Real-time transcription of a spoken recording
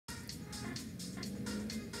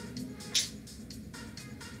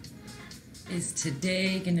Is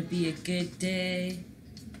today gonna be a good day?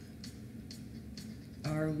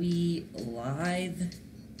 Are we live,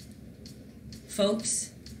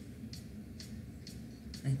 folks?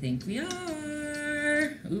 I think we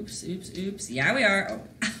are. Oops, oops, oops. Yeah, we are. Oh.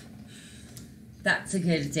 That's a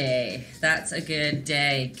good day. That's a good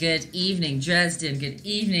day. Good evening, Dresden. Good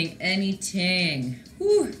evening, anything.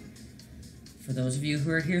 Whew. For those of you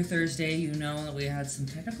who are here Thursday, you know that we had some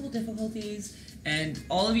technical difficulties, and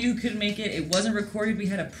all of you who couldn't make it, it wasn't recorded. We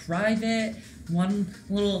had a private, one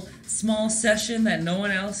little small session that no one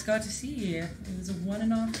else got to see. It was a one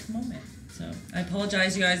and off moment. So I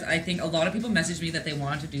apologize, you guys. I think a lot of people messaged me that they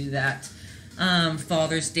wanted to do that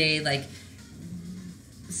Father's Day, like,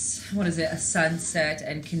 what is it, a sunset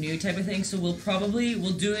and canoe type of thing. So we'll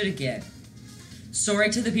do it again. Sorry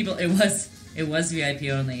to the people. It was VIP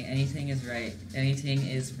only. Anything is right. Anything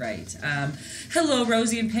is right. Hello,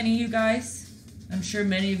 Rosie and Penny, you guys. I'm sure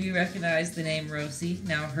many of you recognize the name Rosie.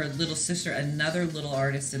 Now her little sister, another little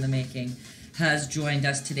artist in the making, has joined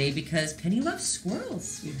us today because Penny loves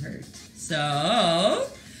squirrels, we heard. So,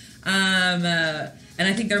 and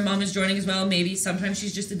I think their mom is joining as well. Maybe sometimes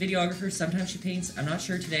she's just a videographer, sometimes she paints. I'm not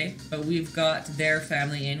sure today, but we've got their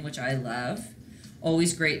family in, which I love.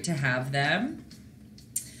 Always great to have them.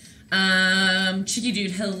 Chicky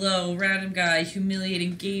Dude, hello. Random Guy,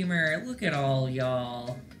 Humiliating Gamer. Look at all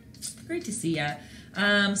y'all. Great to see ya.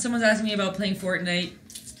 Someone's asking me about playing Fortnite.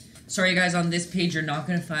 Sorry guys, on this page you're not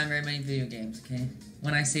going to find very many video games, okay?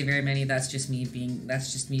 When I say very many, that's just me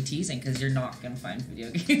teasing, because you're not going to find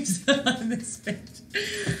video games on this page.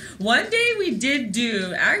 One day we did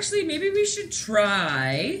do, actually maybe we should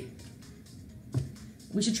try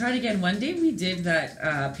it again. One day we did that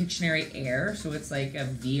Pictionary Air, so it's like a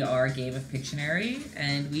VR game of Pictionary,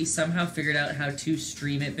 and we somehow figured out how to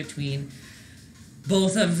stream it between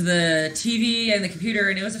both of the TV and the computer,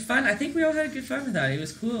 and it was fun. I think we all had a good fun with that. It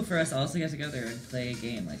was cool for us all to get together and play a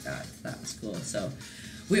game like that. That was cool. So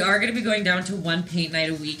we are going to be going down to one paint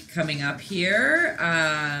night a week coming up here.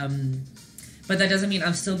 But that doesn't mean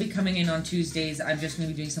I'll still be coming in on Tuesdays. I'm just going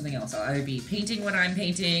to be doing something else. I'll either be painting what I'm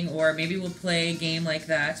painting, or maybe we'll play a game like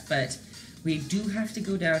that. But we do have to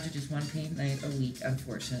go down to just one paint night a week,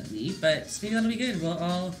 unfortunately. But maybe that'll be good.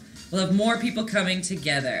 We'll have more people coming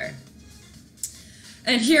together.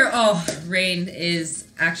 And here, Rain is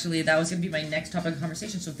actually, that was going to be my next topic of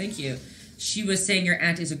conversation, so thank you. She was saying your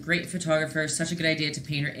aunt is a great photographer, such a good idea to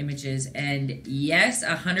paint her images, and yes,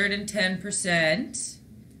 110%,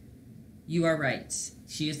 you are right.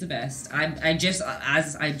 She is the best. I just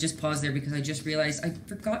paused there because I just realized I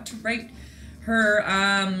forgot to write her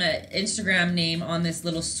Instagram name on this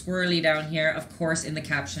little swirly down here. Of course, in the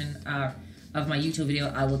caption of my YouTube video,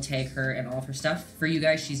 I will tag her and all of her stuff. For you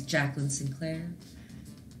guys, she's Jacqueline Sinclair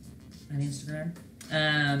on Instagram.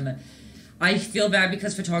 I feel bad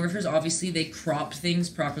because photographers, obviously, they cropped things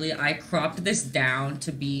properly. I cropped this down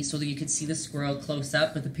to be so that you could see the squirrel close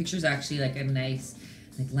up, but the picture's actually like a nice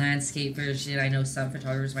landscape version. I know some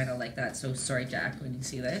photographers might not like that, so sorry, Jack, when you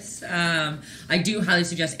see this. I do highly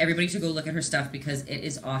suggest everybody to go look at her stuff because it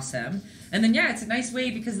is awesome. And then, yeah, it's a nice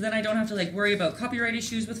way because then I don't have to, worry about copyright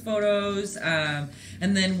issues with photos. And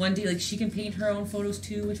then one day, she can paint her own photos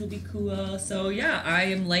too, which will be cool. So, yeah, I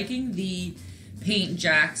am liking the Paint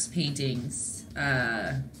Jack's paintings,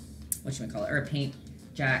 or Paint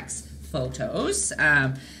Jack's photos.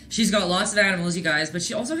 She's got lots of animals, you guys, but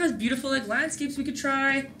she also has beautiful landscapes we could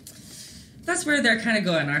try. That's where they're kind of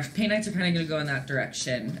going. Our paint nights are kind of going to go in that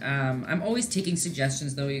direction. I'm always taking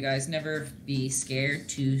suggestions, though, you guys. Never be scared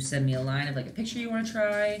to send me a line of a picture you want to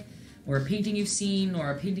try, or a painting you've seen,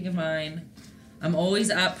 or a painting of mine. I'm always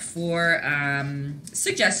up for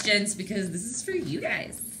suggestions because this is for you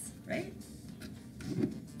guys, right?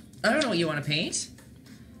 I don't know what you want to paint.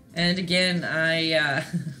 And again,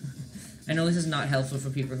 I know this is not helpful for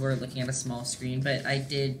people who are looking at a small screen, but I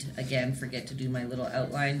did, again, forget to do my little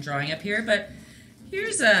outline drawing up here. But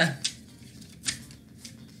here's some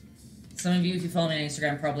of you, if you follow me on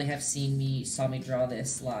Instagram, probably have saw me draw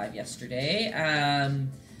this live yesterday.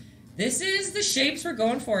 This is the shapes we're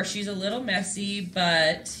going for. She's a little messy,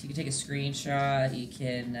 but you can take a screenshot. You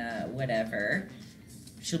can, whatever.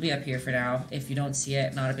 She'll be up here for now. If you don't see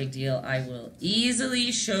it, not a big deal. I will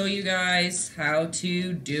easily show you guys how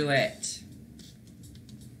to do it.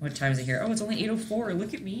 What time is it here? Oh, it's only 8:04.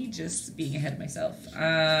 Look at me just being ahead of myself.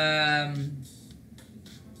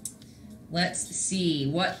 Let's see.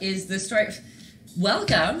 What is the story?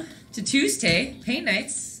 Welcome to Tuesday Paint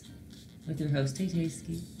Nights with your host,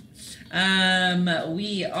 Taytayski.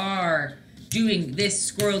 We are doing this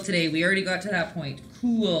squirrel today. We already got to that point.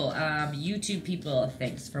 Cool. YouTube people,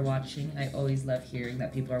 thanks for watching. I always love hearing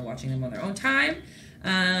that people are watching them on their own time.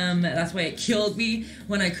 That's why it killed me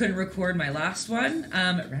when I couldn't record my last one.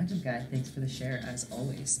 Random guy, thanks for the share as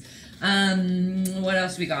always. What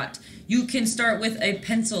else we got? You can start with a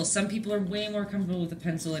pencil. Some people are way more comfortable with a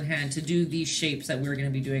pencil in hand to do these shapes that we're going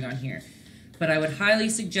to be doing on here. But I would highly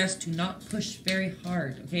suggest to not push very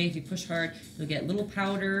hard, okay? If you push hard, you'll get little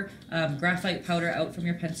powder, graphite powder out from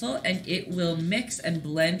your pencil, and it will mix and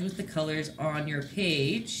blend with the colors on your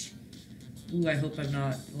page. Ooh, I hope I'm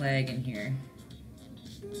not lagging here.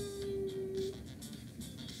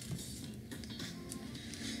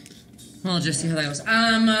 I'll just see how that goes.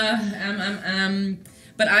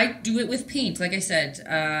 But I do it with paint, like I said.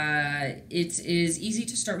 It is easy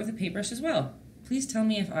to start with a paintbrush as well. Please tell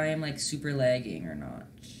me if I am like super lagging or not.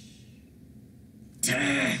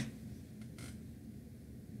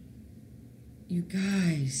 You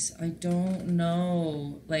guys, I don't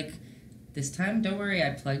know. Like, this time, don't worry, I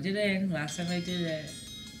plugged it in. Last time I did it.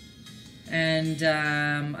 And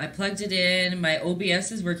I plugged it in. My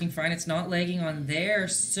OBS is working fine. It's not lagging on there.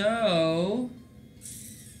 So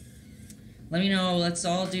let me know. Let's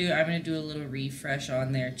all do, I'm going to do a little refresh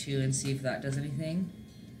on there too and see if that does anything.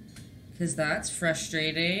 Because that's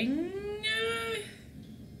frustrating.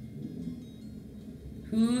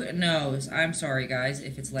 Who knows? I'm sorry, guys,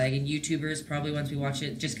 if it's lagging. YouTubers, probably once we watch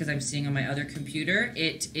it, just because I'm seeing on my other computer,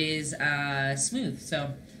 it is smooth.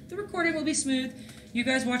 So the recording will be smooth. You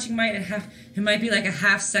guys watching might have, it might be like a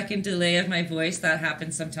half-second delay of my voice. That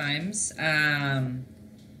happens sometimes.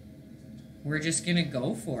 We're just going to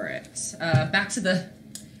go for it. Back to the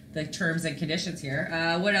terms and conditions here.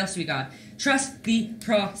 What else we got? Trust the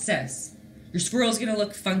process. Your squirrel's gonna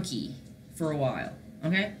look funky for a while.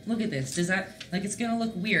 Okay? Look at this. Does that, like, it's gonna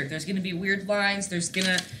look weird. There's gonna be weird lines.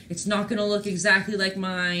 It's not gonna look exactly like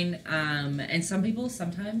mine. And some people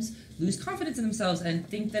sometimes lose confidence in themselves and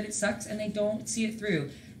think that it sucks and they don't see it through.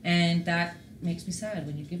 And that makes me sad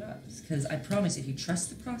when you give up. Because I promise, if you trust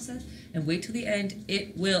the process and wait till the end,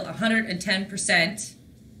 it will 110%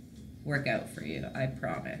 work out for you. I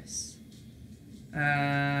promise.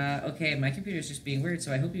 Okay, my computer's just being weird,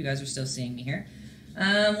 so I hope you guys are still seeing me here.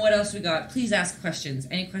 What else we got? Please ask questions.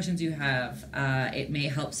 Any questions you have. It may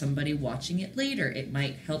help somebody watching it later. It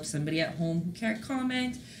might help somebody at home who can't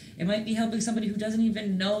comment. It might be helping somebody who doesn't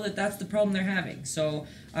even know that that's the problem they're having. So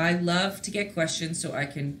I love to get questions so I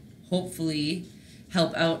can hopefully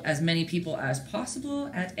help out as many people as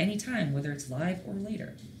possible at any time, whether it's live or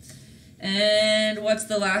later. And what's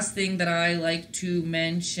the last thing that I like to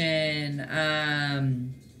mention?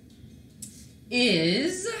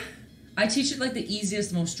 Is I teach it like the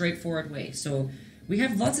easiest, most straightforward way. So we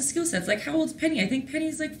have lots of skill sets. Like, how old's Penny? I think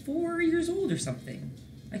Penny's like 4 years old or something.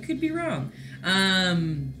 I could be wrong.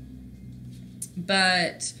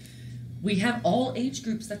 But we have all age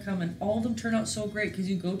groups that come, and all of them turn out so great because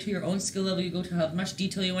you go to your own skill level, you go to how much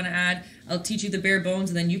detail you want to add. I'll teach you the bare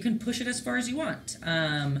bones, and then you can push it as far as you want.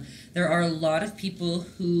 There are a lot of people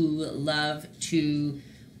who love to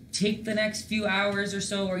take the next few hours or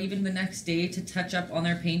so, or even the next day, to touch up on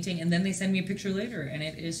their painting, and then they send me a picture later, and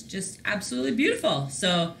it is just absolutely beautiful.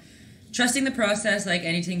 So trusting the process, like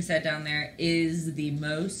anything said down there, is the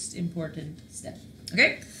most important step.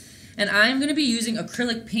 Okay? And I'm going to be using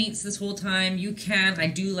acrylic paints this whole time. You can, I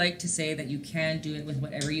do like to say that you can do it with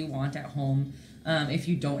whatever you want at home. If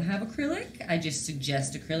you don't have acrylic, I just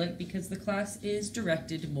suggest acrylic because the class is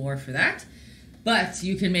directed more for that. But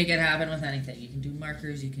you can make it happen with anything. You can do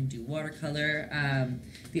markers, you can do watercolor.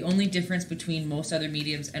 The only difference between most other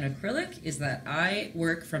mediums and acrylic is that I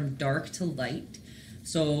work from dark to light.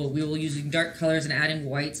 So we will using dark colors and adding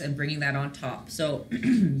whites and bringing that on top. So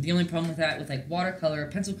the only problem with that, with like watercolor,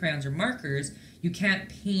 pencil crayons, or markers, you can't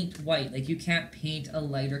paint white. Like, you can't paint a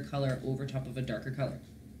lighter color over top of a darker color.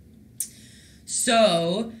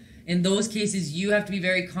 So in those cases, you have to be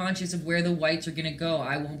very conscious of where the whites are going to go.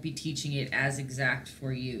 I won't be teaching it as exact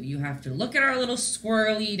for you. You have to look at our little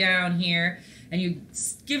squirrely down here, and you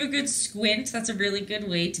give a good squint. That's a really good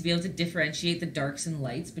way to be able to differentiate the darks and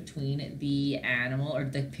lights between the animal or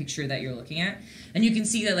the picture that you're looking at. And you can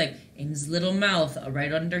see that, like, in his little mouth,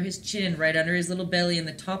 right under his chin, right under his little belly, and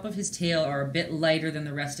the top of his tail are a bit lighter than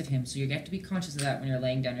the rest of him. So you have to be conscious of that when you're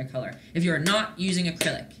laying down your color. If you're not using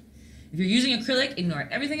acrylic. If you're using acrylic, ignore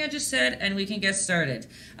everything I just said, and we can get started.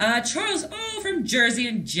 Charles, from Jersey,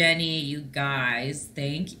 and Jenny, you guys,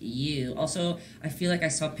 thank you. Also, I feel like I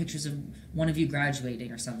saw pictures of one of you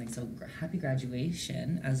graduating or something, so happy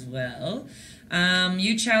graduation as well.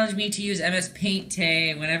 You challenged me to use MS Paint,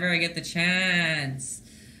 Tay, whenever I get the chance.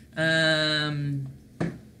 Am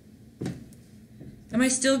I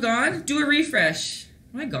still gone? Do a refresh.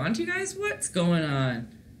 Am I gone to you guys? What's going on?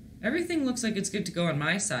 Everything looks like it's good to go on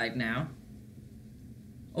my side now.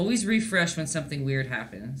 Always refresh when something weird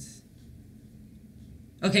happens.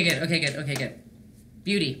 Okay, good. Okay, good. Okay, good.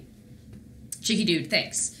 Beauty. Cheeky dude,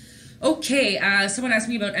 thanks. Okay, someone asked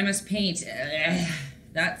me about MS Paint.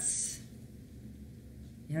 That's...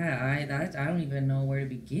 Yeah, I don't even know where to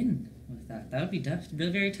begin with that. That would be tough,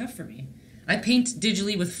 really very tough for me. I paint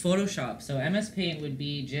digitally with Photoshop, so MS Paint would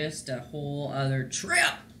be just a whole other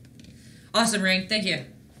trip. Awesome, Ring. Thank you.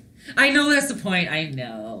 I know that's the point. I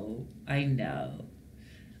know. I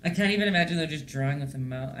can't even imagine though just drawing with a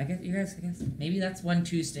mouse. I guess maybe that's one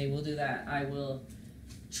Tuesday. We'll do that. I will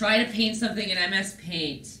try to paint something in MS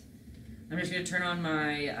Paint. I'm just going to turn on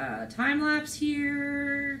my time lapse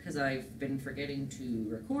here because I've been forgetting to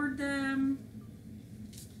record them.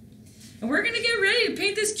 And we're going to get ready to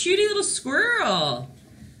paint this cutie little squirrel.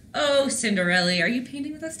 Oh, Cinderella, are you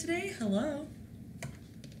painting with us today? Hello.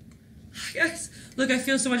 Guys, look, I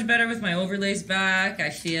feel so much better with my overlays back.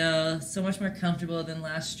 I feel so much more comfortable than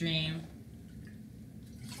last stream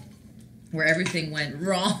where everything went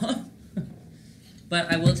wrong.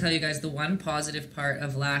 But I will tell you guys, the one positive part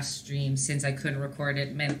of last stream, since I couldn't record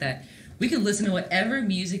it, meant that we could listen to whatever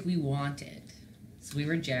music we wanted. So we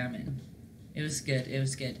were jamming. It was good. It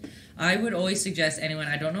was good. I would always suggest anyone,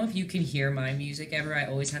 I don't know if you can hear my music ever. I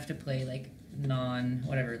always have to play like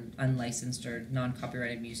unlicensed or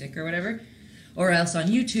non-copyrighted music or whatever. Or else on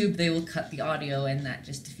YouTube, they will cut the audio and that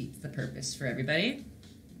just defeats the purpose for everybody.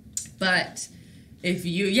 But if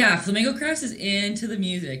you, Flamingo Crafts is into the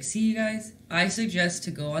music. See, you guys? I suggest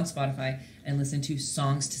to go on Spotify and listen to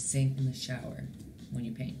songs to sing in the shower when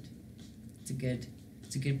you paint. It's a good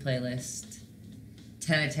playlist.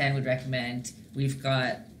 10 out of 10 would recommend. We've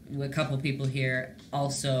got a couple people here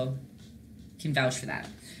also can vouch for that.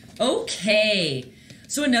 Okay.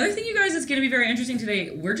 So another thing, you guys, that's going to be very interesting today,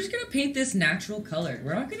 we're just going to paint this natural color.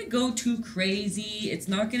 We're not going to go too crazy. It's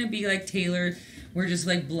not going to be like Taylor. We're just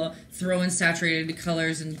like throwing saturated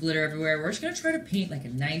colors and glitter everywhere. We're just going to try to paint like a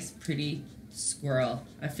nice, pretty squirrel.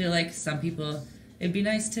 I feel like some people, it'd be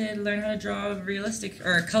nice to learn how to draw realistic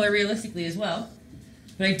or color realistically as well.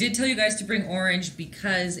 But I did tell you guys to bring orange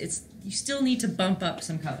because you still need to bump up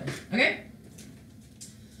some colors. Okay?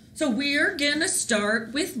 So we're gonna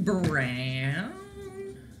start with brown.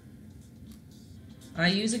 I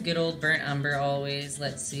use a good old burnt umber always.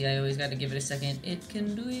 Let's see, I always gotta give it a second. It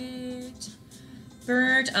can do it.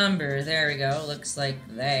 Burnt umber, there we go. Looks like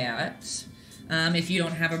that. If you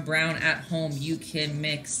don't have a brown at home, you can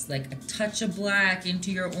mix like a touch of black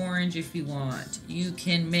into your orange if you want. You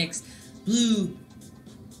can mix blue.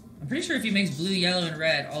 I'm pretty sure if you mix blue, yellow, and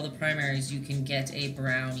red, all the primaries, you can get a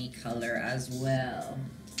brownie color as well.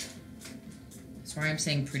 That's why I'm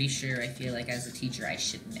saying pretty sure. I feel like as a teacher I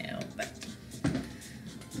should know, but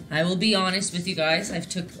I will be honest with you guys. I've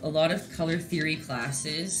took a lot of color theory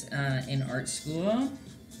classes in art school,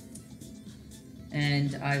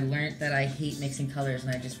 and I learned that I hate mixing colors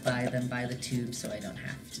and I just buy them by the tube so I don't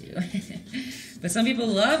have to. But some people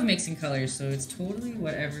love mixing colors, so it's totally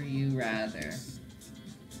whatever you rather.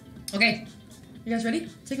 Okay, you guys ready?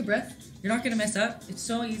 Take a breath. You're not gonna mess up. It's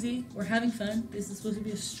so easy. We're having fun. This is supposed to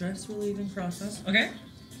be a stress relieving process. Okay?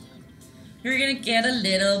 You're gonna get a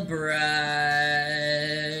little brush.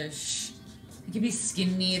 It can be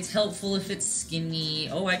skinny. It's helpful if it's skinny.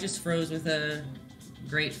 Oh, I just froze with a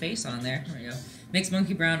great face on there. There we go. Mix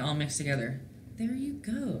monkey brown all mixed together. There you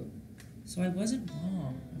go. So I wasn't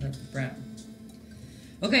wrong about the brown.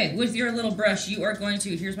 Okay, with your little brush, you are going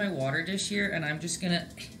to, here's my water dish here, and I'm just gonna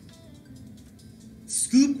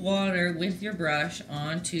scoop water with your brush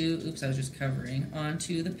onto, oops, I was just covering,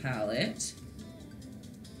 onto the palette.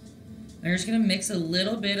 And you're just going to mix a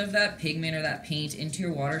little bit of that pigment or that paint into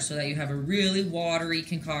your water so that you have a really watery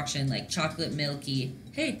concoction, like chocolate milky.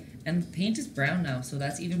 Hey, and the paint is brown now, so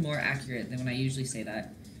that's even more accurate than when I usually say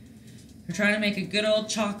that. We're trying to make a good old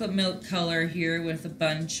chocolate milk color here with a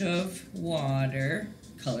bunch of water.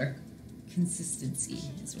 Color. Consistency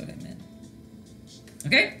is what I meant.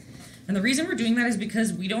 Okay? And the reason we're doing that is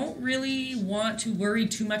because we don't really want to worry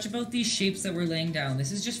too much about these shapes that we're laying down.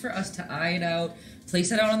 This is just for us to eye it out,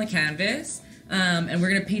 place it out on the canvas, and we're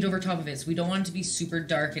going to paint over top of it. So we don't want it to be super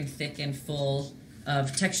dark and thick and full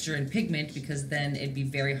of texture and pigment because then it'd be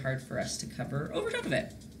very hard for us to cover over top of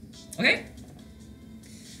it. Okay?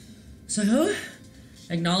 So,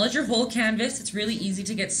 acknowledge your whole canvas. It's really easy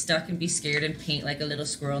to get stuck and be scared and paint like a little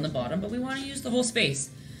squirrel on the bottom, but we want to use the whole space.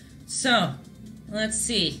 So, let's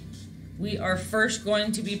see. We are first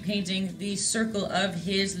going to be painting the circle of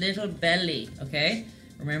his little belly, okay?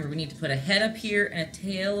 Remember, we need to put a head up here and a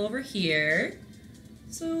tail over here.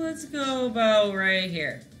 So let's go about right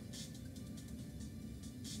here.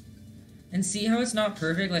 And see how it's not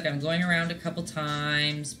perfect? Like I'm going around a couple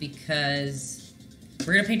times because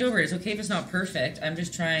we're gonna paint over it. It's okay if it's not perfect. I'm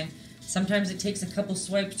just trying. Sometimes it takes a couple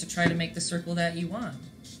swipes to try to make the circle that you want.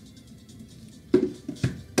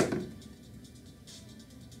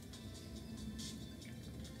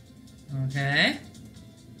 Okay.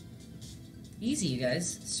 Easy, you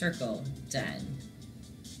guys. Circle. Done.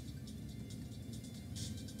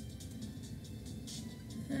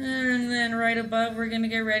 And then right above, we're going to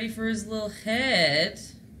get ready for his little head.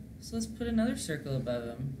 So let's put another circle above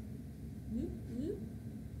him. Whoop, whoop.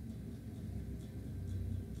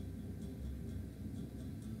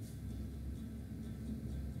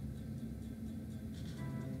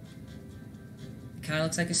 Kind of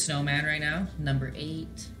looks like a snowman right now. Number 8,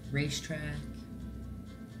 racetrack.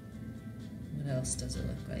 What else does it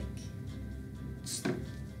look like?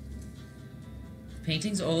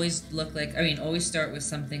 Paintings always look like, always start with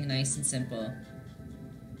something nice and simple.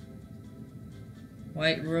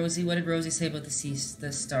 White Rosie, what did Rosie say about the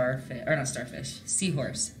starfish, or not starfish,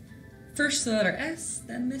 seahorse? First the letter S,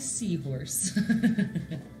 then the seahorse.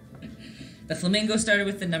 The flamingo started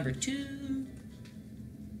with the number 2.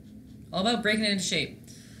 All about breaking it into shape.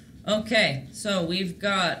 Okay, so we've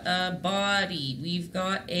got a body, we've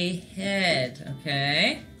got a head,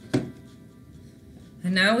 okay?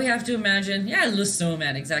 And now we have to imagine, yeah, a little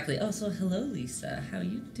snowman, exactly. Oh, so hello, Lisa. How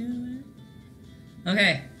you doing?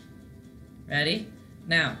 Okay. Ready?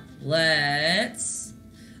 Now, let's...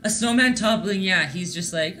 A snowman toppling, yeah, he's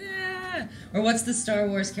just like, ah. Or what's the Star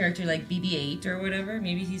Wars character, like BB-8 or whatever?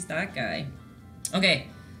 Maybe he's that guy. Okay.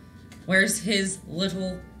 Where's his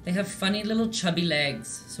little... They have funny little chubby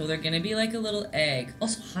legs. So they're gonna be like a little egg.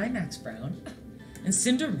 Also, hi, Max Brown. And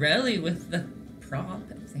Cinderella with the prop.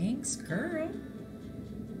 Thanks, girl.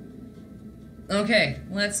 Okay,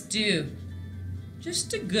 let's do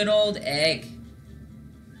just a good old egg.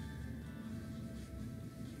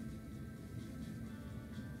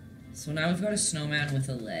 So now we've got a snowman with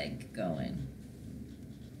a leg going.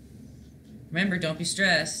 Remember, don't be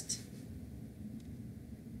stressed.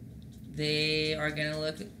 They are gonna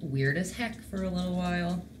look weird as heck for a little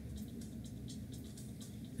while.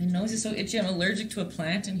 My nose is so itchy, I'm allergic to a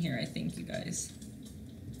plant in here, I think, you guys.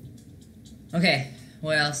 Okay,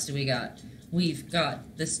 what else do we got? We've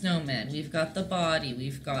got the snowman, we've got the body,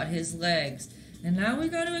 we've got his legs, and now we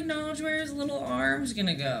got to acknowledge where his little arm's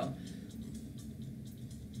gonna go.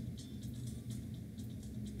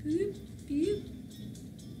 Boop, boop.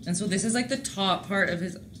 And so this is like the top part of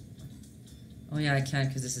his... Oh yeah, I can't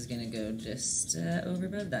because this is gonna go just over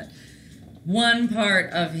above that. One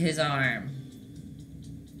part of his arm.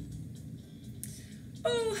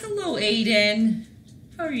 Oh, hello, Aiden.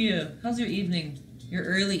 How are you? How's your evening? Your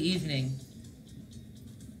early evening?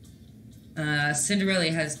 Cinderella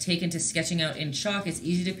has taken to sketching out in chalk. It's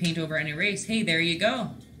easy to paint over and erase. Hey, there you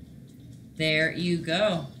go. There you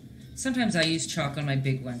go. Sometimes I use chalk on my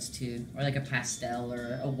big ones too. Or like a pastel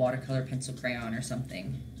or a watercolor pencil crayon or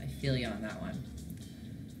something. I feel you on that one.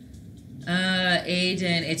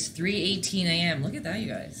 Aiden, it's 3:18 a.m. Look at that, you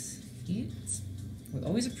guys. We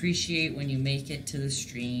always appreciate when you make it to the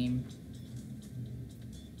stream.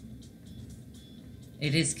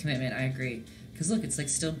 It is commitment, I agree. Because look, it's like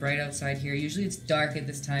still bright outside here. Usually it's dark at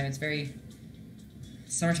this time. It's very...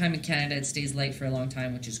 Summertime in Canada, it stays light for a long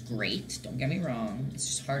time, which is great. Don't get me wrong. It's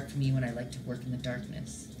just hard for me when I like to work in the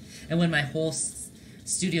darkness. And when my whole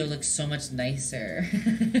studio looks so much nicer.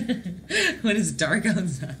 When it's dark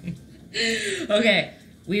outside. Okay,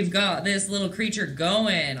 we've got this little creature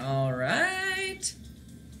going. All right.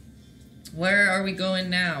 Where are we going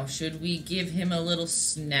now? Should we give him a little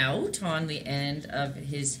snout on the end of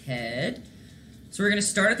his head? So we're going to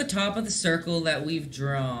start at the top of the circle that we've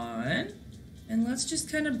drawn. And let's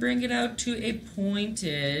just kind of bring it out to a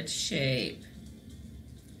pointed shape.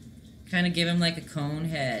 Kind of give him like a cone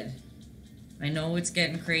head. I know it's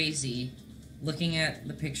getting crazy. Looking at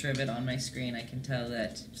the picture of it on my screen, I can tell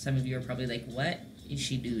that some of you are probably like, what is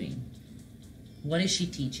she doing? What is she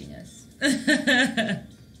teaching us?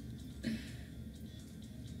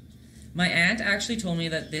 My aunt actually told me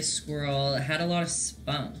that this squirrel had a lot of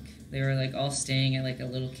spunk. They were like all staying at like a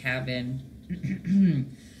little cabin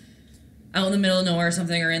out in the middle of nowhere or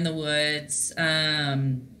something, or in the woods.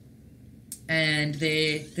 And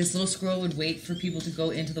this little squirrel would wait for people to go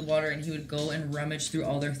into the water, and he would go and rummage through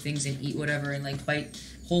all their things and eat whatever, and like bite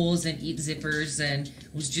holes and eat zippers, and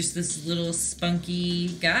was just this little spunky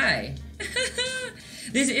guy.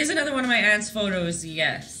 This is another one of my aunt's photos,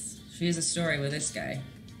 yes. She has a story with this guy.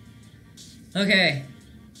 Okay.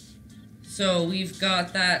 So we've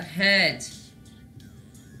got that head.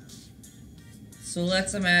 So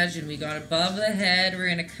let's imagine we got above the head, we're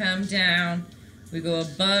gonna come down, we go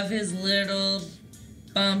above his little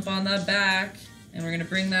bump on the back, and we're gonna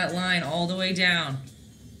bring that line all the way down.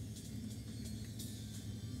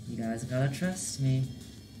 You guys gotta trust me.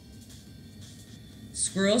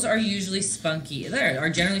 Squirrels are usually spunky. Are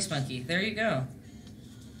generally spunky. There you go.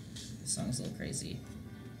 This song's a little crazy.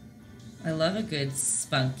 I love a good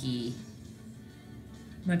spunky.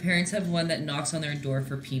 My parents have one that knocks on their door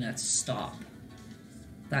for peanuts. Stop.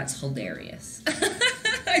 That's hilarious.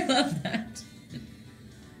 I love that.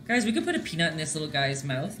 Guys, we could put a peanut in this little guy's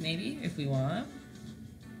mouth, maybe, if we want.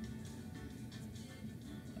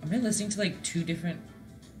 Am I listening to like two different...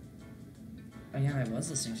 Oh yeah, I was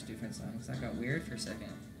listening to different songs. That got weird for a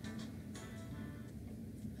second.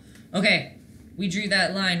 Okay, we drew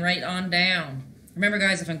that line right on down. Remember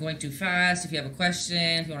guys, if I'm going too fast, if you have a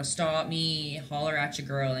question, if you want to stop me, holler at your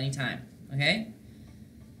girl anytime, okay?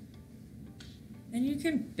 And you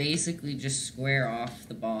can basically just square off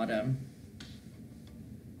the bottom.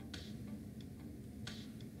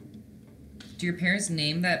 Do your parents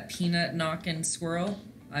name that peanut knockin' squirrel?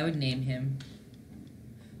 I would name him.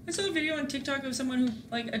 I saw a video on TikTok of someone who,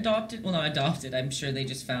 like, adopted... Well, not adopted. I'm sure they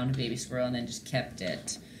just found a baby squirrel and then just kept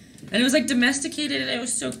it. And it was, like, domesticated, and it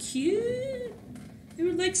was so cute. It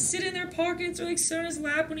would, like, sit in their pockets or, like, sit on his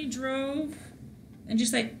lap when he drove. And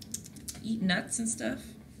just, like, eat nuts and stuff.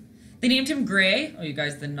 They named him Gray. Oh, you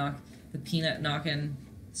guys, the peanut knockin'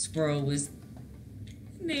 squirrel was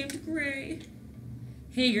named Gray.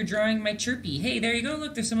 Hey, you're drawing my Chirpy. Hey, there you go.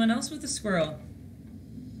 Look, there's someone else with a squirrel.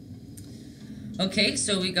 Okay,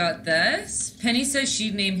 so we got this. Penny says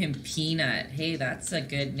she'd name him Peanut. Hey, that's a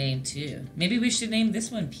good name, too. Maybe we should name this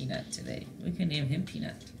one Peanut today. We can name him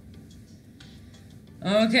Peanut.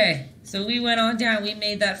 Okay, so we went on down. We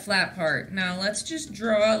made that flat part. Now, let's just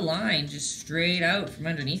draw a line just straight out from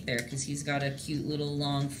underneath there because he's got a cute little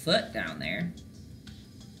long foot down there.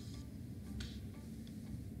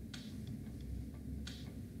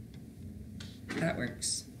 That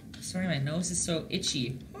works. Sorry, my nose is so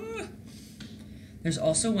itchy. Ah. There's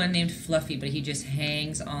also one named Fluffy, but he just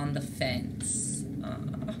hangs on the fence.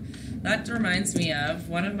 That reminds me of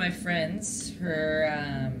one of my friends.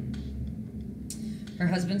 Her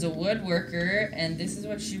husband's a woodworker, and this is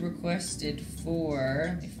what she requested for...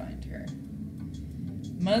 Let me find her.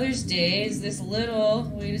 Mother's Day is this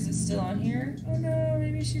little... Wait, is it still on here? Oh no,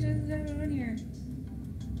 maybe she doesn't have it on here.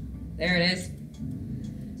 There it is.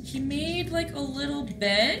 He made like a little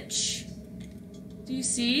bench. Do you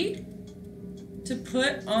see? To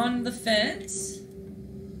put on the fence.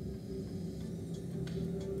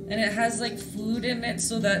 And it has like food in it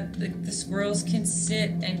so that the squirrels can sit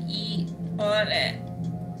and eat on it.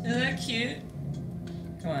 Isn't that cute?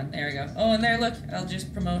 Come on, there we go. Oh, and there, look, I'll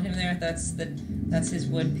just promote him there. That's his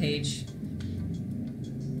wood page.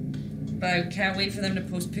 But I can't wait for them to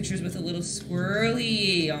post pictures with a little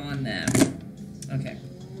squirrely on them. Okay.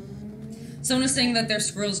 Someone was saying that their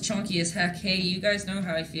squirrel's chunky as heck. Hey, you guys know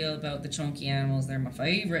how I feel about the chunky animals. They're my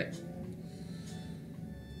favorite.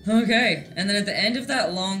 Okay, and then at the end of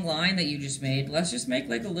that long line that you just made, let's just make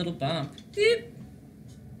like a little bump. Beep.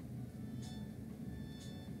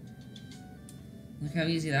 Look how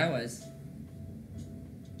easy that was.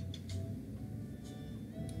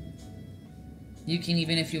 You can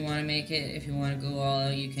even, if you want to make it, if you want to go all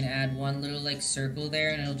out, you can add one little like circle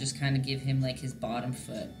there and it'll just kind of give him like his bottom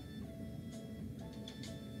foot.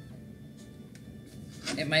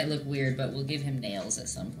 It might look weird, but we'll give him nails at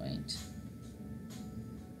some point.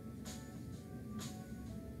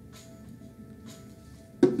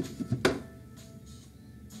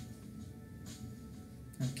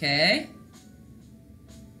 Okay.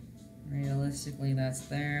 Realistically, that's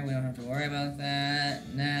there. We don't have to worry about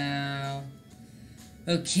that now.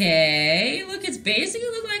 Okay. Look, it's basically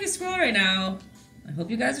looking like a squirrel right now. I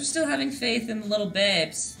hope you guys are still having faith in the little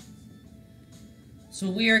babes. So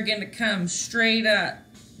we are going to come straight up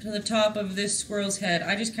to the top of this squirrel's head.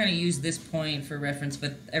 I just kind of use this point for reference,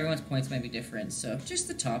 but everyone's points might be different. So just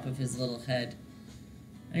the top of his little head.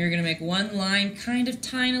 And you're going to make one line kind of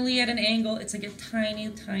tinily at an angle. It's like a tiny,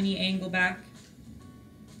 tiny angle back.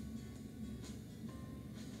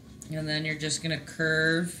 And then you're just going to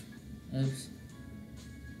curve. Oops.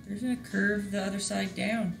 You're going to curve the other side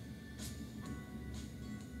down.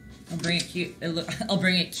 I'll bring it cute. I'll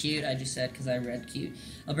bring it cute, I just said, because I read cute.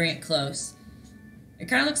 I'll bring it close. It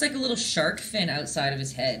kind of looks like a little shark fin outside of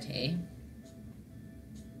his head, hey?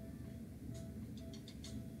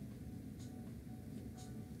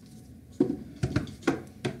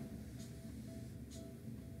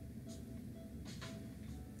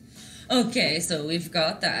 Okay, so we've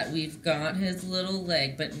got that. We've got his little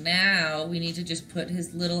leg, but now we need to just put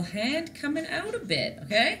his little hand coming out a bit,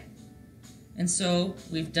 okay? And so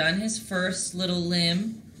we've done his first little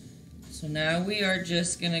limb. So now we are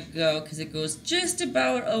just gonna go, because it goes just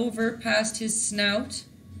about over past his snout.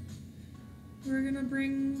 We're gonna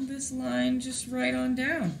bring this line just right on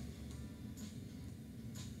down.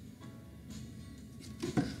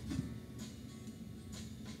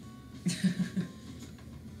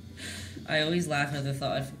 I always laugh at the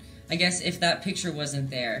thought. I guess if that picture wasn't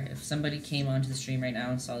there, if somebody came onto the stream right now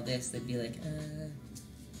and saw this, they'd be like,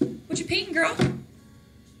 what you painting, girl?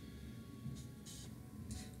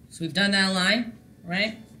 So we've done that line,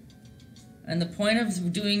 right? And the point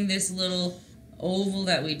of doing this little oval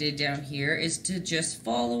that we did down here is to just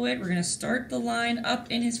follow it. We're going to start the line up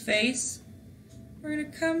in his face. We're going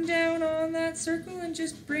to come down on that circle and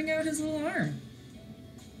just bring out his little arm.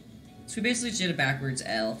 So we basically did a backwards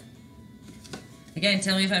L. Again,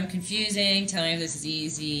 tell me if I'm confusing. Tell me if this is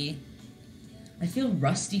easy. I feel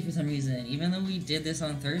rusty for some reason. Even though we did this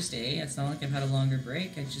on Thursday, it's not like I've had a longer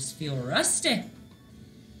break. I just feel rusty.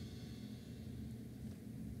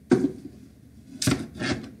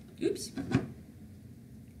 Oops.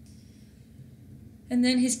 And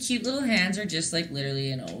then his cute little hands are just like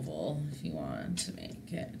literally an oval, if you want to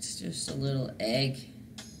make it. It's just a little egg.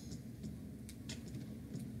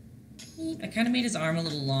 I kind of made his arm a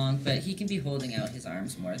little long, but he can be holding out his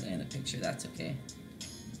arms more than in the picture. That's okay.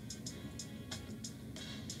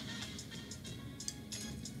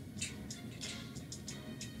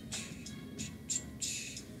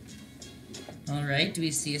 All right, do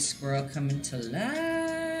we see a squirrel coming to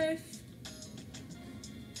life?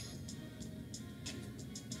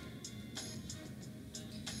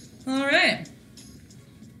 All right.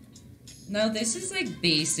 Now this is like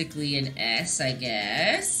basically an S, I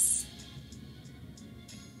guess.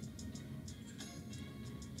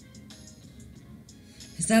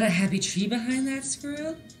 Is that a happy tree behind that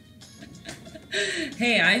squirrel?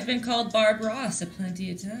 Hey, I've been called Barb Ross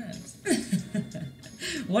plenty of times.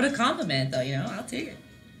 What a compliment, though, you know? I'll take it.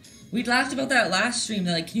 We laughed about that last stream.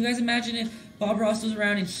 Like, can you guys imagine if Bob Ross was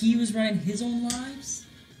around and he was running his own lives?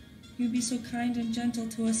 He would be so kind and gentle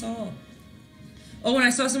to us all. Oh, and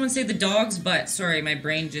I saw someone say the dog's butt. Sorry, my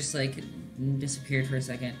brain just, like, disappeared for a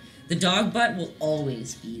second. The dog butt will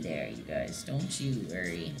always be there, you guys. Don't you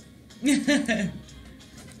worry.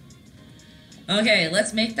 Okay,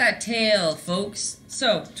 let's make that tail, folks.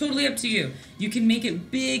 So, totally up to you. You can make it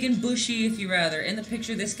big and bushy if you rather. In the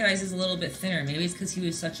picture, this guy's is a little bit thinner. Maybe it's because he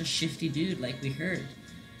was such a shifty dude, like we heard.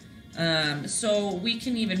 So we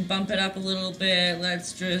can even bump it up a little bit.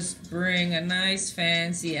 Let's just bring a nice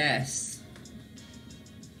fancy S.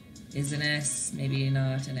 Is an S, maybe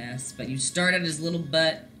not an S, but you start at his little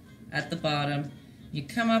butt at the bottom. You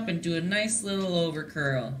come up and do a nice little over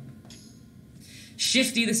curl.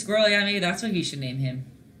 Shifty the squirrel, yeah, maybe that's what you should name him.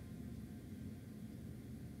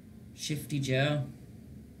 Shifty Joe.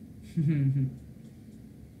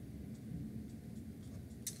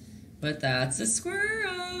 But that's a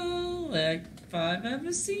squirrel, like if I've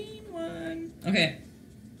ever seen one. Okay.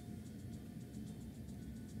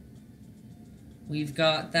 We've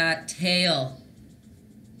got that tail.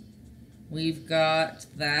 We've got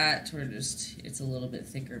that, it's a little bit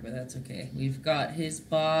thicker, but that's okay. We've got his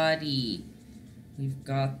body. We've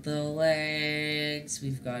got the legs,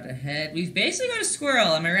 we've got a head. We've basically got a squirrel,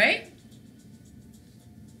 am I right?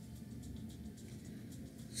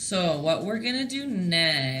 So what we're gonna do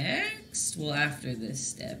next, well, after this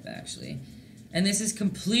step actually, and this is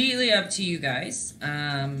completely up to you guys.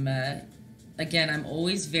 Again, I'm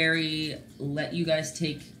always very let you guys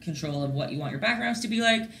take control of what you want your backgrounds to be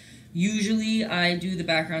like. Usually I do the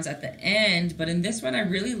backgrounds at the end, but in this one I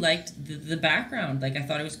really liked the background. Like, I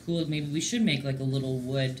thought it was cool. Maybe we should make like a little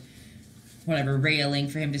wood, whatever, railing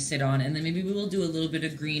for him to sit on, and then maybe we will do a little bit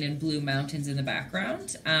of green and blue mountains in the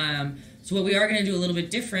background. So what we are going to do a little bit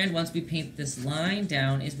different once we paint this line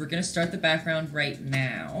down is we're going to start the background right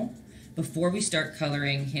now before we start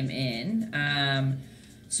coloring him in,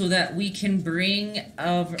 so that we can bring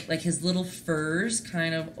like his little furs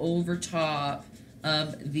kind of over top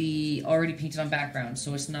of the already painted on background.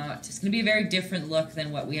 So it's going to be a very different look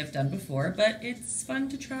than what we have done before, but it's fun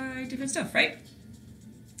to try different stuff, right?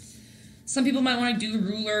 Some people might want to do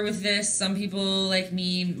ruler with this. Some people, like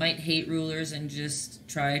me, might hate rulers and just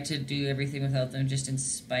try to do everything without them, just in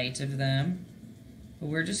spite of them. But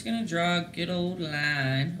we're just going to draw a good old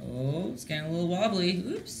line. Oh, it's getting a little wobbly.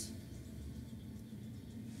 Oops.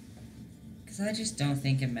 Because I just don't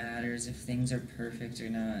think it matters if things are perfect or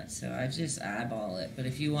not. So I just eyeball it. But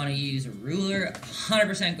if you want to use a ruler,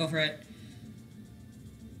 100% go for it.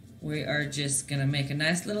 we are just gonna make a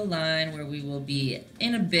nice little line where we will be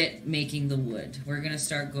in a bit making the wood. We're gonna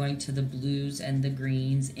start going to the blues and the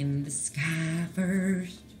greens in the sky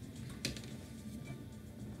first.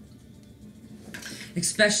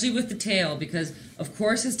 Especially with the tail, because of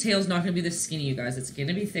course his tail's not gonna be this skinny, you guys. It's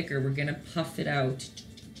gonna be thicker. We're gonna puff it out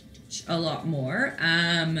a lot more.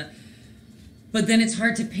 But then it's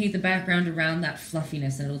hard to paint the background around that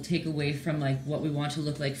fluffiness, and it'll take away from like what we want to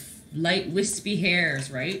look like, light wispy hairs,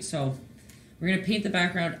 right? So we're gonna paint the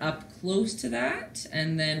background up close to that,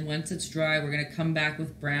 and then once it's dry, we're gonna come back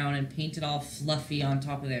with brown and paint it all fluffy on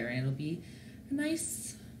top of there, and it'll be a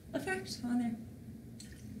nice effect on there.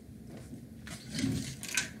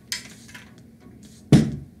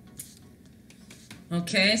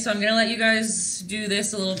 Okay, so I'm gonna let you guys do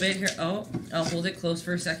this a little bit here. Oh, I'll hold it close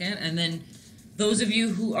for a second, and then those of you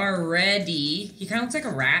who are ready, he kind of looks like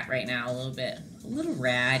a rat right now a little bit. A little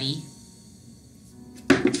ratty.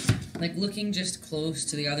 Like looking just close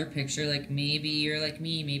to the other picture, like maybe you're like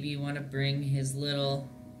me, maybe you want to bring his little...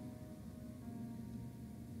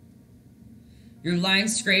 Your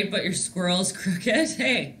line's straight, but your squirrel's crooked.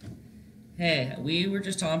 Hey, we were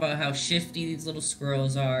just talking about how shifty these little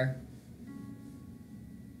squirrels are.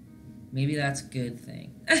 Maybe that's a good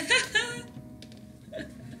thing.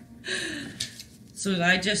 So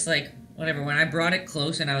I just like, whatever, when I brought it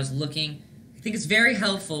close and I was looking, I think it's very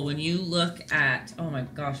helpful when you look at, oh my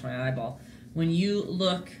gosh, my eyeball. When you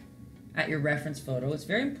look at your reference photo, it's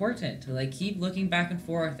very important to like keep looking back and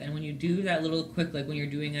forth. And when you do that little quick, like when you're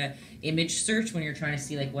doing a image search, when you're trying to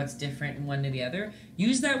see like what's different in one to the other,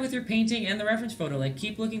 use that with your painting and the reference photo. Like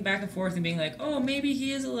keep looking back and forth and being like, oh, maybe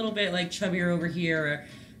he is a little bit like chubbier over here. Or,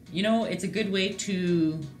 you know, it's a good way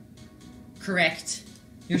to correct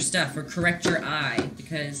your stuff or correct your eye,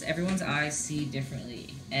 because everyone's eyes see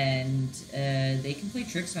differently, and they can play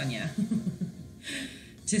tricks on you,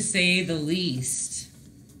 to say the least.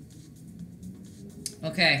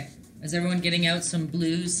 Okay, is everyone getting out some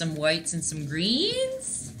blues, some whites, and some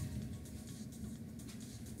greens?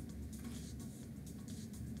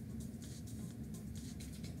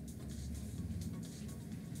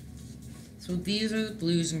 So these are the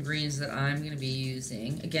blues and greens that I'm going to be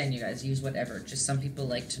using. Again, you guys, use whatever. Just some people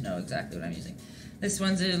like to know exactly what I'm using. This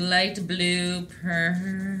one's a light blue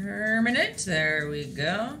permanent. There we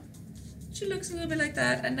go. She looks a little bit like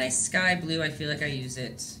that. A nice sky blue. I feel like I use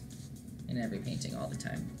it in every painting all the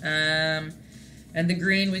time. And the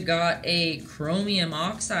green, we got a chromium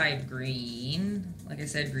oxide green. Like I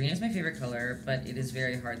said, green is my favorite color, but it is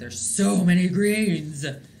very hard. There's so many greens.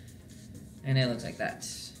 And it looks like that.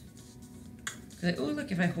 Oh,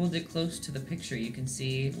 look, if I hold it close to the picture, you can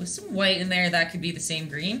see with some white in there, that could be the same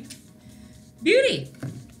green. Beauty!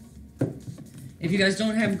 If you guys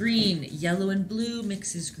don't have green, yellow and blue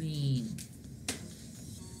mixes green.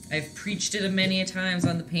 I've preached it many a times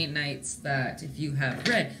on the paint nights that if you have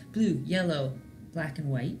red, blue, yellow, black, and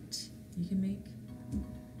white, you can make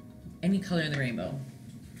any color in the rainbow.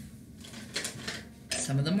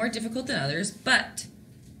 Some of them more difficult than others, but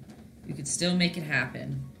you can still make it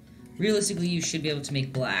happen. Realistically, you should be able to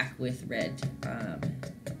make black with red,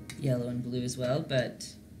 yellow, and blue as well,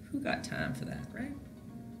 but who got time for that, right?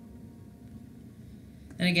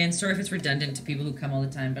 And again, sorry if it's redundant to people who come all the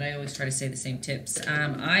time, but I always try to say the same tips.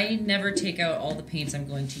 I never take out all the paints I'm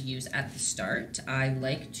going to use at the start. I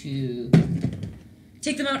like to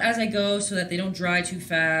take them out as I go so that they don't dry too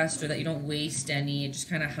fast or that you don't waste any. It just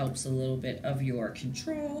kind of helps a little bit of your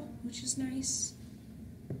control, which is nice.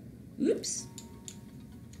 Oops.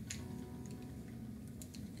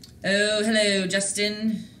 Oh, hello,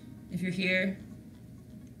 Justin, if you're here.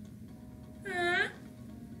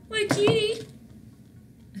 What a cutie.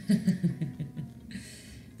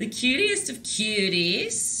 The cutiest of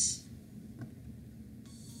cuties.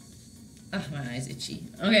 Oh, my eye's itchy.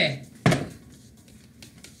 Okay.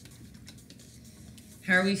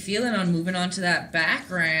 How are we feeling on moving on to that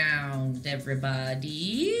background,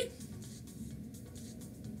 everybody?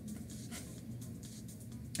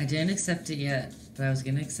 I didn't accept it yet. But I was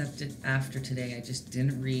going to accept it after today. I just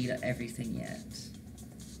didn't read everything yet.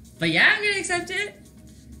 But yeah, I'm going to accept it.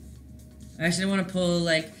 I actually want to pull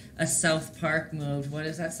like a South Park mode. What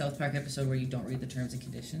is that South Park episode where you don't read the terms and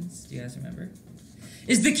conditions? Do you guys remember?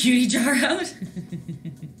 Is the cutie jar out?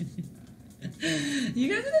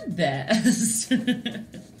 You guys are the best.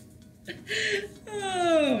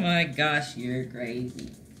 Oh my gosh, you're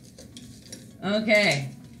crazy. Okay.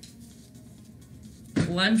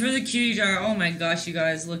 One for the cutie jar. Oh my gosh, you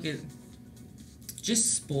guys, look at...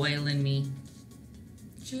 Just spoiling me.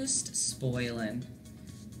 Just spoiling.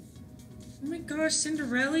 Oh my gosh,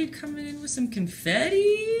 Cinderella coming in with some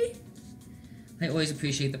confetti? I always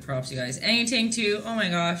appreciate the props, you guys. Anything to, oh my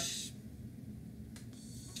gosh.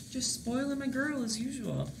 Just spoiling my girl as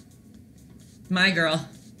usual. My girl.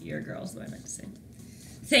 Your girl is what I meant to say.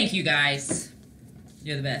 Thank you, guys.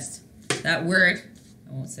 You're the best. That word,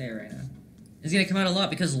 I won't say it right now, is going to come out a lot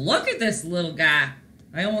because look at this little guy.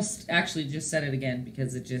 I almost actually just said it again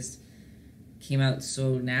because it just came out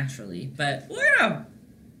so naturally. But look at him.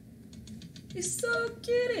 He's so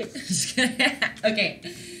cute. Okay.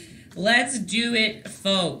 Let's do it,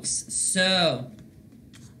 folks. So,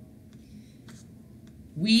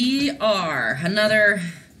 we are, another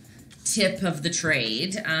tip of the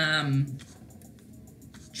trade,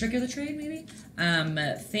 trick of the trade, maybe?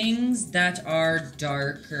 Things that are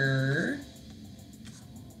darker.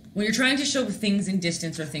 When you're trying to show things in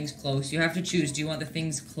distance or things close, you have to choose. Do you want the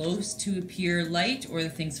things close to appear light or the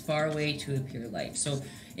things far away to appear light? So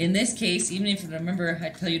in this case, even if, remember I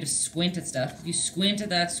tell you to squint at stuff, if you squint at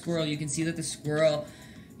that squirrel, you can see that the squirrel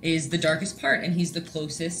is the darkest part and he's the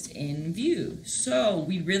closest in view. So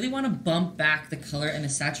we really want to bump back the color and the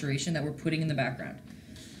saturation that we're putting in the background.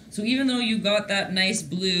 So even though you got that nice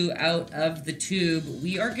blue out of the tube,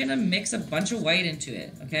 we are going to mix a bunch of white into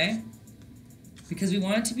it, okay? Because we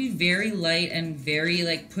want it to be very light and very,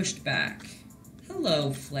 like, pushed back.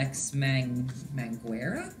 Hello, Flex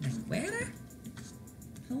Manguera? Manguera?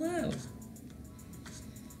 Hello.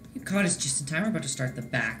 You caught us just in time. We're about to start the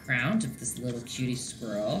background of this little cutie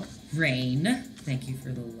squirrel. Rain, thank you for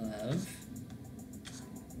the love.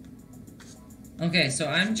 Okay, so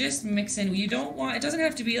I'm just mixing. You don't want, it doesn't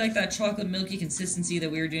have to be like that chocolate milky consistency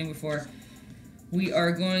that we were doing before. We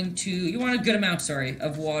are going to, you want a good amount, sorry,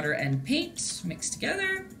 of water and paint mixed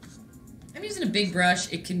together. I'm using a big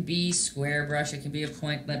brush. It can be square brush. It can be a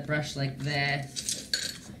point brush like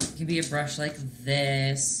this. It can be a brush like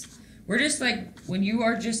this. We're just like, when you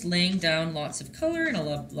are just laying down lots of color in a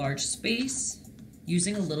large space,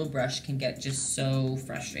 using a little brush can get just so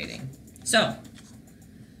frustrating. So,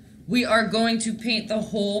 we are going to paint the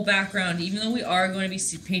whole background, even though we are going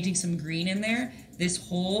to be painting some green in there. This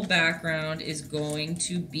whole background is going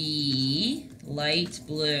to be light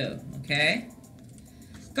blue, okay?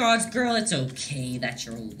 God's girl, it's okay that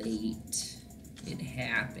you're late. It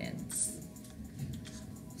happens.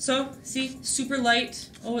 So, see, super light.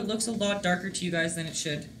 Oh, it looks a lot darker to you guys than it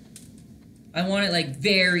should. I want it like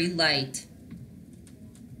very light.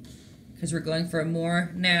 Because we're going for a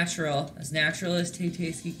more natural as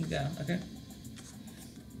Taytayski can go, okay?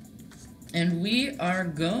 And we are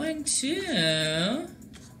going to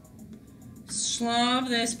slob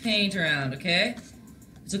this paint around, okay?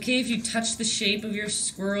 It's okay if you touch the shape of your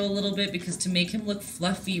squirrel a little bit because to make him look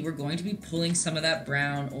fluffy, we're going to be pulling some of that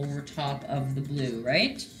brown over top of the blue,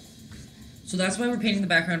 right? So that's why we're painting the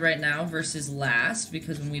background right now versus last,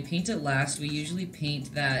 because when we paint it last, we usually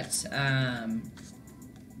paint that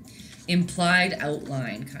implied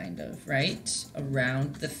outline, kind of, right?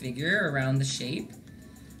 Around the figure, around the shape.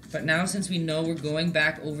 But now, since we know we're going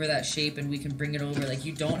back over that shape and we can bring it over, like,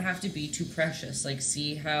 you don't have to be too precious. Like,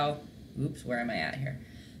 see how, oops, where am I at here?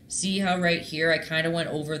 See how right here I kind of went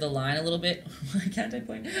over the line a little bit? Why can't I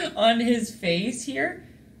point? On his face here.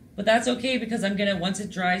 But that's okay because I'm going to, once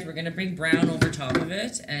it dries, we're going to bring brown over top of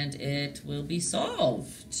it and it will be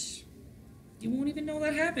solved. You won't even know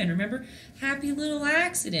that happened. Remember? Happy little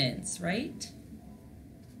accidents, right?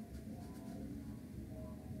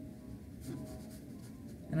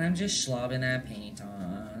 And I'm just slobbing that paint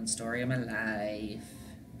on. Story of my life.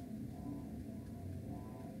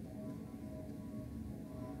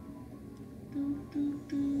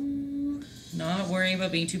 Not worrying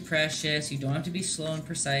about being too precious. You don't have to be slow and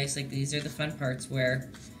precise. Like, these are the fun parts where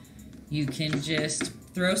you can just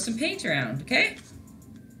throw some paint around, okay?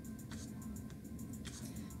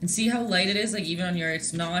 And see how light it is? Like, even on your,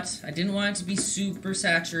 it's not, I didn't want it to be super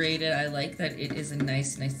saturated. I like that it is a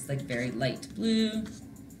nice, like, very light blue.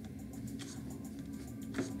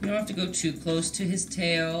 You don't have to go too close to his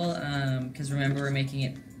tail, because remember, we're making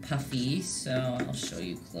it puffy, so I'll show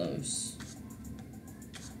you close.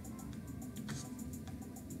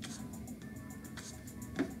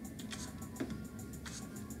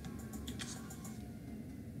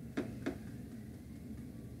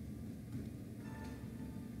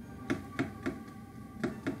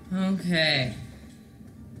 Okay,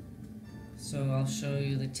 so I'll show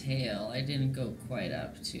you the tail. I didn't go quite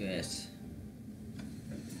up to it.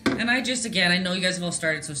 And I just, again, I know you guys have all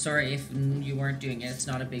started, so sorry if you weren't doing it. It's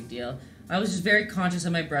not a big deal. I was just very conscious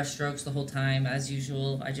of my brush strokes the whole time, as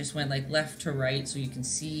usual. I just went like left to right so you can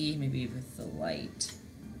see, maybe with the light.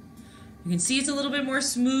 You can see it's a little bit more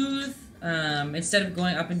smooth instead of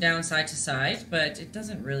going up and down, side to side, but it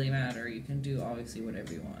doesn't really matter. You can do obviously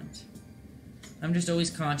whatever you want. I'm just always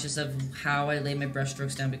conscious of how I lay my brush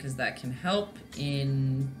strokes down because that can help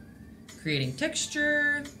in creating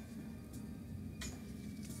texture.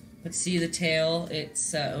 Let's see the tail.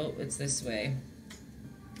 It's it's this way.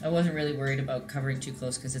 I wasn't really worried about covering too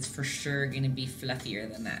close because it's for sure going to be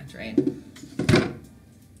fluffier than that, right?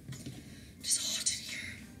 Just hot in here.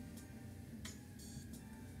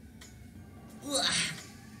 Ugh.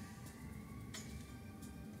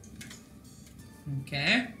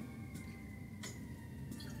 Okay.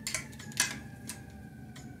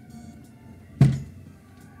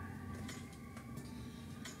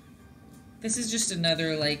 This is just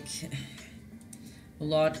another, like, a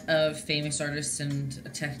lot of famous artists, and a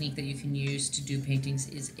technique that you can use to do paintings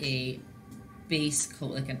is a base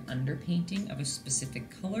coat, like an underpainting of a specific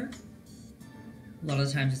color. A lot of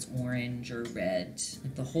the times it's orange or red.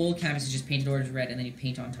 Like the whole canvas is just painted orange or red, and then you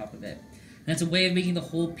paint on top of it. And it's a way of making the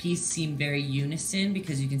whole piece seem very unison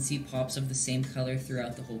because you can see pops of the same color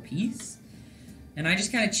throughout the whole piece. And I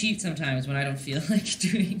just kind of cheat sometimes when I don't feel like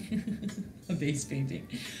doing a base painting.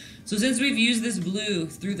 So since we've used this blue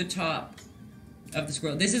through the top of the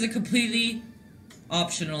squirrel, this is a completely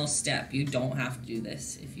optional step. You don't have to do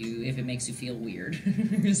this if it makes you feel weird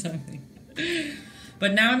or something.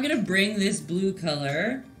 But now I'm gonna bring this blue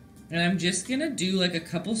color and I'm just gonna do like a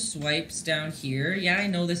couple swipes down here. Yeah, I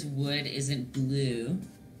know this wood isn't blue,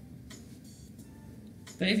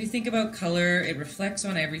 but if you think about color, it reflects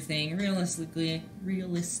on everything. Realistically,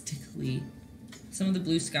 some of the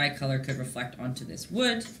blue sky color could reflect onto this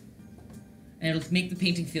wood, and it'll make the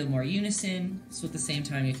painting feel more unison. So at the same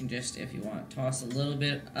time, you can just, if you want, toss a little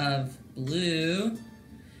bit of blue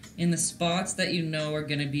in the spots that you know are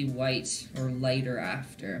gonna be white or lighter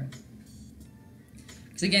after.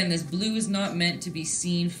 Because again, this blue is not meant to be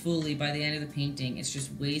seen fully by the end of the painting. It's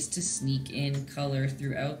just ways to sneak in color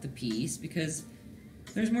throughout the piece because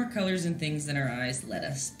there's more colors and things than our eyes let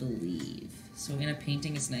us believe. So in a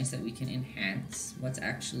painting, it's nice that we can enhance what's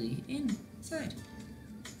actually inside.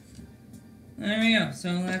 There we go.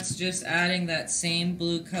 So that's just adding that same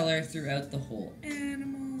blue color throughout the whole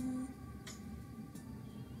animal.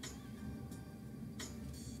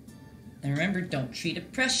 And remember, don't treat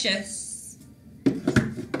it precious.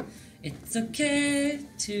 It's okay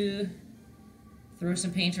to throw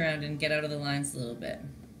some paint around and get out of the lines a little bit.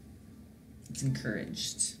 It's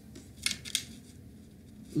encouraged.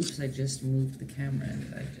 Oops, I just moved the camera.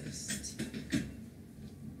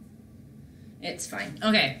 It's fine.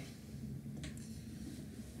 Okay.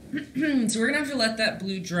 So we're gonna have to let that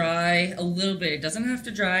blue dry a little bit. It doesn't have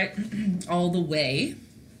to dry all the way.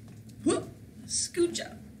 Whoop, scooch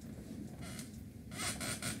up.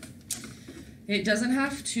 It doesn't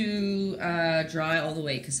have to dry all the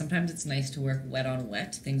way because sometimes it's nice to work wet on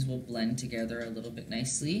wet. Things will blend together a little bit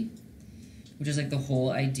nicely, which is like the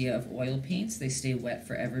whole idea of oil paints. They stay wet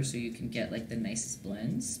forever so you can get like the nicest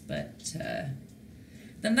blends. But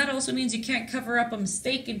then that also means you can't cover up a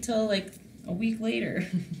mistake until like a week later.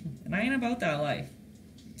 And I ain't about that life.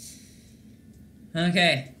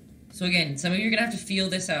 Okay, so again, some of you are gonna have to feel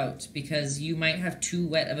this out because you might have too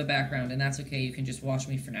wet of a background, and that's okay. You can just watch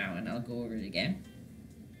me for now and I'll go over it again.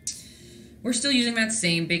 We're still using that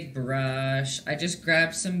same big brush. I just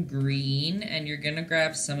grabbed some green, and you're gonna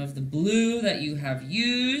grab some of the blue that you have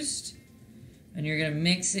used, and you're gonna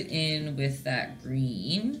mix it in with that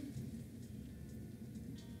green.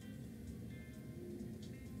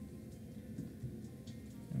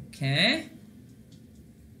 Okay.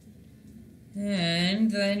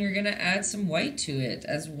 And then you're gonna add some white to it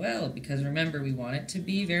as well, because remember, we want it to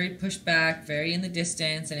be very pushed back, very in the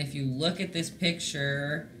distance, and if you look at this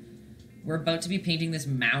picture, we're about to be painting this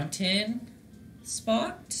mountain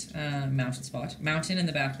mountain in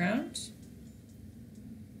the background.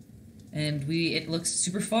 And it looks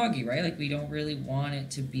super foggy, right? Like we don't really want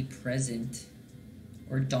it to be present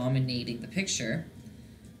or dominating the picture.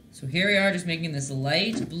 So here we are, just making this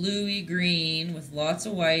light bluey green with lots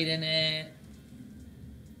of white in it.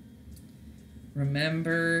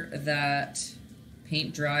 Remember that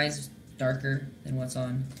paint dries darker than what's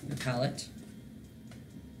on your palette.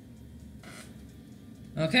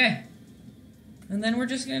 Okay. And then we're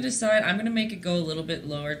just going to decide, I'm going to make it go a little bit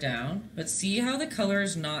lower down, but see how the color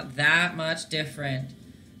is not that much different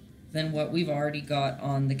than what we've already got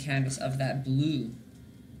on the canvas of that blue.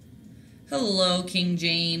 Hello, King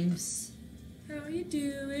James. How you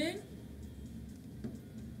doing?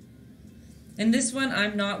 And this one,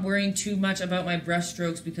 I'm not worrying too much about my brush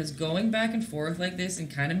strokes because going back and forth like this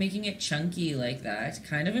and kind of making it chunky like that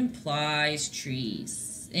kind of implies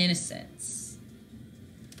trees, in a sense.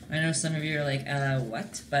 I know some of you are like,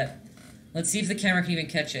 what? But let's see if the camera can even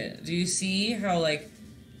catch it. Do you see how, like,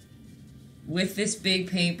 with this big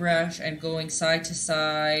paintbrush and going side to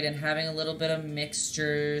side and having a little bit of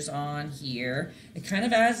mixtures on here, it kind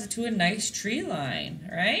of adds it to a nice tree line,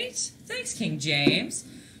 right? Thanks, King James.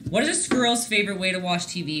 What is a squirrel's favorite way to watch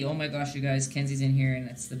TV? Oh my gosh, you guys, Kenzie's in here and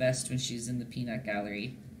it's the best when she's in the peanut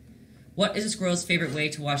gallery. What is a squirrel's favorite way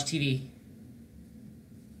to watch TV?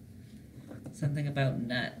 Something about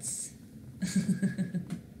nuts.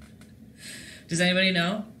 Does anybody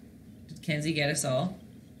know? Did Kenzie get us all?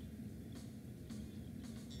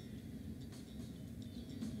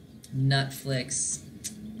 Nutflix.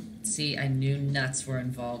 See, I knew nuts were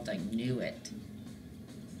involved. I knew it.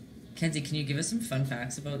 Kenzie, can you give us some fun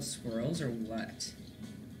facts about squirrels or what?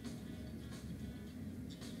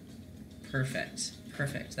 Perfect.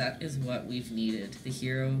 Perfect. That is what we've needed. The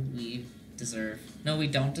hero we deserve. No, we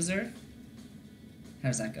don't deserve? How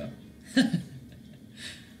does that go?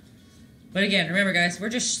 But again, remember guys, we're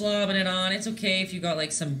just slobbing it on. It's okay if you got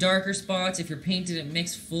like some darker spots. If you're painted it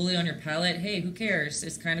mixed fully on your palette, hey, who cares?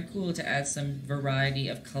 It's kind of cool to add some variety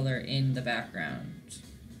of color in the background.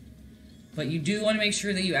 But you do want to make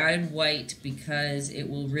sure that you added white because it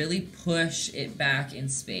will really push it back in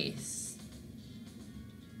space.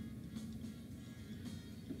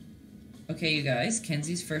 Okay, you guys,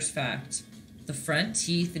 Kenzie's first fact. The front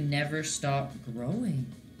teeth never stop growing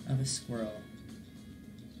of a squirrel.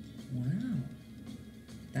 Wow.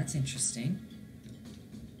 That's interesting.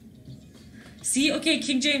 See, okay,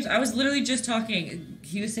 King James, I was literally just talking.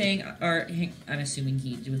 He was saying, or I'm assuming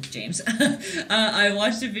he with James. I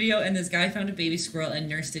watched a video and this guy found a baby squirrel and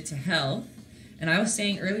nursed it to health. And I was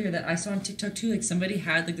saying earlier that I saw on TikTok too, like somebody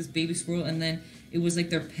had like this baby squirrel and then it was like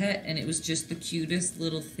their pet and it was just the cutest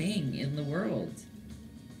little thing in the world.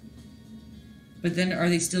 But then are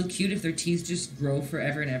they still cute if their teeth just grow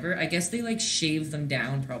forever and ever? I guess they like shave them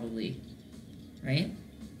down probably, right?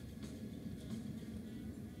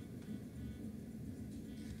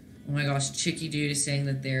 Oh my gosh, Chicky Dude is saying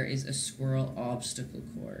that there is a squirrel obstacle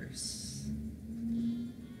course.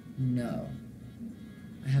 No,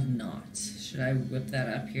 I have not. Should I whip that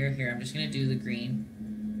up here? Here, I'm just gonna do the green.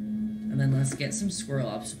 And then let's get some squirrel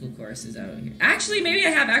obstacle courses out here. Actually, maybe I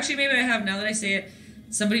have. Now that I say it,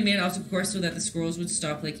 somebody made an obstacle course so that the squirrels would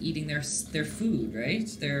stop like eating their food, right?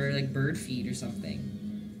 Their like bird feed or something.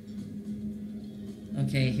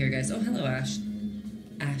 Okay, here guys. Oh, hello, Ash.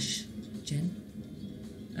 Ash, Jen.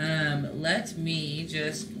 Let me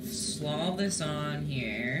just slob this on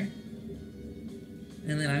here.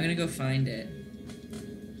 And then I'm gonna go find it.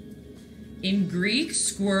 In Greek,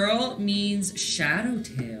 squirrel means shadow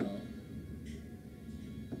tail.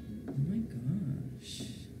 Oh my gosh.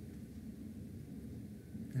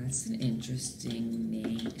 That's an interesting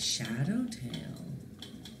name. Shadowtail.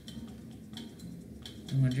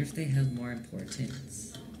 I wonder if they have more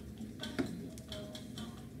importance.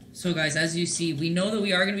 So guys, as you see, we know that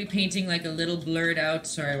we are going to be painting like a little blurred out,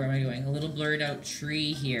 sorry, where am I going? A little blurred out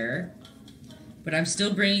tree here. But I'm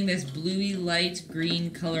still bringing this bluey light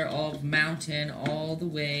green color of mountain all the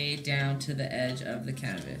way down to the edge of the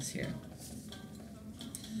canvas here.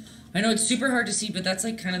 I know it's super hard to see, but that's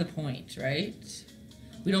like kind of the point, right?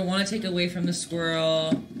 We don't want to take away from the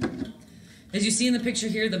squirrel. As you see in the picture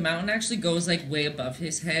here, the mountain actually goes like way above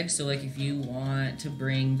his head. So like if you want to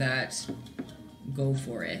bring that, go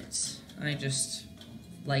for it. I just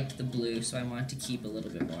liked the blue, so I want to keep a little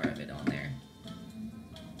bit more of it on there.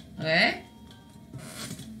 Okay?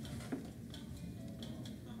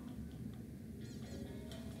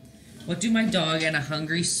 What do my dog and a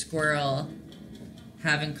hungry squirrel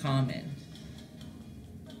have in common?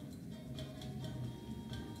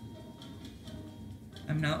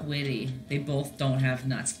 I'm not witty. They both don't have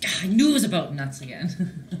nuts. God, I knew it was about nuts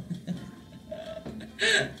again.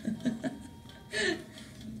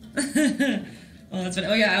 Oh, that's funny.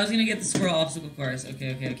 Oh yeah, I was gonna get the squirrel obstacle course.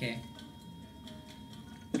 Okay.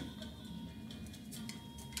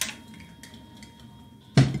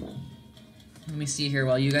 Let me see here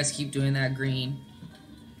while you guys keep doing that green.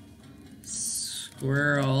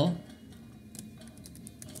 Squirrel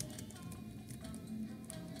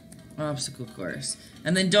obstacle course.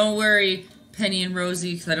 And then don't worry, Penny and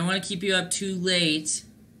Rosie, because I don't want to keep you up too late.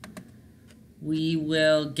 We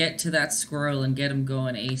will get to that squirrel and get him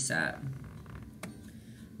going ASAP.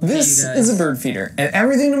 Okay, this is a bird feeder, and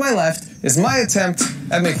everything to my left is my attempt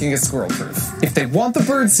at making it squirrel-proof. If they want the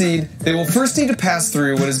bird seed, they will first need to pass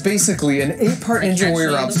through what is basically an 8-part Ninja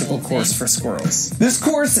Warrior obstacle course for squirrels. This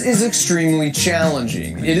course is extremely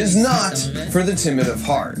challenging. It is not for the timid of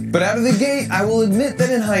heart. But out of the gate, I will admit that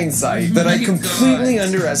in hindsight, that I completely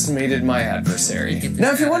underestimated my adversary.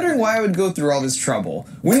 Now, if you're wondering why I would go through all this trouble,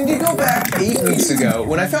 we need to go back 8 weeks ago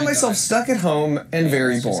when I found myself stuck at home and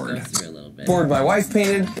very bored. bit. board my wife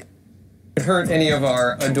painted could hurt any of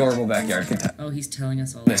our adorable backyard contestants. Oh, he's telling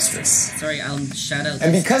us all Mistress. about it. Sorry, I'll shout out.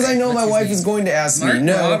 And because I know my wife is going to ask me,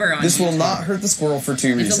 no, this will not hurt the squirrel for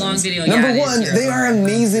two reasons. It's a long video. Number one, they are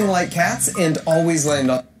amazing like cats and always land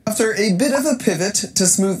on. After a bit of a pivot to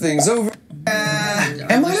smooth things over.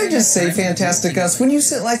 And might I just say, Fantastic Gus, when you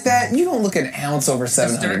sit like that, you don't look an ounce over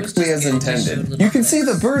 700, as intended. You can see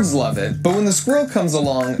the birds love it, but when the squirrel comes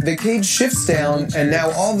along, the cage shifts down, and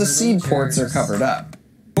now all the seed ports are covered up.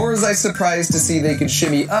 Nor was I surprised to see they could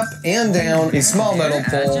shimmy up and down a small metal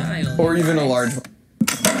pole, or even a large one.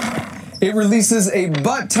 It releases a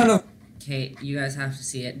butt ton of... Okay, you guys have to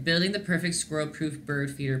see it. Building the Perfect Squirrel-Proof Bird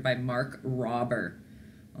Feeder by Mark Robber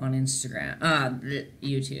on Instagram.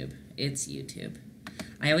 YouTube. It's YouTube.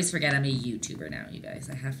 I always forget I'm a YouTuber now, you guys.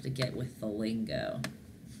 I have to get with the lingo.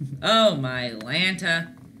 Oh my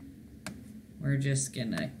Lanta. We're just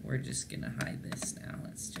gonna hide this now.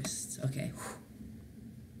 Let's just, okay.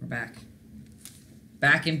 We're back.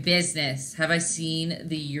 Back in business. Have I seen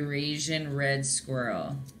the Eurasian red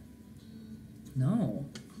squirrel? No.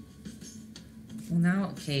 Well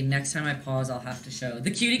now, okay, next time I pause I'll have to show the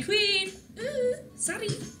cutie queen. Sorry.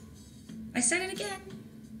 I said it again.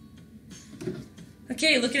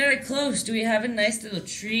 Okay, looking at it close, do we have a nice little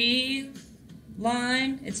tree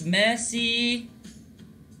line? It's messy.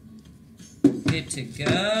 Good to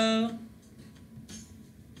go.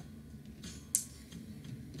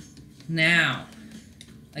 Now,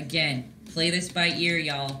 again, play this by ear,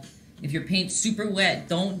 y'all. If your paint's super wet,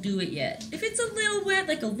 don't do it yet. If it's a little wet,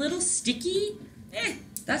 like a little sticky,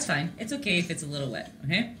 that's fine. It's okay if it's a little wet,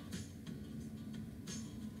 okay?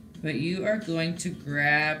 But you are going to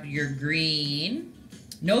grab your green.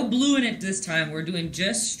 No blue in it this time. We're doing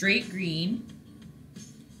just straight green.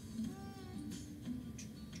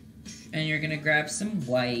 And you're going to grab some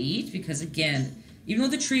white because, again, even though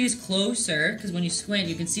the tree is closer, because when you squint,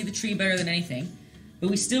 you can see the tree better than anything,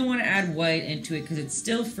 but we still want to add white into it because it's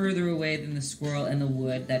still further away than the squirrel and the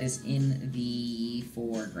wood that is in the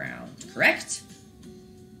foreground. Correct?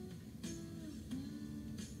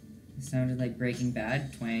 It sounded like Breaking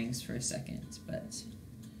Bad twangs for a second, but...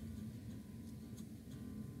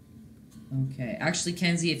 Okay. Actually,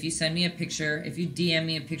 Kenzie, if you send me a picture, if you DM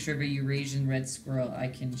me a picture of a Eurasian red squirrel, I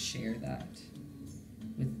can share that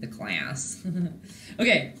with the class.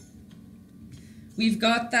 Okay. We've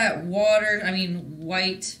got that whited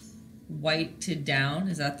down.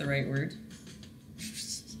 Is that the right word?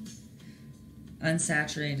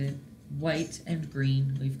 Unsaturated. White and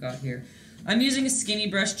green we've got here. I'm using a skinny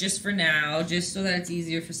brush just for now, just so that it's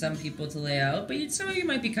easier for some people to lay out, but some of you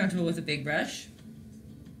might be comfortable with a big brush.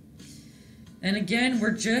 And again,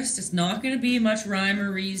 it's not going to be much rhyme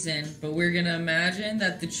or reason, but we're going to imagine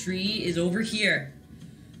that the tree is over here.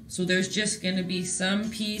 So there's just going to be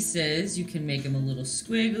some pieces. You can make them a little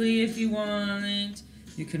squiggly if you want.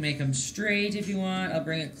 You can make them straight if you want. I'll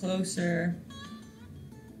bring it closer.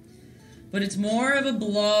 But it's more of a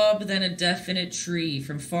blob than a definite tree.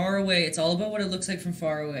 From far away, it's all about what it looks like from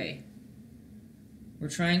far away. We're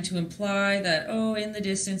trying to imply that, oh, in the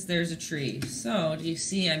distance there's a tree. So, do you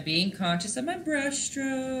see I'm being conscious of my brush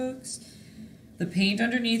strokes? The paint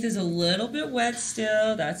underneath is a little bit wet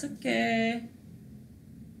still. That's okay.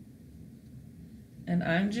 And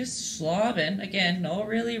I'm just slobbing. Again, no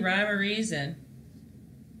really rhyme or reason.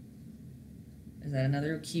 Is that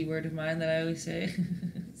another keyword of mine that I always say?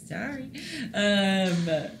 Sorry.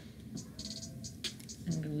 And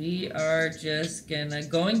we are just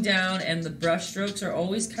going down, and the brush strokes are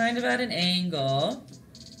always kind of at an angle.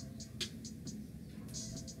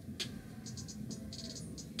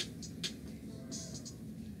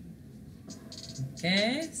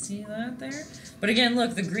 Okay, see that there? But again,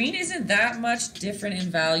 look, the green isn't that much different in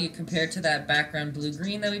value compared to that background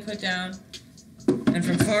blue-green that we put down. And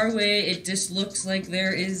from far away, it just looks like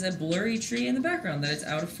there is a blurry tree in the background, that it's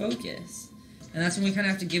out of focus. And that's when we kind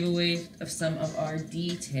of have to give away of some of our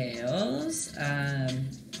details.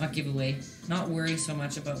 Not worry so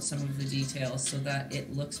much about some of the details so that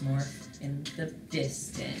it looks more in the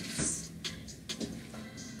distance.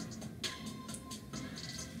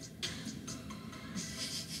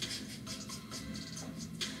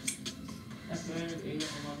 That's what I ate in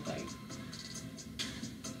one bite.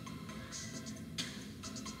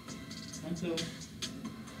 One, two.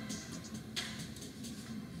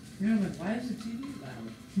 Yeah, but why is the TV loud?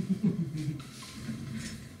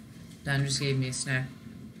 Dan just gave me a snack.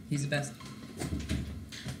 He's the best.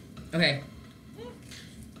 Okay.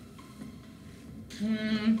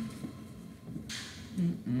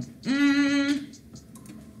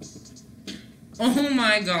 Oh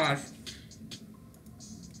my gosh.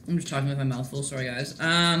 I'm just talking with my mouth full, sorry guys.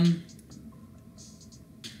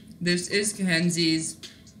 This is Kenzie's.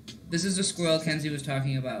 This is the squirrel Kenzie was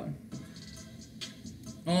talking about.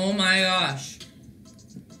 Oh my gosh.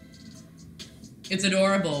 It's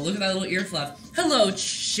adorable. Look at that little ear fluff. Hello,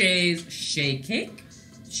 Shake Cake.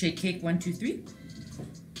 Shake Cake 123.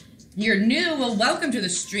 You're new. Well, welcome to the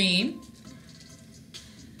stream.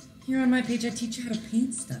 Here on my page, I teach you how to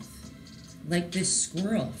paint stuff. Like this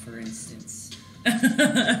squirrel, for instance.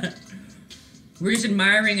 We're just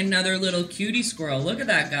admiring another little cutie squirrel. Look at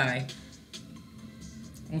that guy.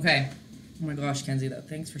 Okay. Oh my gosh, Kenzie, though.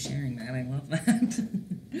 Thanks for sharing that. I love that.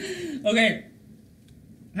 Okay.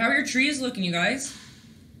 How are your trees looking, you guys?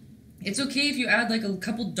 It's okay if you add like a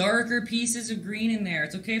couple darker pieces of green in there.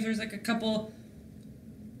 It's okay if there's like a couple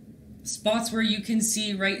spots where you can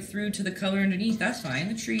see right through to the color underneath. That's fine.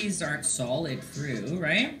 The trees aren't solid through,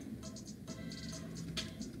 right?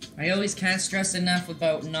 I always can't stress enough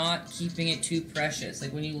about not keeping it too precious.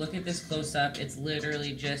 Like when you look at this close up, it's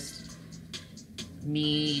literally just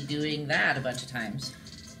me doing that a bunch of times.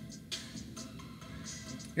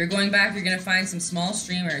 You're going back, you're going to find some small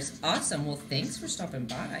streamers. Awesome. Well, thanks for stopping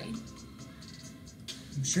by.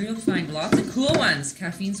 I'm sure you'll find lots of cool ones.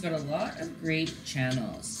 Caffeine's got a lot of great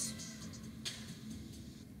channels.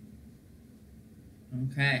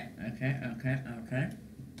 Okay.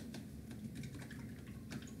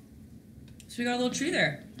 So we got a little tree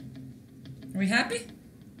there. Are we happy?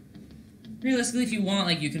 Realistically, if you want,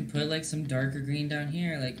 like, you can put, like, some darker green down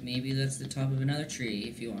here. Like, maybe that's the top of another tree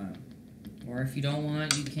if you want. Or if you don't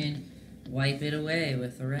want, you can wipe it away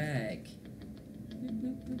with a rag.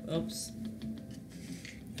 Oops.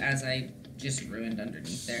 As I just ruined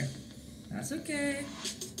underneath there. That's okay.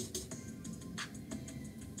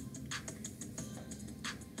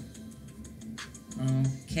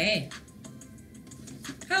 Okay.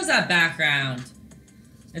 How's that background?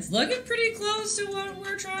 It's looking pretty close to what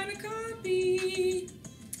we're trying to copy.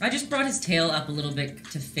 I just brought his tail up a little bit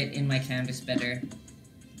to fit in my canvas better.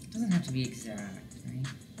 It doesn't have to be exact,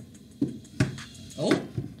 right? Oh,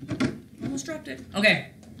 almost dropped it.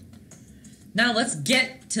 Okay. Now let's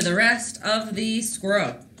get to the rest of the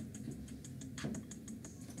squirrel.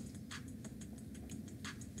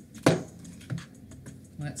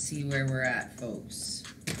 Let's see where we're at, folks.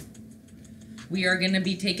 We are going to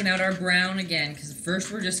be taking out our brown again, because first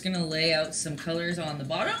we're just going to lay out some colors on the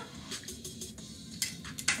bottom.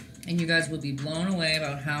 And you guys will be blown away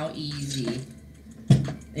about how easy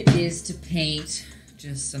it is to paint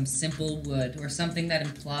just some simple wood, or something that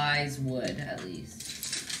implies wood, at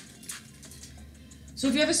least. So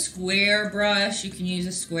if you have a square brush, you can use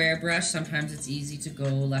a square brush. Sometimes it's easy to go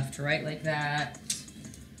left to right like that.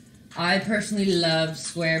 I personally love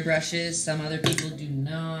square brushes. Some other people do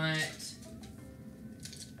not.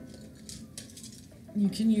 You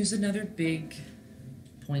can use another big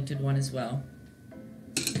pointed one as well.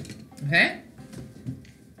 Okay?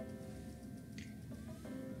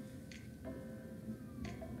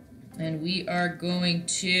 And we are going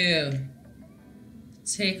to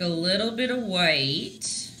take a little bit of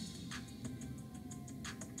white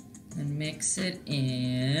and mix it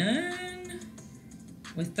in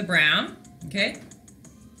with the brown. Okay?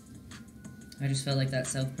 I just felt like that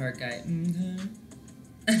South Park guy.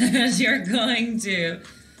 As you're going to,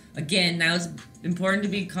 again, now it's important to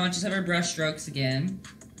be conscious of our brush strokes again.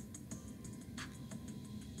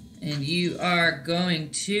 And you are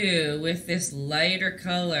going to, with this lighter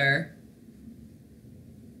color,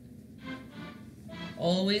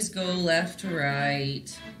 always go left to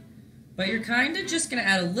right. But you're kind of just going to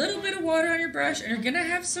add a little bit of water on your brush, and you're going to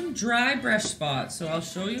have some dry brush spots. So I'll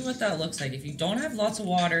show you what that looks like. If you don't have lots of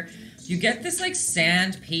water, you get this like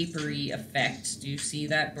sandpapery effect. Do you see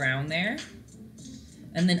that brown there?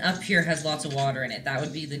 And then up here has lots of water in it. That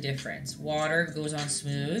would be the difference. Water goes on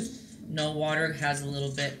smooth. No water has a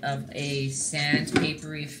little bit of a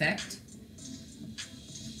sandpapery effect.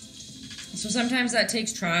 So sometimes that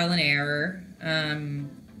takes trial and error.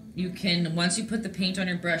 You can, once you put the paint on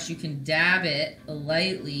your brush, you can dab it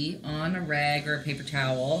lightly on a rag or a paper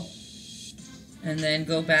towel. And then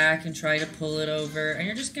go back and try to pull it over. And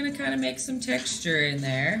you're just going to kind of make some texture in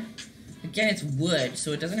there. Again, it's wood,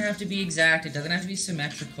 so it doesn't have to be exact. It doesn't have to be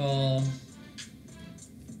symmetrical.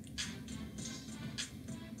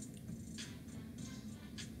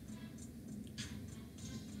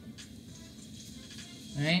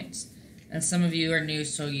 Right? And some of you are new,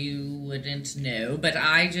 so you wouldn't know. But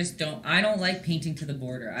I don't like painting to the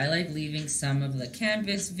border. I like leaving some of the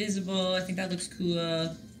canvas visible. I think that looks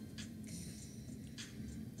cool.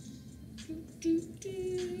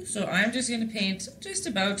 So I'm just going to paint just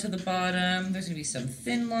about to the bottom. There's going to be some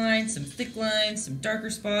thin lines, some thick lines, some darker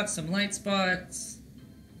spots, some light spots.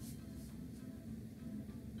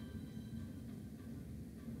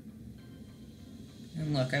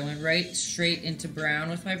 And look, I went right straight into brown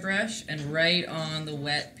with my brush, and right on the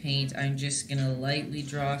wet paint, I'm just gonna lightly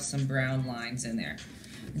draw some brown lines in there.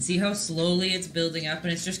 And see how slowly it's building up,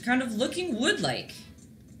 and it's just kind of looking wood-like.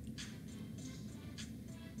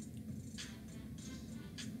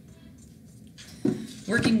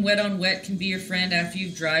 Working wet on wet can be your friend. After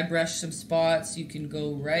you've dry brushed some spots, you can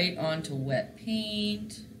go right onto wet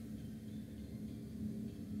paint.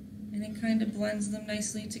 And it kind of blends them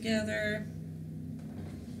nicely together.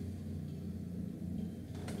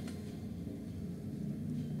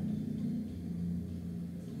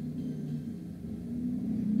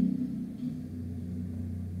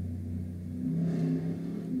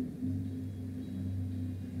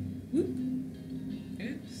 Whoop.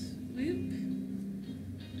 Oops. Whoop.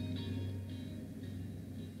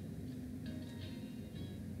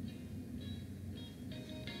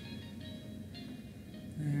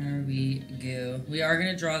 There we go. We are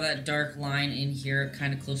going to draw that dark line in here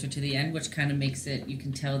kind of closer to the end, which kind of makes it, you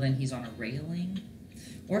can tell then he's on a railing.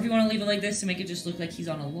 Or if you want to leave it like this to make it just look like he's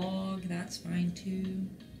on a log, that's fine too.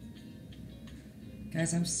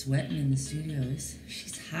 Guys, I'm sweating in the studio.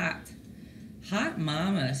 She's hot. Hot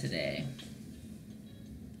mama today.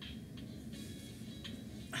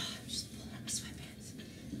 Oh, I'm just pulling up my sweatpants.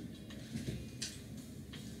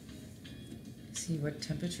 See, what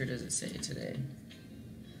temperature does it say today?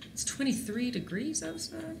 It's 23 degrees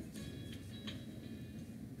outside.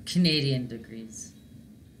 Canadian degrees.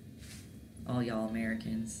 All y'all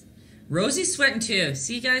Americans. Rosie's sweating too.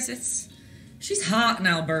 See, guys, she's hot in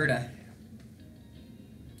Alberta.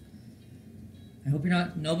 I hope you're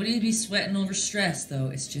not, nobody be sweating over stress though.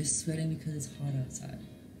 It's just sweating because it's hot outside.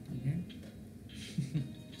 Okay?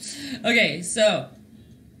 Okay, so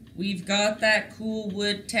we've got that cool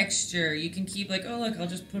wood texture. You can keep like, oh look, I'll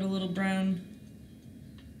just put a little brown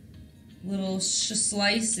little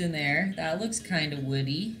slice in there. That looks kind of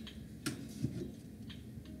woody.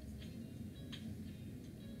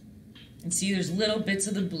 And see, there's little bits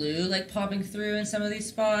of the blue like popping through in some of these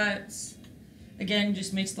spots. Again,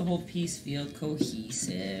 just makes the whole piece feel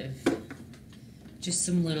cohesive. Just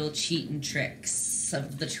some little cheating tricks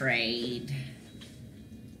of the trade.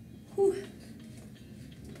 Whew.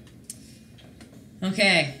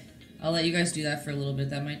 Okay, I'll let you guys do that for a little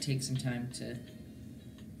bit. That might take some time to...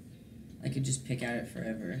 I could just pick at it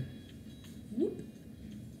forever. Whoop.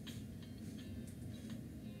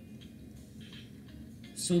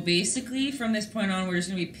 So basically, from this point on, we're just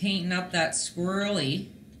going to be painting up that squirrely.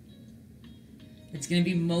 It's going to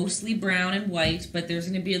be mostly brown and white, but there's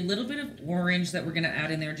going to be a little bit of orange that we're going to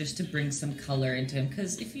add in there just to bring some color into him.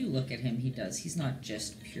 Because if you look at him, he's not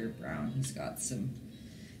just pure brown. He's got some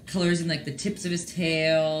colors in like the tips of his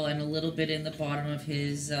tail and a little bit in the bottom of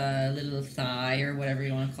his little thigh or whatever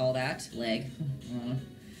you want to call that. Leg.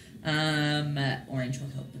 Orange will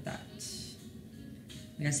help with that.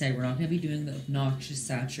 Like I said, we're not going to be doing the obnoxious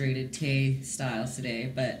saturated Tay styles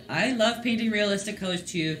today, but I love painting realistic colors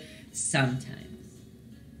too, sometimes.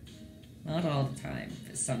 Not all the time,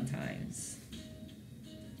 but sometimes.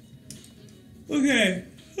 Okay.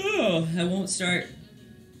 Oh, I won't start,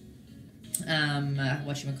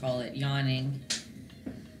 whatchamacallit, yawning.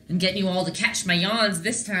 And getting you all to catch my yawns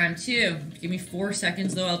this time too. Give me 4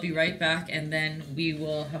 seconds though, I'll be right back, and then we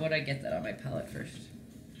will, how about I get that on my palette first?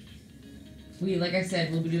 Like I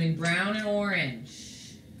said, we'll be doing brown and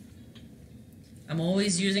orange. I'm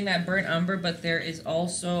always using that burnt umber, but there is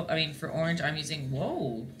also, for orange, I'm using,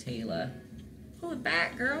 whoa, Taylor. Pull it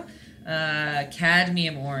back, girl.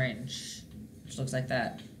 Cadmium orange, which looks like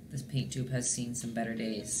that. This paint tube has seen some better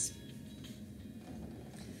days.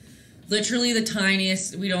 Literally the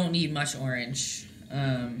tiniest, we don't need much orange.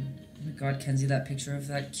 Oh my god, Kenzie, that picture of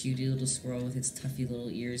that cutie little squirrel with its tuffy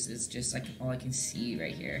little ears is just like all I can see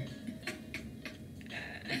right here.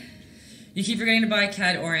 You keep forgetting to buy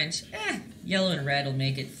Cad Orange. Yellow and red will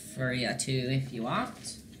make it for you too if you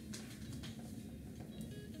want.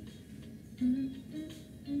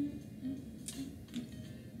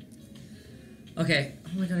 Okay.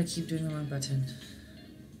 Oh my god, I keep doing the wrong button.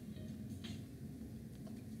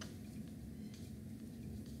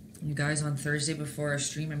 You guys, on Thursday before our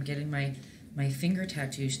stream, I'm getting my finger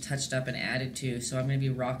tattoos touched up and added to, so I'm going to be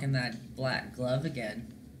rocking that black glove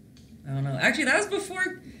again. I don't know. Actually, that was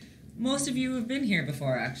before... Most of you have been here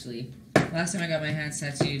before, actually. Last time I got my hands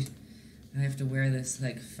tattooed, I have to wear this,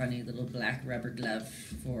 like, funny little black rubber glove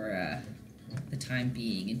for the time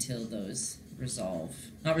being until those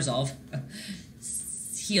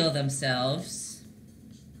heal themselves.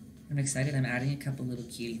 I'm excited. I'm adding a couple little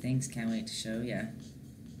cutie things. Can't wait to show ya.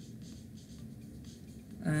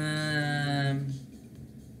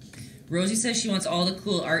 Rosie says she wants all the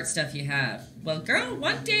cool art stuff you have. Well, girl,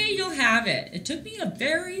 one day you'll have it. It took me a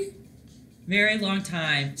very, very long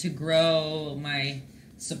time to grow my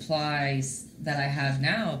supplies that I have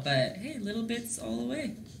now, but hey, little bits all the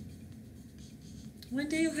way. One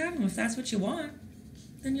day you'll have them. If that's what you want,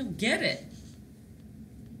 then you'll get it.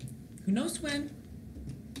 Who knows when?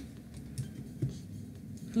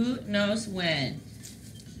 Who knows when?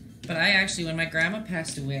 But I actually, when my grandma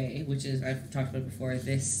passed away, which is, I've talked about before,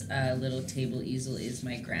 this little table easel is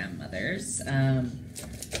my grandmother's.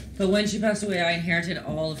 But when she passed away, I inherited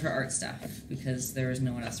all of her art stuff because there was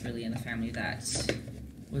no one else really in the family that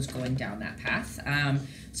was going down that path.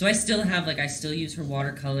 So I still have, like, I still use her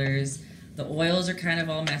watercolors. The oils are kind of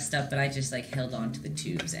all messed up, but I just, like, held on to the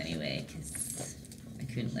tubes anyway because I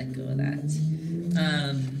couldn't let go of that.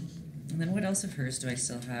 And then what else of hers do I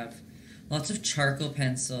still have? Lots of charcoal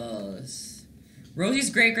pencils. Rosie's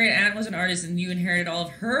great-great-aunt was an artist and you inherited all of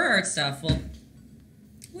her art stuff. Well,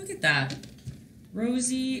 look at that.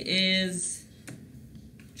 Rosie is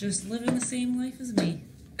just living the same life as me.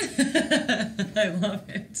 I love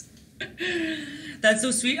it. That's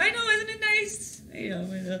so sweet. I know, isn't it nice? I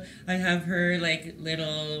know. I have her, like,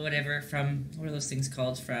 little whatever from, what are those things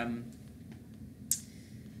called? From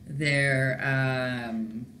their,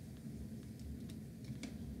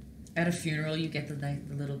 at a funeral, you get the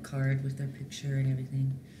little card with their picture and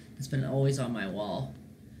everything. It's been always on my wall.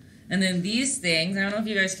 And then these things, I don't know if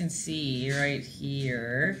you guys can see right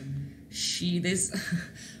here.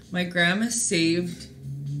 My grandma saved,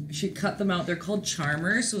 she cut them out. They're called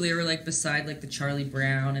charmers, so they were like beside like the Charlie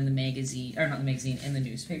Brown in the magazine, or not the magazine, in the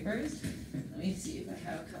newspapers. Let me see if I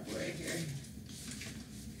have a couple right here.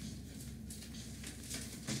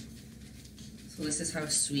 So this is how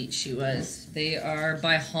sweet she was. They are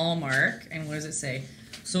by Hallmark, and what does it say?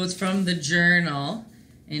 So it's from the Journal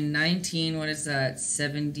in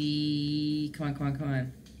 70, come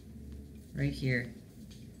on. Right here.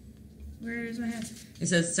 Where's my hat? It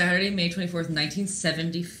says Saturday, May 24th,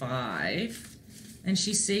 1975. And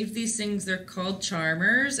she saved these things. They're called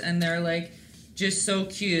charmers, and they're like just so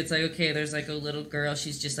cute. It's like, okay, there's like a little girl.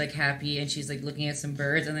 She's just like happy, and she's like looking at some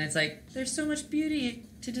birds, and then it's like, there's so much beauty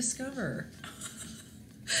to discover.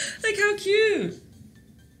 Like, how cute.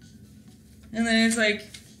 And then it's like,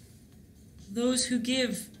 those who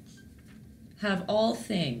give have all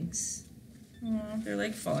things. Aw, they're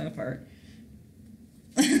like falling apart.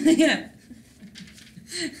 Yeah.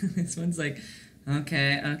 This one's like,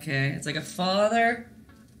 okay. It's like a father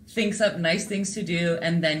thinks up nice things to do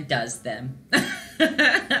and then does them.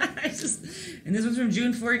 And this one's from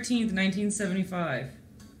June 14th, 1975.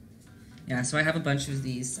 Yeah, so I have a bunch of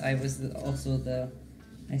these. I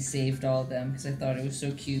saved all of them because I thought it was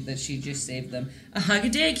so cute that she just saved them. A hug a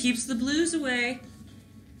day keeps the blues away.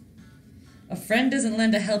 A friend doesn't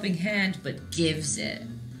lend a helping hand, but gives it.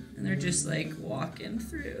 And they're just like walking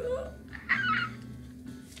through.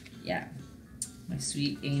 Yeah. My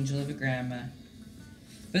sweet angel of a grandma.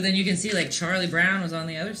 But then you can see like Charlie Brown was on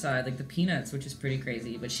the other side, like the Peanuts, which is pretty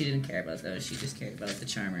crazy. But she didn't care about those. She just cared about the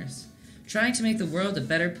charmers. Trying to make the world a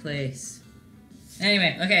better place.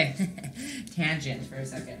 Anyway, okay. Tangent for a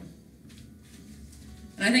second.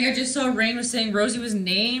 And I think I just saw Rain was saying Rosie was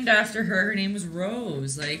named after her. Her name was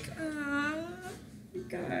Rose. Like, you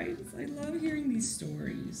guys, I love hearing these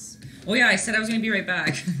stories. Oh yeah, I said I was going to be right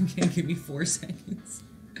back. Okay, give me 4 seconds.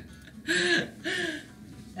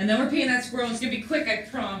 And then we're peeing that squirrel. It's going to be quick, I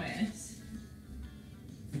promise.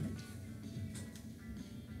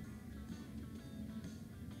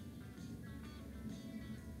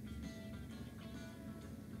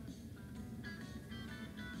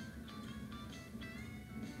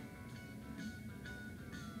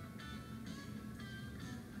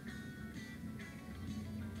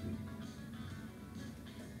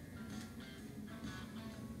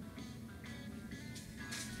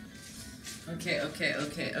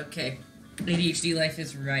 Okay. ADHD life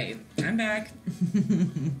is right. I'm back.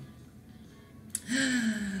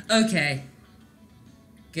 Okay.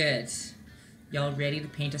 Good. Y'all ready to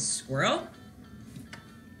paint a squirrel?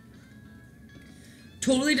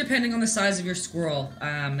 Totally depending on the size of your squirrel,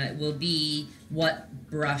 will be what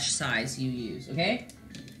brush size you use, okay?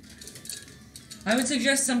 I would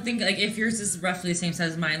suggest something, like, if yours is roughly the same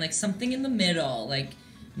size as mine, like something in the middle, like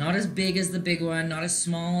not as big as the big one, not as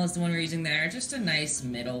small as the one we're using there, just a nice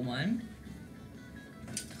middle one.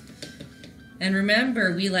 And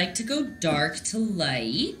remember, we like to go dark to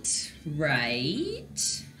light,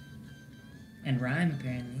 right? And rhyme,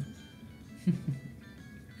 apparently.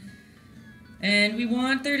 And we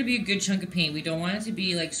want there to be a good chunk of paint. We don't want it to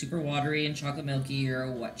be like super watery and chocolate milky or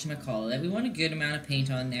whatchamacallit. We want a good amount of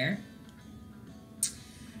paint on there.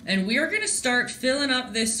 And we are going to start filling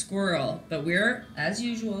up this squirrel. But we're, as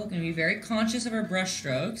usual, going to be very conscious of our brush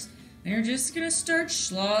strokes. And you're just going to start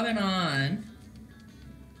slobbing on.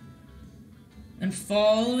 And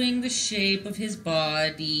following the shape of his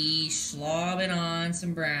body, slobbing on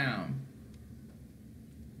some brown.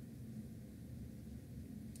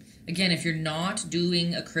 Again, if you're not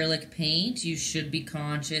doing acrylic paint, you should be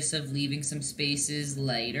conscious of leaving some spaces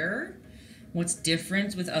lighter. What's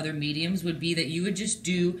different with other mediums would be that you would just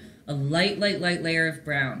do a light layer of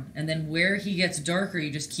brown. And then where he gets darker,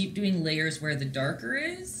 you just keep doing layers where the darker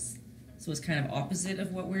is. So it's kind of opposite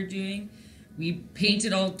of what we're doing. We paint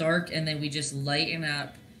it all dark and then we just lighten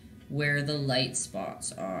up where the light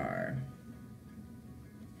spots are.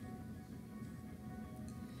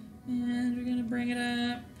 And we're gonna bring it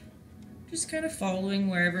up. Just kind of following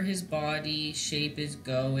wherever his body shape is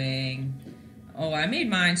going. Oh, I made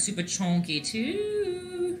mine super chunky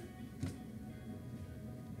too.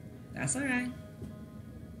 That's alright.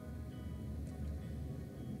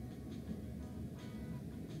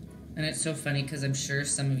 And it's so funny because I'm sure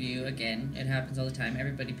some of you, again, it happens all the time.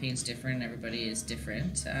 Everybody paints different. Everybody is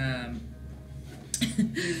different.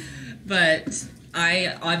 But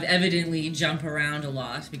I've evidently jump around a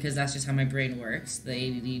lot because that's just how my brain works. The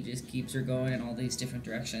ADD just keeps her going in all these different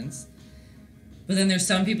directions. But then there's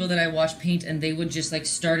some people that I watch paint and they would just like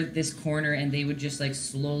start at this corner and they would just like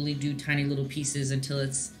slowly do tiny little pieces until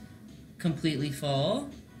it's completely full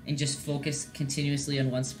and just focus continuously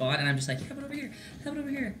on one spot. And I'm just like, how about over here? How about over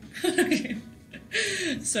here?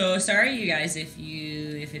 So sorry you guys if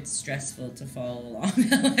it's stressful to follow along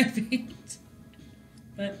how I paint.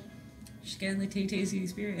 But just getting the Taytayski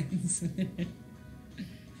experience.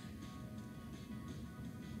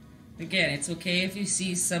 Again, it's okay if you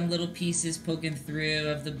see some little pieces poking through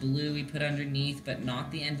of the blue we put underneath, but not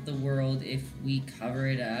the end of the world if we cover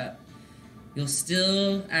it up. You'll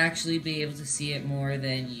still actually be able to see it more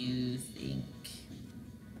than you think.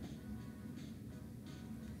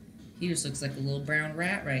 He just looks like a little brown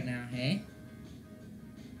rat right now, hey?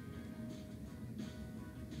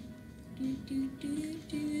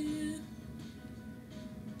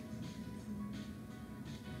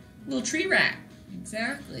 Little tree rat.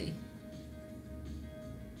 Exactly.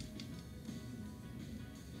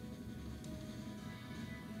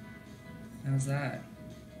 How's that?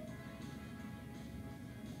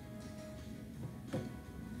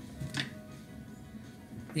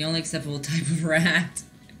 The only acceptable type of rat.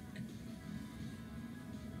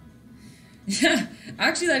 Yeah,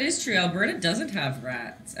 actually that is true. Alberta doesn't have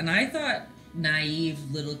rats. And I thought,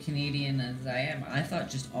 naive little Canadian as I am, I thought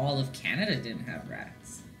just all of Canada didn't have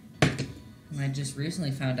rats. And I just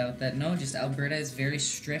recently found out that no, just Alberta is very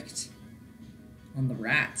strict on the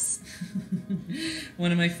rats.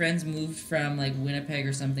 One of my friends moved from like Winnipeg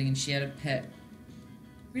or something and she had a pet.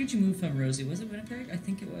 Where did you move from, Rosie? Was it Winnipeg? I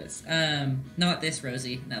think it was. Not this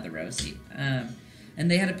Rosie, another Rosie. And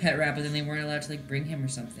they had a pet rat, but then they weren't allowed to like bring him or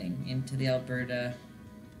something into the Alberta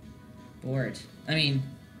borders.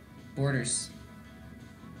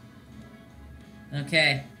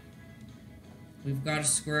 Okay. We've got a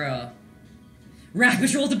squirrel. Rat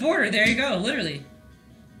patrol the border, there you go, literally.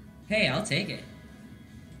 Hey, I'll take it.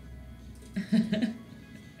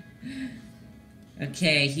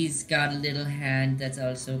 Okay, he's got a little hand that's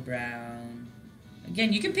also brown.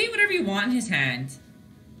 Again, you can paint whatever you want in his hand.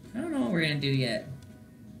 I don't know what we're gonna do yet.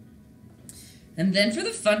 And then for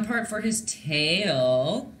the fun part for his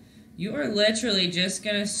tail, you are literally just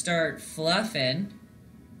gonna start fluffing.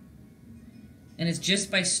 And it's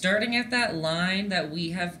just by starting at that line that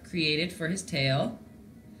we have created for his tail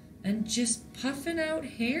and just puffing out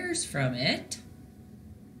hairs from it.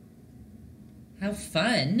 How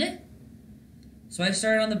fun. So I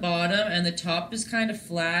started on the bottom and the top is kind of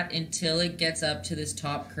flat until it gets up to this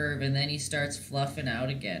top curve and then he starts fluffing out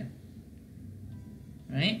again.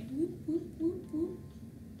 Right? Whoop, whoop, whoop, whoop.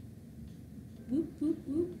 Whoop, whoop,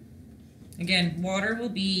 whoop. Again, water will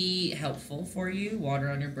be helpful for you. Water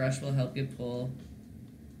on your brush will help you pull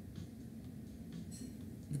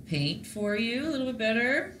the paint for you a little bit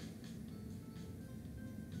better.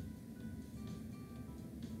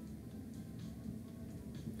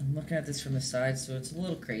 I'm looking at this from the side, so it's a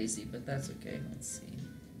little crazy, but that's okay. Let's see.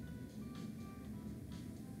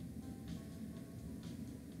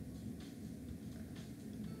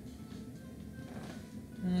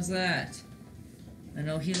 How's that? I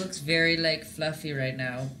know he looks very like fluffy right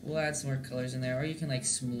now. We'll add some more colors in there, or you can like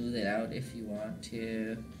smooth it out if you want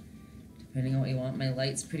to, depending on what you want. My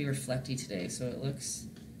light's pretty reflecty today, so it looks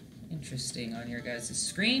interesting on your guys'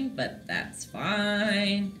 screen, but that's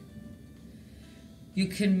fine. You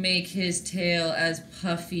can make his tail as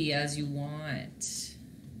puffy as you want.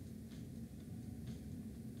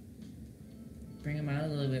 Bring them out a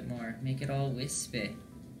little bit more. Make it all wispy.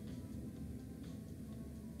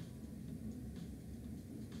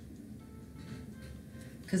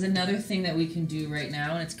 Because another thing that we can do right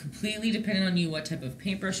now, and it's completely dependent on you what type of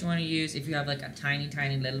paintbrush you want to use. If you have like a tiny,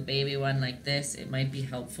 tiny little baby one like this, it might be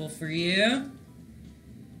helpful for you.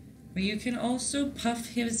 But you can also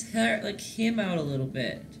puff his hair, like him out a little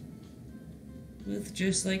bit. With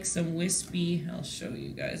just like some wispy, I'll show you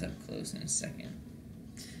guys up close in a second.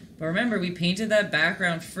 But remember, we painted that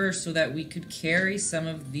background first so that we could carry some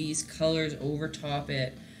of these colors over top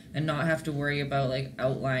it and not have to worry about like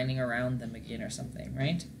outlining around them again or something,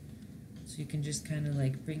 right? So you can just kind of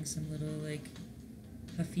like bring some little like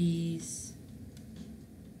puffies.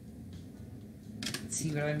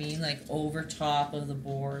 See what I mean? Like over top of the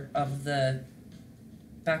board of the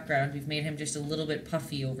background. We've made him just a little bit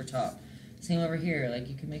puffy over top. Same over here. Like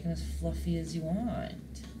you can make him as fluffy as you want.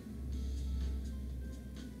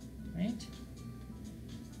 Right?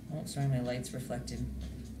 Oh, sorry, my light's reflected.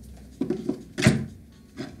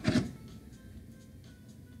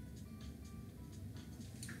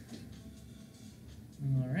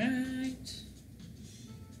 All right.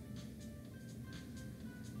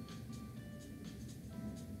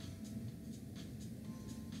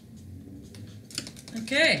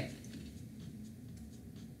 Okay.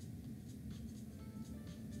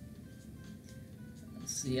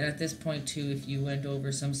 See, at this point too, if you went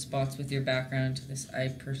over some spots with your background to this, I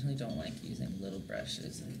personally don't like using little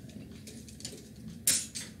brushes. I think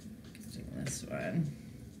this one.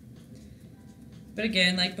 But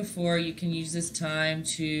again, like before, you can use this time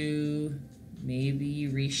to maybe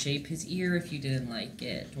reshape his ear if you didn't like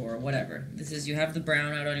it or whatever. This is, you have the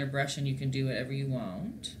brown out on your brush and you can do whatever you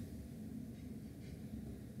want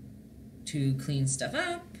to clean stuff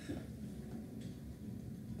up.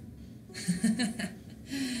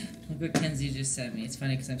 Look what Kenzie just sent me. It's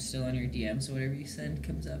funny because I'm still on your DM, so whatever you send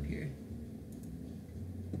comes up here.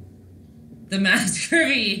 The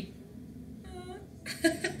Masquerade.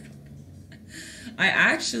 I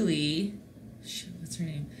actually, what's her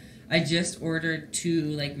name? I just ordered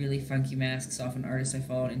 2 like really funky masks off an artist I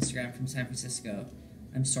follow on Instagram from San Francisco.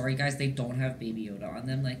 I'm sorry guys, they don't have Baby Yoda on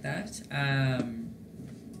them like that.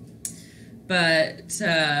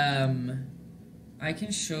 I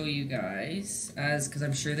can show you guys, because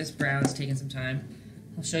I'm sure this brown's taken some time.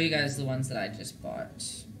 I'll show you guys the ones that I just bought.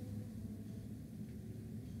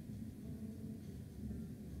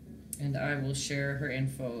 And I will share her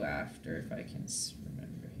info after if I can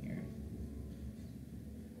remember here.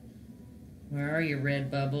 Where are you,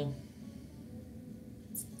 Red Bubble?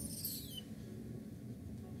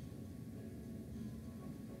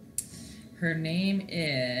 Her name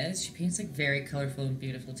is, she paints like very colorful and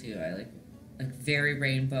beautiful too. I like very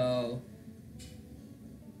rainbow.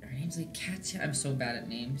 Her name's like Katya. I'm so bad at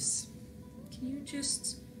names. Can you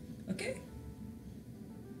just, okay.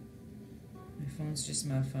 My phone's just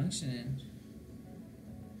malfunctioning.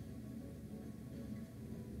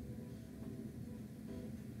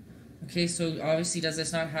 Okay, so obviously does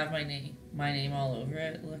this not have my name all over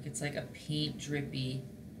it? Look, it's like a paint drippy,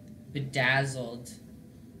 bedazzled.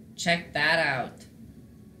 Check that out.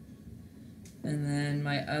 And then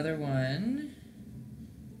my other one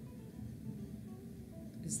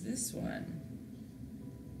is this one.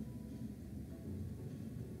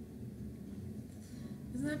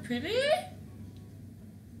 Isn't that pretty?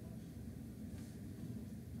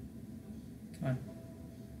 Come on.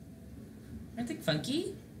 Aren't they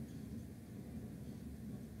funky?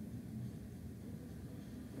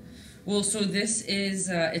 Well, so this is,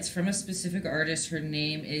 it's from a specific artist. Her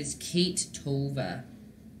name is Kate Tova.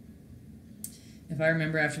 If I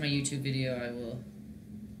remember after my YouTube video, I will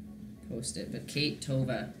post it. But Kate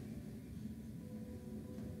Tova.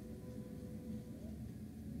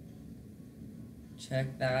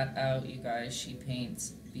 Check that out, you guys. She paints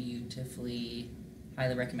beautifully.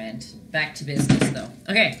 Highly recommend. Back to business, though.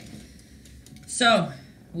 Okay. So,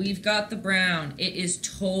 we've got the brown. It is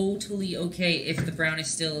totally okay if the brown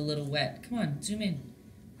is still a little wet. Come on, zoom in.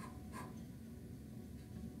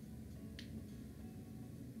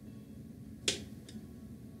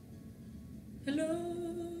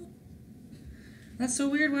 Hello. That's so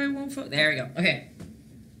weird why it won't focus. There we go. Okay.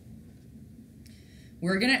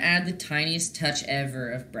 We're going to add the tiniest touch ever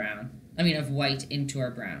of of white into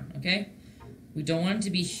our brown, okay? We don't want it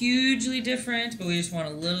to be hugely different, but we just want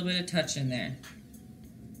a little bit of touch in there.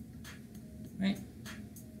 Right?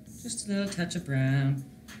 Just a little touch of brown.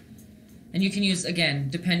 And you can use, again,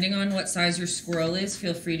 depending on what size your squirrel is,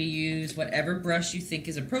 feel free to use whatever brush you think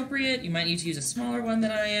is appropriate. You might need to use a smaller one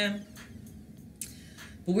than I am.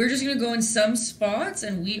 But we're just going to go in some spots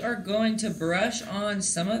and we are going to brush on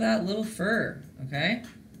some of that little fur, okay?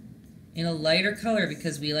 In a lighter color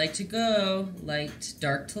because we like to go light,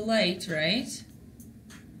 dark to light, right?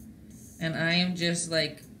 And I am just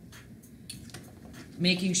like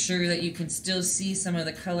making sure that you can still see some of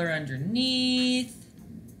the color underneath.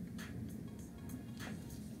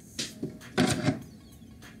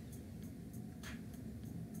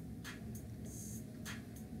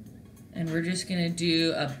 And we're just gonna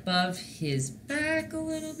do above his back a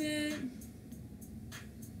little bit.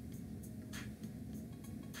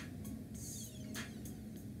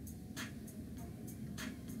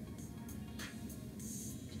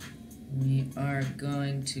 We are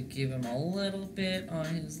going to give him a little bit on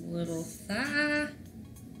his little thigh.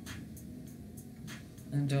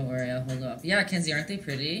 And don't worry, I'll hold up. Yeah, Kenzie, aren't they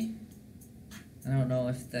pretty? I don't know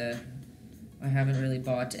if I haven't really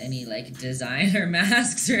bought any like designer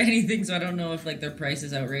masks or anything, so I don't know if like their price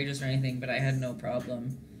is outrageous or anything, but I had no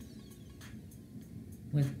problem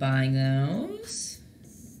with buying those.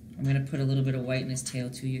 I'm gonna put a little bit of white in his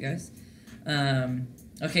tail too, you guys.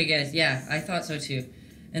 Okay guys, yeah, I thought so too.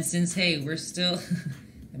 And since, hey, we're still,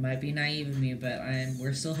 it might be naive of me, but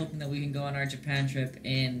we're still hoping that we can go on our Japan trip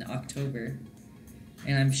in October.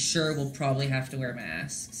 And I'm sure we'll probably have to wear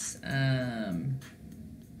masks.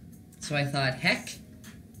 So I thought, heck,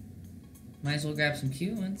 might as well grab some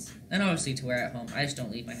cute ones. And obviously to wear at home. I just don't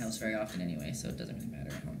leave my house very often anyway, so it doesn't really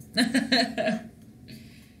matter at home.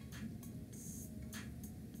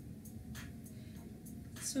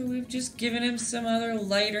 So we've just given him some other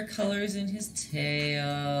lighter colors in his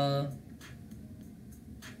tail.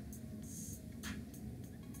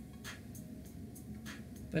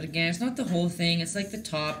 But again, it's not the whole thing, it's like the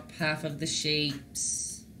top half of the shapes.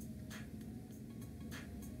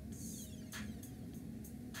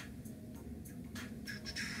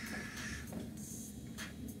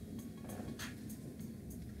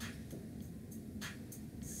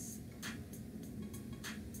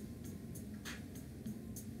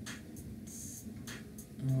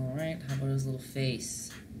 Alright, how about his little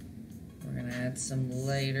face? We're gonna add some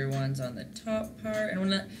lighter ones on the top part. And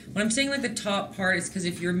when I'm saying like the top part, it's because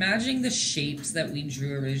if you're imagining the shapes that we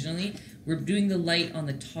drew originally, we're doing the light on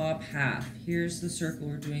the top half. Here's the circle,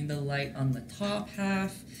 we're doing the light on the top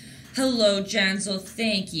half. Hello, Jansel,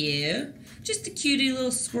 thank you. Just a cutie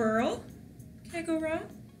little squirrel. Can't go wrong.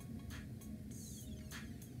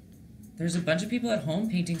 There's a bunch of people at home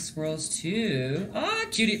painting squirrels too. Ah,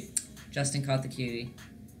 cutie. Justin caught the cutie.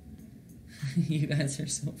 You guys are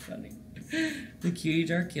so funny. The cutie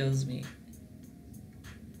jar kills me.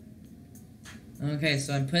 Okay,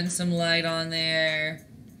 so I'm putting some light on there.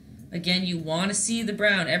 Again, you want to see the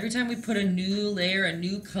brown. Every time we put a new layer, a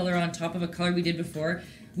new color on top of a color we did before,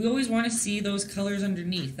 we always want to see those colors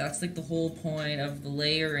underneath. That's like the whole point of the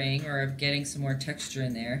layering or of getting some more texture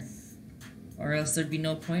in there. Or else there'd be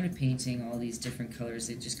no point of painting all these different colors.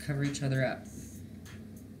 They'd just cover each other up.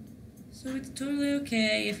 So it's totally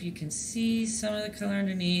okay if you can see some of the color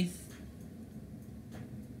underneath.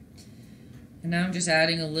 And now I'm just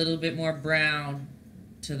adding a little bit more brown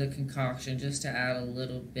to the concoction just to add a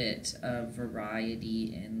little bit of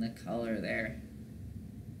variety in the color there.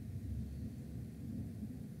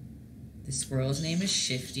 The squirrel's name is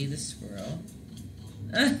Shifty the squirrel.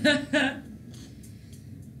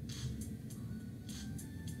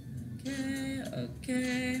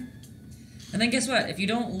 Okay. And then guess what? If you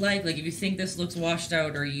don't like if you think this looks washed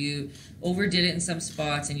out or you overdid it in some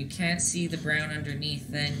spots and you can't see the brown underneath,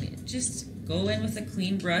 then just go in with a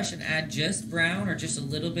clean brush and add just brown or just a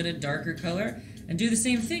little bit of darker color and do the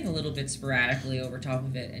same thing a little bit sporadically over top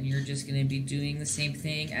of it. And you're just going to be doing the same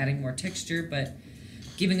thing, adding more texture, but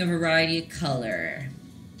giving a variety of color.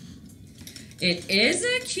 It is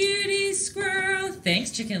a cutie squirrel.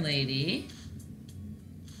 Thanks, Chicken Lady.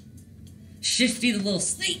 Shifty the little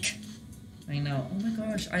snake. I know. Oh my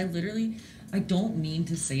gosh. I don't mean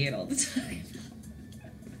to say it all the time.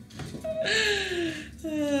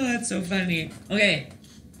 Oh, that's so funny. Okay.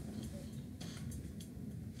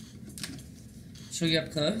 Show you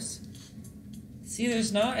up close. See,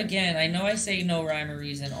 there's not, again, I know I say no rhyme or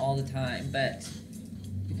reason all the time, but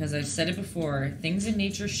because I've said it before, things in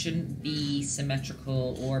nature shouldn't be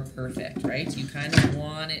symmetrical or perfect, right? You kind of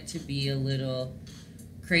want it to be a little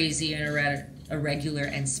crazy and irregular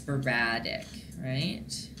and sporadic,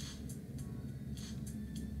 right?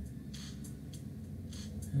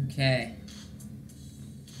 Okay.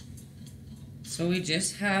 So we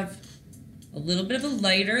just have a little bit of a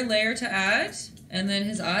lighter layer to add, and then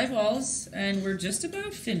his eyeballs, and we're just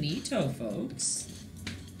about finito, folks.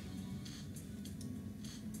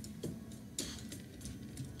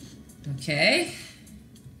 Okay.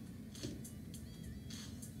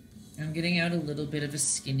 I'm getting out a little bit of a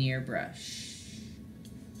skinnier brush.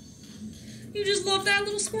 You just love that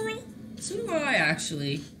little squirrel? So do I,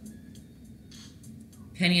 actually.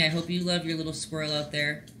 Penny, I hope you love your little squirrel out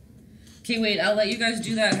there. Okay, wait, I'll let you guys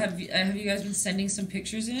do that. Have you guys been sending some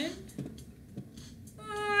pictures in?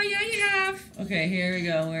 Oh, yeah, you have. Okay, here we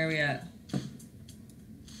go. Where are we at?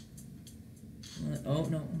 Oh,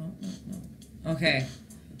 no. Okay.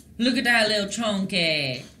 Look at that little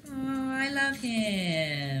chunky. Oh, I love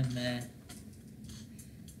him.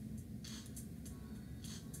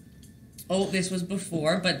 Oh, this was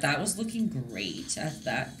before, but that was looking great at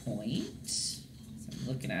that point. So I'm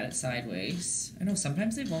looking at it sideways. I know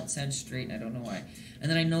sometimes they won't send straight, and I don't know why. And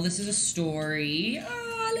then I know this is a story.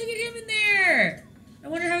 Oh, look at him in there. I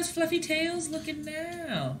wonder how his fluffy tail's looking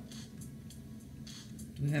now.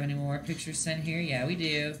 Do we have any more pictures sent here? Yeah, we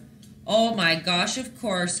do. Oh my gosh, of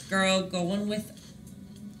course, girl, going with...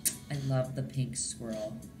 I love the pink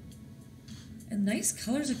squirrel. And nice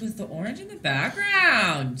colors, like with the orange in the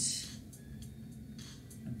background.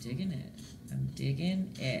 I'm digging it. I'm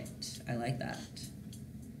digging it. I like that.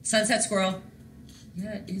 Sunset squirrel.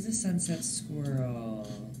 Yeah, it is a sunset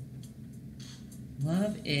squirrel.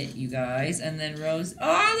 Love it, you guys. And then Rose...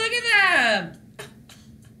 Oh, look at them!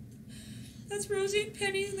 That's Rosie and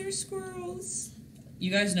Penny and their squirrels. You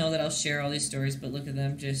guys know that I'll share all these stories, but look at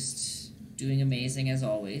them just doing amazing as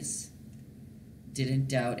always. Didn't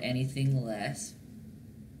doubt anything less.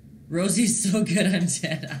 Rosie's so good on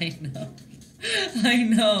 10. I know. I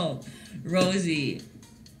know. Rosie,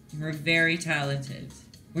 you're very talented.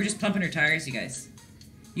 We're just pumping her tires, you guys.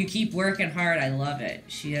 You keep working hard. I love it.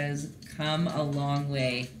 She has come a long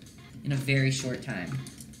way in a very short time.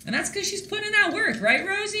 And that's because she's putting in that work, right,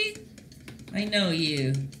 Rosie? I know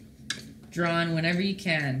you. Drawn whenever you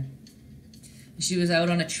can. She was out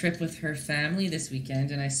on a trip with her family this weekend,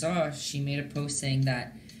 and I saw she made a post saying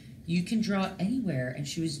that you can draw anywhere, and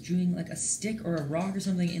she was doing like a stick or a rock or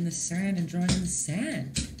something in the sand and drawing in the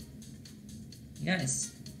sand.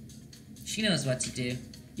 Yes. She knows what to do.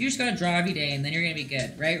 You just gotta draw every day, and then you're gonna be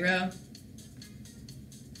good. Right, Ro?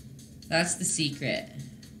 That's the secret.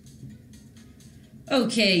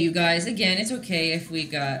 Okay, you guys, again, it's okay if we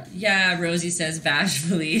got... Yeah, Rosie says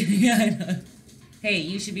bashfully. Yeah, I know. Hey,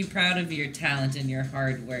 you should be proud of your talent and your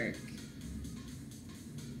hard work.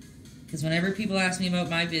 Because whenever people ask me about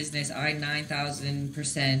my business,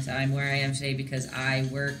 9,000% I'm where I am today because I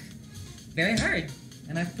work very hard.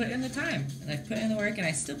 And I've put in the time. And I've put in the work, and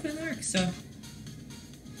I still put in the work. So,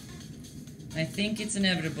 I think it's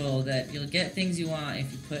inevitable that you'll get things you want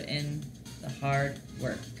if you put in the hard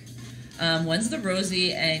work. When's the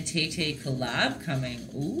Rosie and Tay collab coming?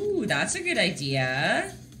 Ooh, that's a good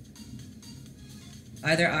idea.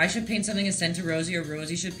 Either I should paint something and send to Rosie, or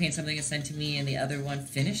Rosie should paint something and send to me, and the other one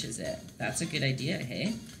finishes it. That's a good idea,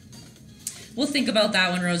 hey? We'll think about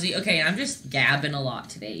that one, Rosie. Okay, I'm just gabbing a lot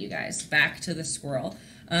today, you guys. Back to the squirrel.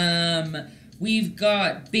 We've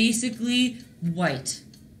got basically white.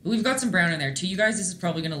 We've got some brown in there, too. You guys, this is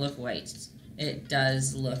probably going to look white. It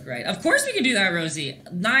does look right. Of course we can do that, Rosie.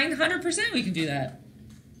 900% we can do that.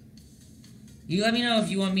 You let me know if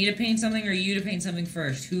you want me to paint something or you to paint something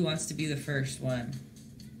first. Who wants to be the first one?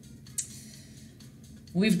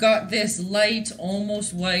 We've got this light,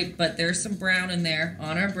 almost white, but there's some brown in there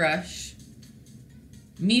on our brush.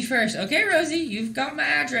 Me first. Okay, Rosie, you've got my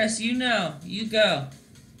address. You know. You go.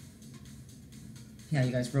 Yeah,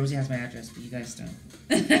 you guys, Rosie has my address, but you guys don't.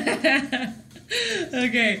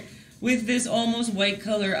 Okay. With this almost white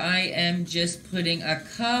color, I am just putting a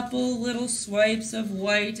couple little swipes of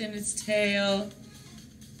white in its tail.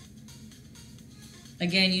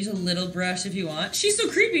 Again, use a little brush if you want. She's so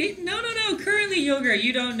creepy. No, curly yogurt.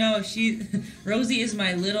 You don't know. Rosie is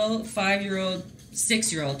my little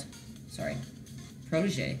 6-year-old, sorry,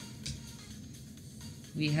 protege.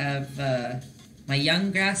 We have my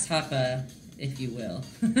young grasshopper, if you will.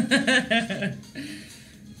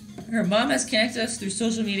 Her mom has connected us through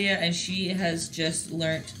social media, and she has just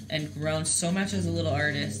learnt and grown so much as a little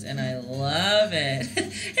artist, and I love it.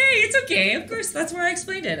 Hey, it's okay. Of course, that's where I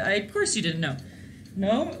explained it. Of course you didn't know.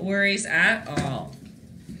 No worries at all.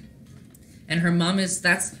 And her mom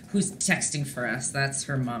that's who's texting for us. That's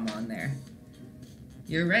her mom on there.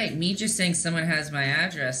 You're right. Me just saying someone has my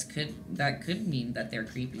address could mean that they're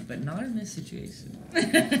creepy, but not in this situation.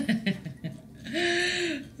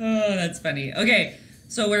 Oh, that's funny. Okay.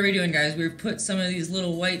 So what are we doing, guys? We've put some of these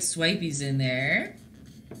little white swipies in there.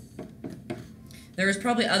 There's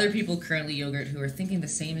probably other people currently yogurt who are thinking the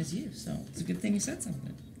same as you, so it's a good thing you said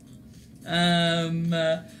something.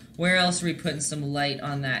 Where else are we putting some light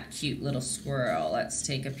on that cute little squirrel? Let's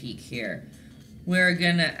take a peek here. We're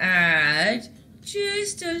gonna add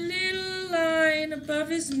just a little line above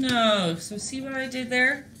his nose. So see what I did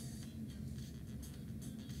there?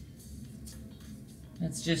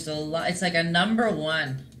 It's just a lot. It's like a number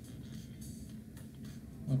one.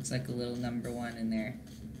 Looks like a little number one in there.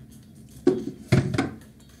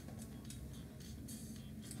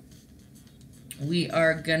 We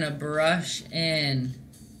are gonna brush in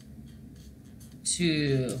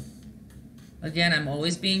to, again, I'm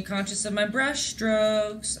always being conscious of my brush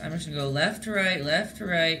strokes. I'm just gonna go left to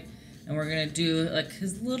right, and we're gonna do like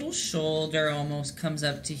his little shoulder almost comes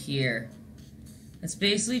up to here. It's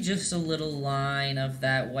basically just a little line of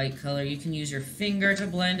that white color. You can use your finger to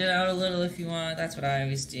blend it out a little if you want. That's what I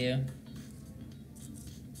always do.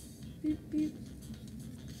 Beep, beep.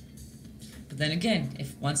 But then again,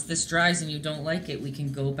 if once this dries and you don't like it, we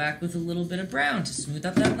can go back with a little bit of brown to smooth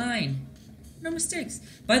up that line. No mistakes.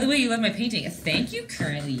 By the way, you love my painting. Thank you,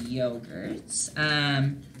 Currently Yogurts.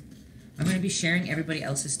 I'm going to be sharing everybody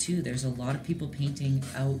else's too. There's a lot of people painting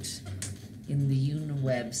out in the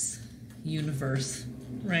universe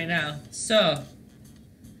right now. So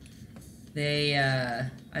they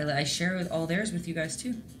I share with all theirs with you guys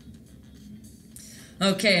too.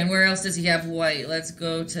 Okay, and where else does he have white? Let's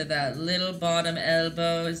go to that little bottom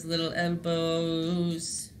elbow, his little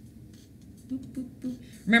elbows. Boop, boop, boop.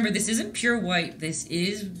 Remember, this isn't pure white. This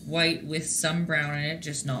is white with some brown in it,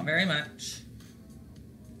 just not very much.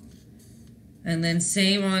 And then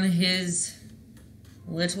same on his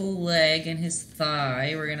little leg and his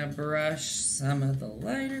thigh. We're gonna brush some of the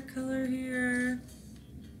lighter color here.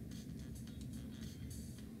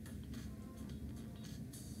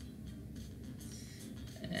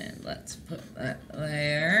 And let's put that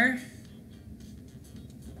there.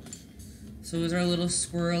 So is our little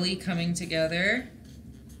squirrely coming together.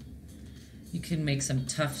 You can make some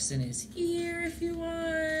tufts in his ear if you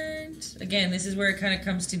want. Again, this is where it kind of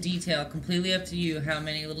comes to detail. Completely up to you how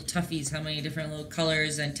many little tuffies, how many different little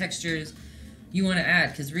colors and textures you want to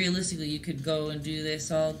add. Because realistically, you could go and do this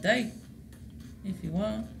all day if you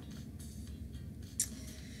want.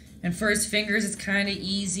 And for his fingers, it's kind of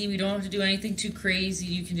easy. We don't have to do anything too crazy.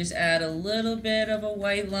 You can just add a little bit of a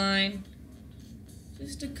white line.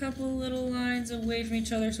 Just a couple little lines away from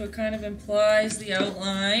each other so it kind of implies the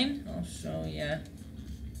outline. I'll show you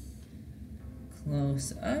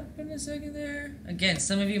close up in a second there. Again,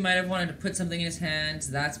 some of you might have wanted to put something in his hands.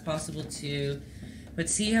 That's possible too. But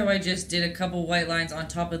see how I just did a couple white lines on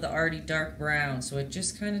top of the already dark brown. So it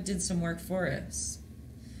just kind of did some work for us.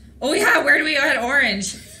 Oh yeah, where do we add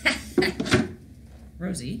orange?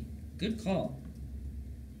 Rosie, good call.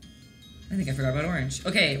 I think I forgot about orange.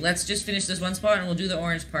 Okay, let's just finish this one spot and we'll do the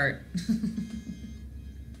orange part. I'm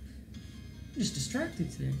just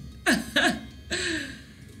distracted today.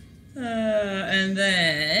 And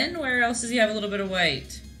then, where else does he have a little bit of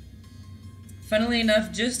white? Funnily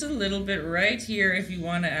enough, just a little bit right here if you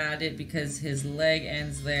want to add it because his leg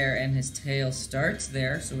ends there and his tail starts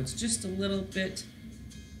there. So it's just a little bit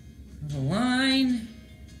of a line.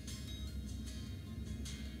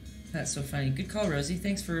 That's so funny. Good call, Rosie.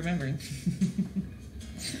 Thanks for remembering.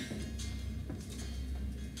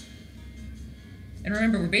 And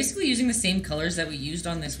remember, we're basically using the same colors that we used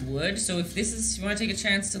on this wood. So if this is, you want to take a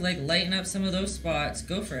chance to like lighten up some of those spots,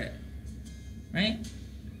 go for it. Right?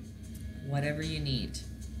 Whatever you need.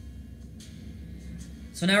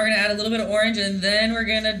 So now we're going to add a little bit of orange and then we're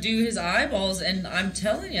going to do his eyeballs. And I'm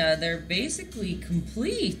telling you, they're basically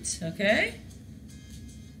complete. Okay?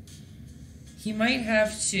 He might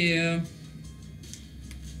have to,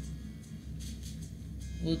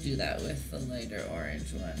 we'll do that with the lighter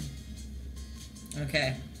orange one.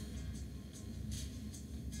 Okay.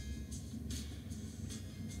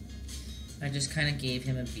 I just kind of gave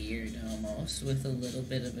him a beard almost with a little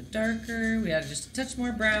bit of a darker. We added just a touch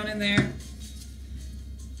more brown in there.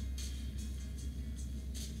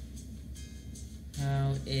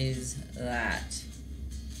 How is that?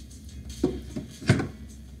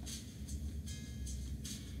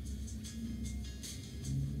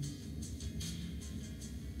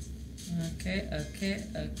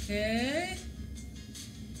 Okay.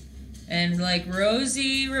 And like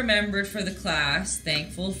Rosie remembered for the class,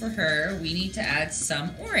 thankful for her, we need to add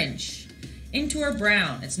some orange into our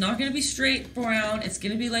brown. It's not going to be straight brown. It's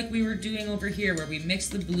going to be like we were doing over here where we mix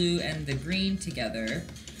the blue and the green together.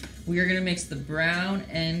 We are going to mix the brown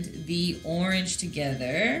and the orange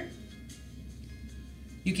together.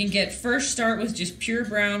 You can start with just pure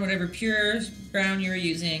brown, whatever pure brown you're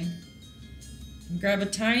using. Grab a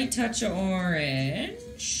tiny touch of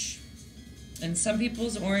orange. And some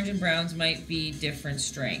people's orange and browns might be different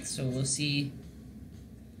strengths. So we'll see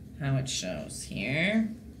how it shows here.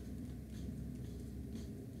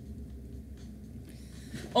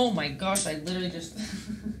 Oh my gosh, I literally just...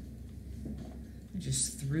 I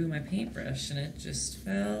just threw my paintbrush and it just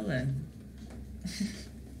fell and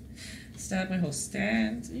Stab my whole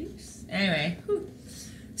stand. Oops. Anyway, whew.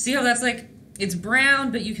 See how that's like, it's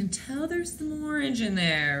brown, but you can tell there's some orange in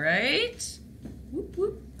there, right? Whoop,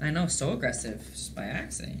 whoop. I know, so aggressive, just by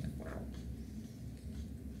accident.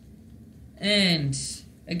 And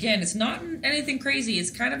again, it's not anything crazy. It's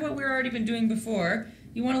kind of what we've already been doing before.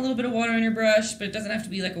 You want a little bit of water on your brush, but it doesn't have to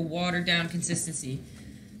be like a watered down consistency.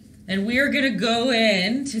 And we are going to go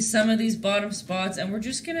in to some of these bottom spots, and we're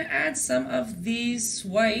just going to add some of these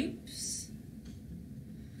swipes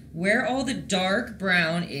where all the dark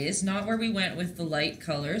brown is, not where we went with the light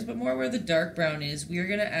colors, but more where the dark brown is. We are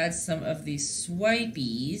going to add some of these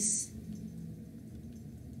swipies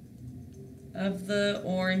of the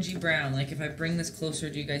orangey brown. Like if I bring this closer,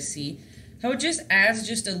 do you guys see how it just adds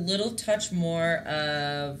just a little touch more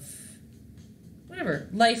of whatever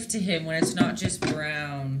life to him when it's not just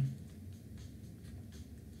brown?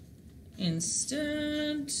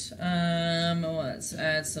 Instant. Let's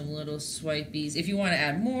add some little swipies. If you want to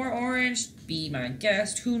add more orange, be my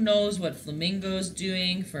guest. Who knows what Flamingo's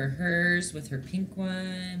doing for hers with her pink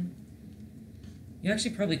one? You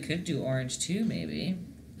actually probably could do orange too, maybe.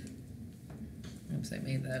 Oops, I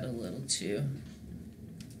made that a little too.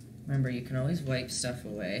 Remember, you can always wipe stuff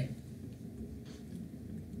away.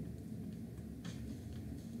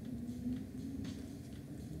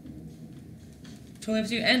 Totally up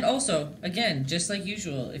to you. And also, again, just like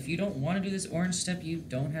usual, if you don't want to do this orange step, you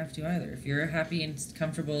don't have to either. If you're happy and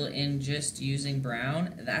comfortable in just using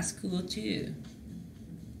brown, that's cool too.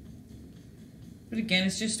 But again,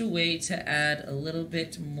 it's just a way to add a little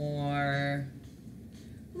bit more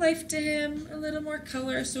life to him, a little more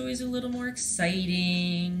color, so he's a little more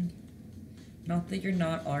exciting. Not that you're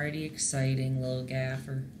not already exciting, little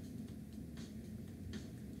gaffer.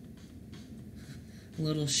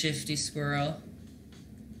 Little shifty squirrel.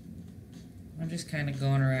 I'm just kind of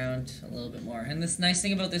going around a little bit more. And this nice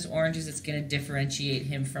thing about this orange is it's going to differentiate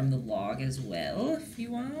him from the log as well, if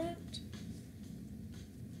you want.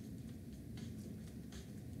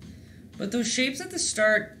 But those shapes at the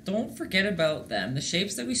start, don't forget about them. The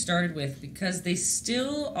shapes that we started with, because they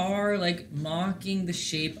still are like mocking the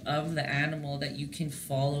shape of the animal that you can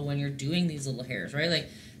follow when you're doing these little hairs, right? Like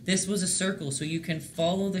this was a circle, so you can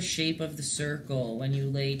follow the shape of the circle when you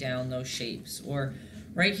lay down those shapes. Or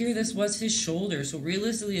right here, this was his shoulder. So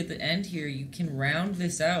realistically at the end here, you can round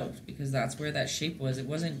this out because that's where that shape was. It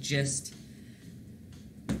wasn't just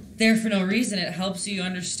there for no reason. It helps you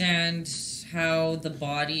understand how the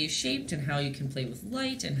body is shaped and how you can play with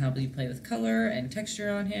light and how you play with color and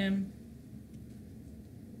texture on him.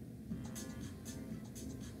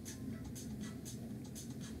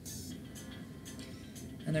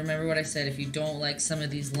 And then remember what I said, if you don't like some of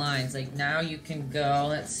these lines, like now you can go,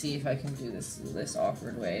 let's see if I can do this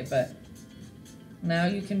awkward way, but now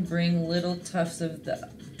you can bring little tufts of the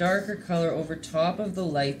darker color over top of the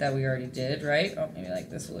light that we already did, right? Oh, maybe like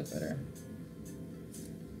this will look better.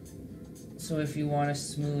 So if you want to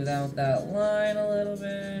smooth out that line a little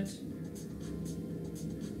bit,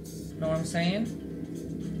 know what I'm saying?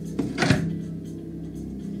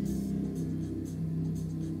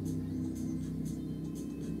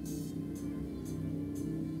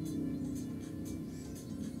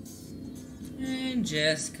 And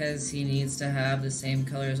just because he needs to have the same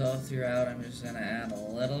colors all throughout, I'm just going to add a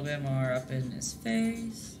little bit more up in his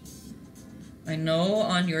face. I know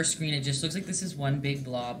on your screen it just looks like this is one big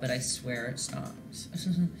blob, but I swear it's not.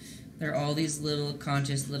 There are all these little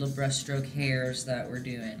conscious little brushstroke hairs that we're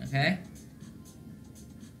doing, okay?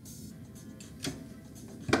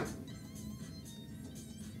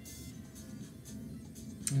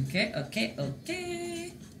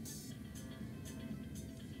 Okay.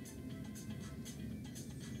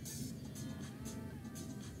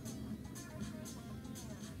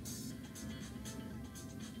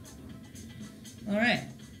 All right.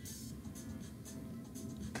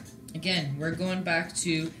 Again, we're going back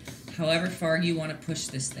to however far you want to push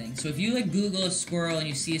this thing. So if you like Google a squirrel and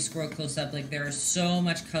you see a squirrel close up, like there is so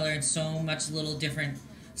much color and so many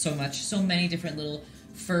different little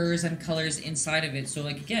furs and colors inside of it. So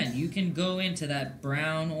like again, you can go into that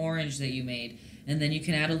brown orange that you made, and then you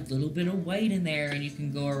can add a little bit of white in there, and you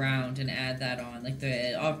can go around and add that on. Like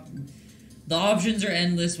the options are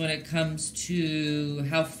endless when it comes to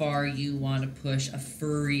how far you want to push a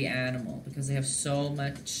furry animal, because they have so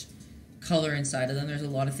much color inside of them. There's a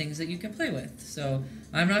lot of things that you can play with. So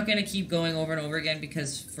I'm not going to keep going over and over again,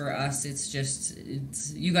 because for us it's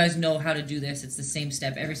you guys know how to do this. It's the same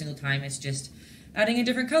step every single time. It's just adding a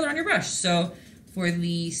different color on your brush. So for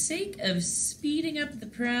the sake of speeding up the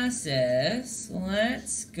process,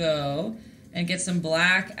 let's go and get some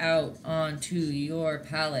black out onto your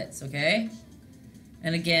palettes, okay?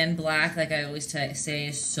 And again, black, like I always say,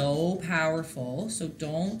 is so powerful. So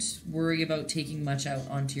don't worry about taking much out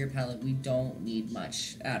onto your palette. We don't need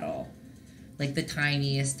much at all. Like the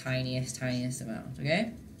tiniest amount,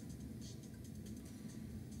 okay?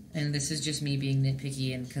 And this is just me being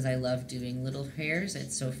nitpicky, and because I love doing little hairs,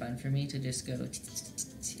 it's so fun for me to just go.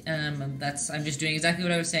 I'm just doing exactly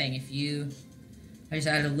what I was saying. I just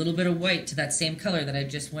added a little bit of white to that same color that I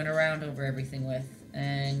just went around over everything with,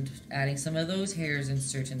 and adding some of those hairs in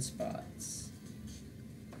certain spots.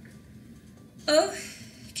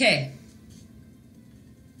 Okay.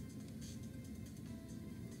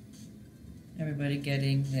 Everybody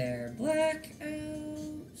getting their black out.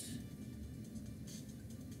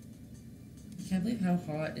 I can't believe how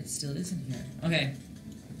hot it still is in here. Okay.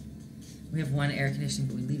 We have one air conditioning,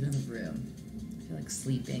 but we leave it in the room. I feel like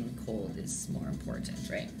sleeping cold is more important,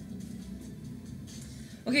 right?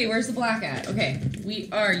 Okay, where's the black at? Okay, we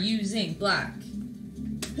are using black.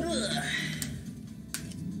 Ugh.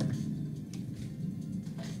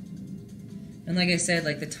 And like I said,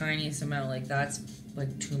 like the tiniest amount, like that's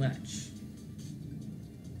like too much.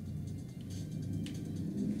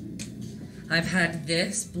 I've had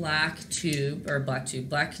this black container.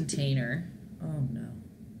 Oh no.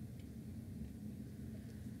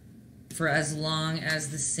 For as long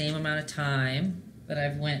as the same amount of time that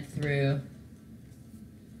I've went through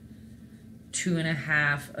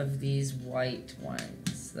 2.5 of these white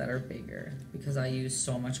ones that are bigger, because I use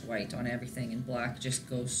so much white on everything and black just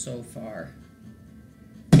goes so far.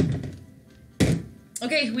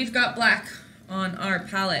 Okay, we've got black on our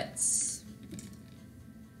palettes.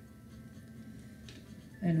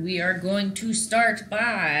 And we are going to start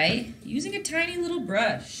by using a tiny little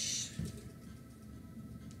brush.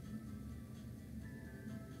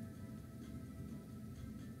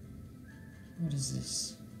 What is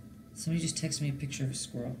this? Somebody just texted me a picture of a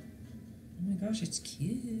squirrel. Oh my gosh, it's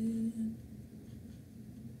cute.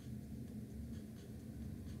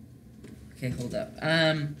 Okay, hold up.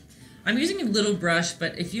 I'm using a little brush,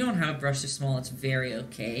 but if you don't have a brush this small, it's very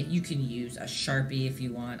okay. You can use a Sharpie if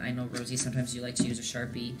you want. I know, Rosie, sometimes you like to use a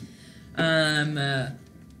Sharpie.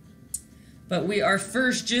 But we are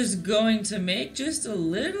first just going to make just a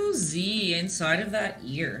little Z inside of that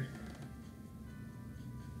ear.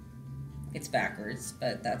 It's backwards,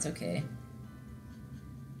 but that's okay.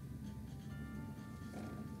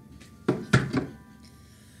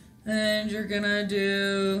 And you're gonna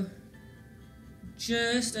do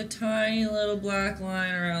just a tiny little black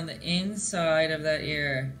line around the inside of that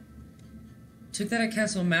ear. Took that at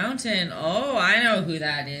Castle Mountain. Oh, I know who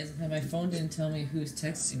that is. My phone didn't tell me who's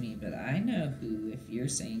texting me, but I know who if you're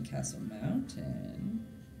saying Castle Mountain.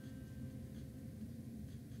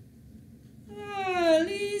 Ah,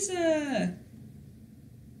 Lisa!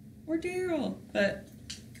 Or Daryl. But,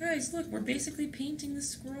 guys, look, we're basically painting the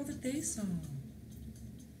squirrel that they saw.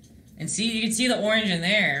 And see, you can see the orange in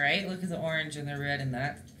there, right? Look at the orange and the red in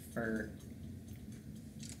that fur.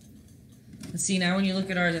 And see, now when you look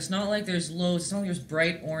at ours, it's not like there's loads, it's not like there's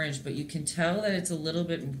bright orange, but you can tell that it's a little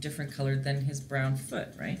bit different colored than his brown foot,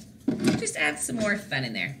 right? Just add some more fun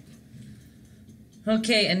in there.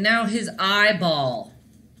 Okay, and now his eyeball.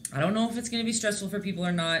 I don't know if it's going to be stressful for people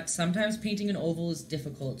or not. Sometimes painting an oval is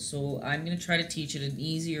difficult, so I'm going to try to teach it an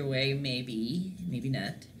easier way, maybe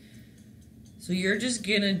not. So you're just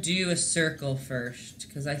going to do a circle first,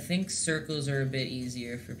 because I think circles are a bit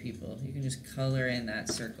easier for people. You can just color in that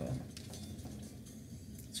circle.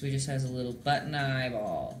 So he just has a little button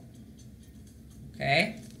eyeball.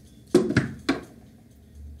 Okay?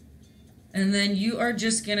 And then you are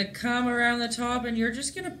just going to come around the top, and you're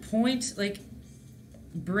just going to point, like,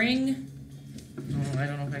 bring... Oh, I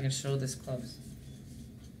don't know if I can show this close.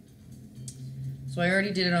 So I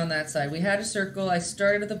already did it on that side. We had a circle. I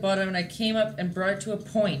started at the bottom, and I came up and brought it to a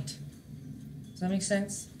point. Does that make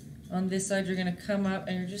sense? On this side, you're going to come up,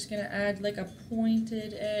 and you're just going to add like a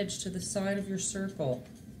pointed edge to the side of your circle.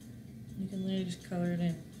 You can literally just color it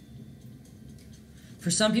in.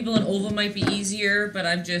 For some people, an oval might be easier, but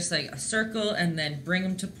I'm just like a circle, and then bring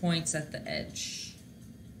them to points at the edge.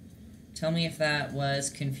 Tell me if that was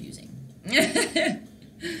confusing.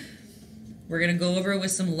 We're going to go over it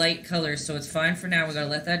with some light colors, so it's fine for now. We've got to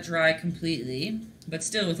let that dry completely. But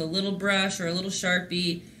still, with a little brush or a little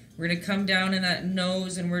Sharpie, we're going to come down in that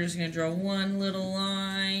nose, and we're just going to draw one little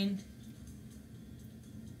line.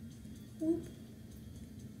 Whoop.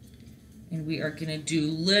 And we are going to do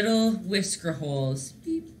little whisker holes.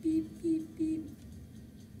 Beep, beep, beep, beep.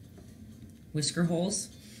 Whisker holes.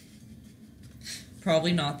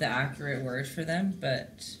 Probably not the accurate word for them,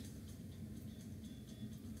 but...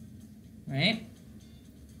 Right?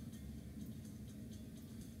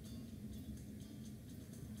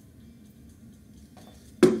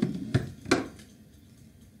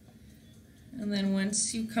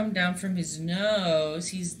 once you come down from his nose,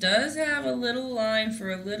 he does have a little line for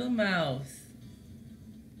a little mouth.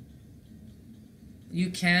 You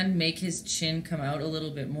can make his chin come out a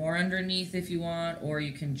little bit more underneath if you want, or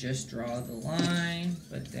you can just draw the line.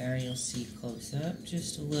 But there you'll see close up,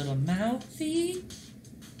 just a little mouthy.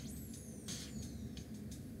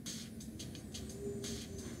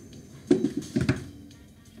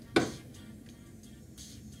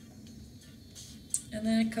 And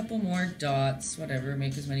then a couple more dots, whatever,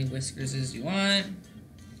 make as many whiskers as you want.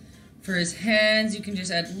 For his hands, you can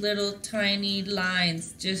just add little tiny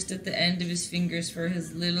lines just at the end of his fingers for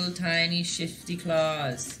his little tiny shifty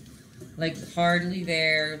claws. Like hardly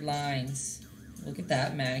there lines. Look at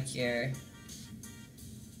that manicure.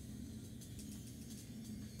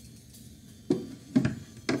 And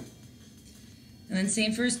then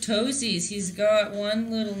same for his toesies. He's got one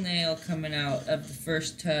little nail coming out of the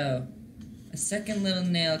first toe. A second little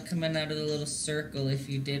nail coming out of the little circle if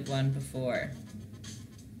you did one before.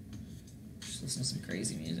 Just listen to some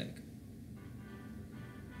crazy music.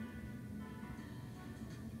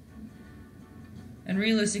 And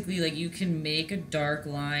realistically, like, you can make a dark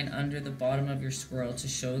line under the bottom of your squirrel to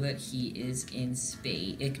show that he is in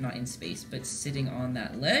space. Not in space, but sitting on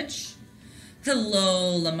that ledge.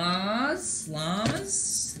 Hello, llamas.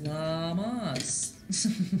 Llamas? Llamas.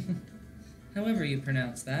 However you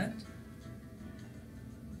pronounce that.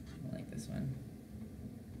 I like this one.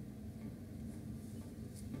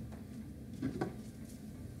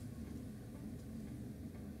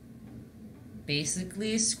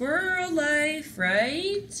 Basically, squirrel life,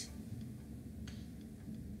 right?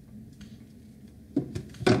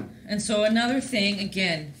 And so another thing,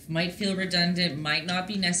 again, might feel redundant, might not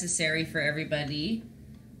be necessary for everybody,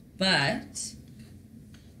 but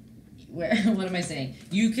what am I saying?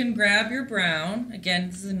 You can grab your brown. Again,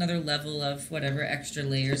 this is another level of whatever extra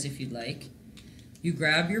layers if you'd like. You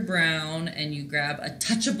grab your brown and you grab a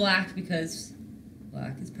touch of black because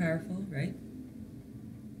black is powerful, right?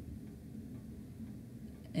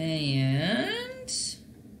 And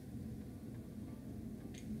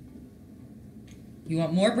you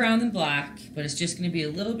want more brown than black, but it's just going to be a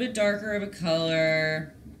little bit darker of a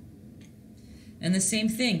color. And the same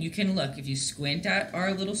thing, you can look, if you squint at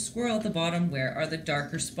our little squirrel at the bottom, where are the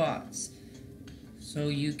darker spots? So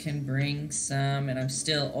you can bring some, and I'm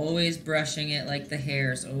still always brushing it like the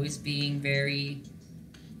hairs, always being very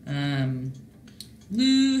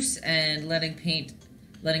loose and letting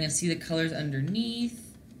us see the colors underneath.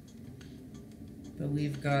 But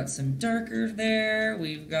we've got some darker there,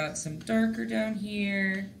 we've got some darker down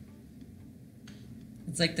here.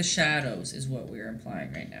 It's like the shadows is what we're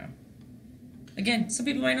implying right now. Again, some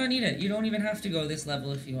people might not need it. You don't even have to go this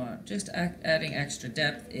level if you want. Just adding extra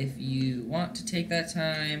depth if you want to take that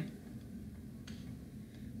time.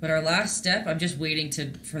 But our last step, I'm just waiting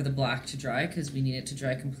for the black to dry because we need it to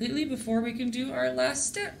dry completely before we can do our last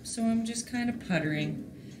step. So I'm just kind of puttering.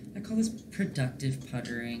 I call this productive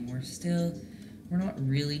puttering. We're not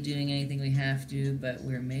really doing anything we have to, but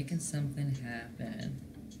we're making something happen.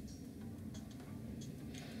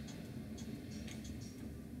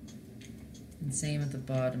 And same at the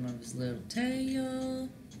bottom of his little tail.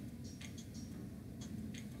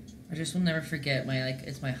 I just will never forget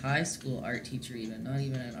it's my high school art teacher even, not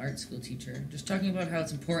even an art school teacher. Just talking about how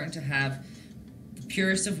it's important to have the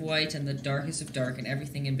purest of white and the darkest of dark and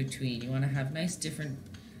everything in between. You want to have nice different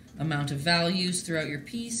amount of values throughout your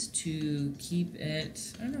piece to keep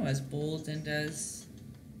it, I don't know, as bold and as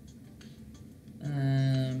I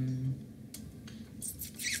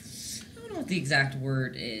don't know what the exact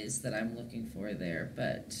word is that I'm looking for there,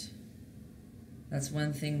 but that's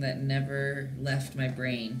one thing that never left my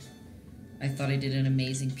brain. I thought I did an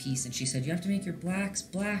amazing piece, and she said, you have to make your blacks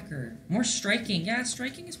blacker. More striking. Yeah,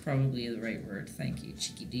 striking is probably the right word. Thank you,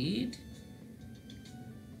 cheeky dude.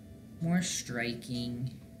 More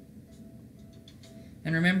striking.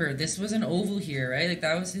 And remember, this was an oval here, right? Like,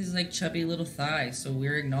 that was his, like, chubby little thigh. So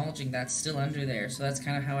we're acknowledging that's still under there. So that's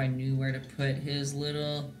kind of how I knew where to put his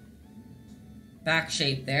little back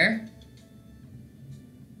shape there.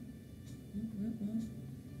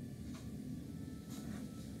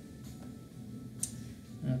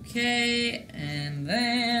 Okay, and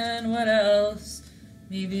then what else?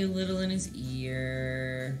 Maybe a little in his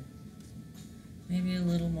ear. Maybe a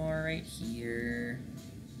little more right here.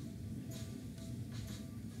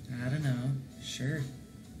 I don't know. Sure.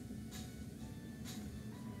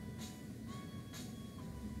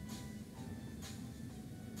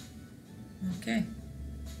 Okay.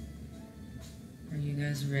 Are you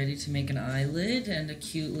guys ready to make an eyelid and a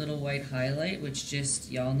cute little white highlight, which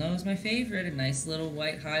just, y'all know is my favorite, a nice little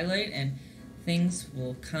white highlight, and things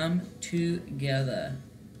will come together.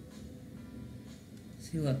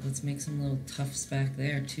 See, look, let's make some little tufts back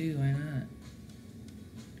there too, why not?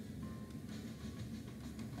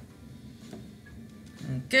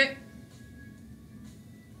 Okay.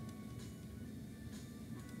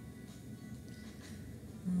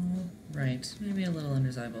 All right, maybe a little under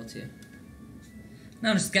his eyeball too. Now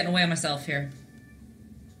I'm just getting away on myself here.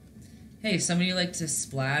 Hey, if some of you like to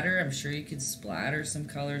splatter, I'm sure you could splatter some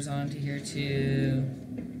colors onto here too.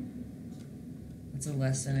 That's a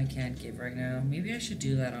lesson I can't give right now. Maybe I should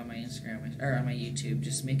do that on my Instagram or on my YouTube.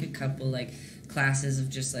 Just make a couple like classes of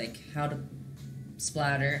just like how to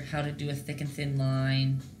splatter, how to do a thick and thin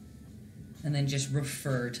line, and then just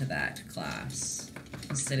refer to that class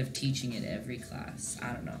instead of teaching it every class.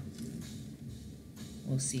 I don't know.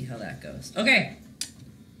 We'll see how that goes. Okay.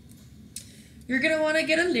 You're going to want to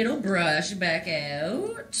get a little brush back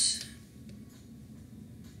out.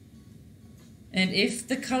 And if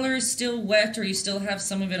the color is still wet or you still have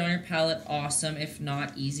some of it on your palette, awesome. If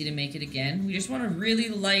not, easy to make it again. We just want to really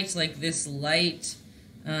light, like this light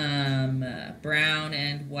brown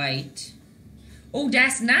and white. Oh,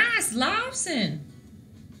 that's nice, Lawson.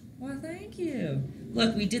 Well, thank you.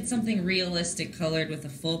 Look, we did something realistic colored with a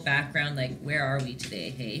full background. Like, where are we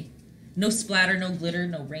today, hey? No splatter, no glitter,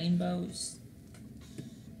 no rainbows.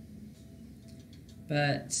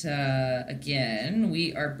 But, again,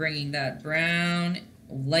 we are bringing that brown,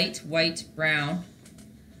 light white brown.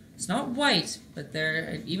 It's not white, but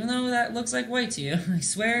there, even though that looks like white to you, I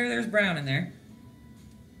swear there's brown in there.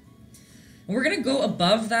 And we're going to go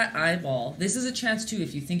above that eyeball. This is a chance, too,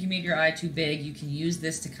 if you think you made your eye too big, you can use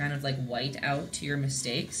this to kind of, like, white out to your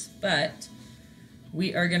mistakes. But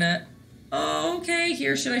we are going to... Oh, okay,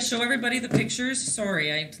 here, should I show everybody the pictures?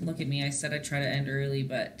 Sorry, look at me, I said I'd try to end early,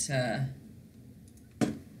 but...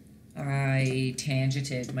 I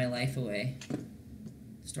tangented my life away.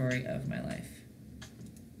 Story of my life.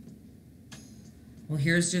 Well,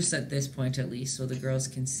 here's just at this point at least so the girls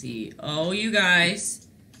can see. Oh, you guys.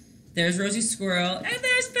 There's Rosie's squirrel and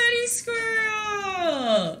there's Betty's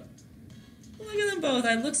squirrel. Look at them both.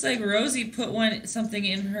 It looks like Rosie put something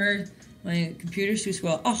in her, my computer's too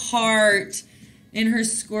squirrel, a heart in her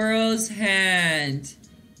squirrel's hand.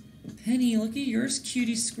 Penny, look at yours,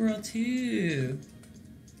 cutie squirrel too.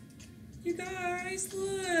 You guys,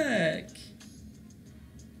 look.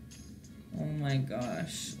 Oh my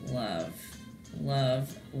gosh. Love.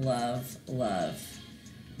 Love, love, love.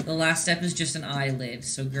 The last step is just an eyelid.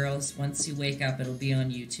 So girls, once you wake up, it'll be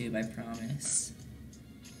on YouTube, I promise.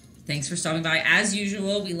 Thanks for stopping by. As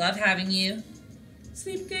usual, we love having you.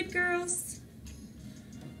 Sleep good, girls.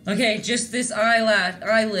 Okay, just this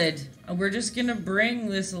eyelid. We're just gonna bring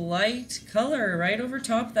this light color right over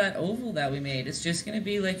top that oval that we made. It's just gonna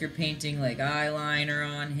be like you're painting like eyeliner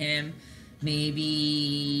on him.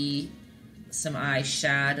 Maybe some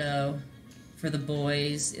eyeshadow for the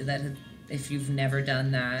boys that have, if you've never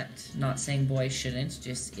done that. Not saying boys shouldn't,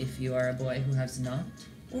 just if you are a boy who has not,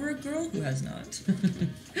 or a girl who has not.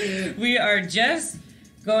 We are just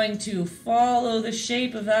going to follow the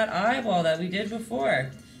shape of that eyeball that we did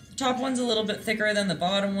before. Top one's a little bit thicker than the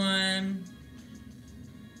bottom one.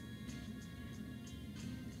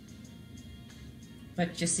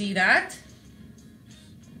 But you see that?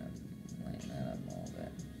 Lighten that up a little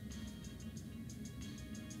bit.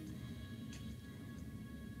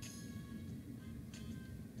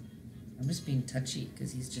 I'm just being touchy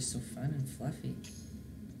because he's just so fun and fluffy.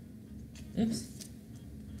 Oops.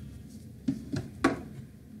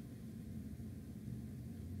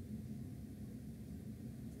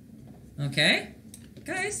 Okay,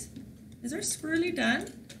 guys, is our squirrely done?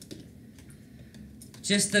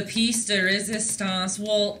 Just the piece de resistance.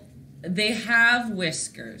 Well, they have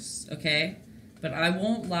whiskers, okay? But I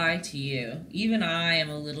won't lie to you. Even I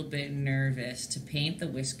am a little bit nervous to paint the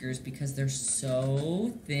whiskers because they're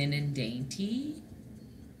so thin and dainty.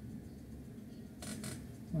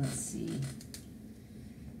 Let's see.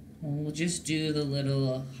 We'll just do the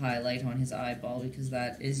little highlight on his eyeball because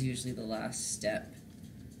that is usually the last step.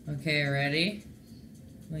 Okay, ready?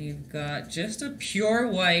 We've got just a pure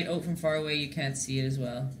white. Oh, from far away you can't see it as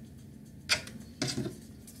well.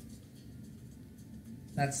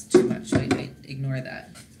 That's too much. Wait, ignore that.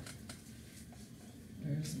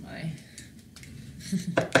 Where's my...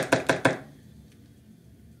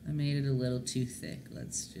 I made it a little too thick.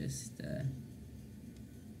 Let's just...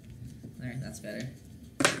 Alright, that's better.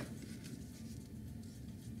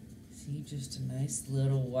 See, just a nice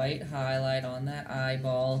little white highlight on that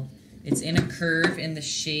eyeball. It's in a curve in the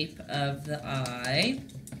shape of the eye.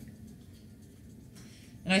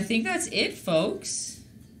 And I think that's it, folks.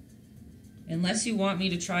 Unless you want me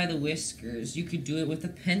to try the whiskers, you could do it with a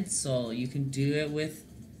pencil. You can do it with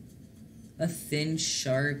a thin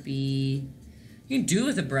Sharpie. You can do it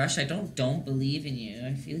with a brush. I don't believe in you.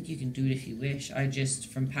 I feel like you can do it if you wish. I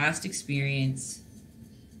just, from past experience,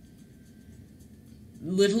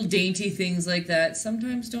 little dainty things like that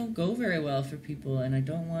sometimes don't go very well for people, and I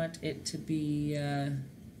don't want it to be a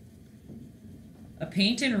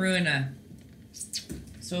paint and ruiner.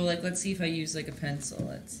 So, like, let's see if I use, like, a pencil.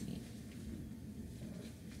 Let's see.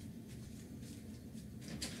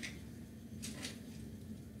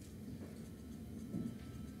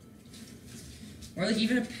 Or, like,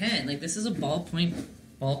 even a pen. Like, this is a ballpoint.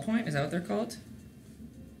 Ballpoint? Is that what they're called?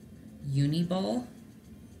 Uniball?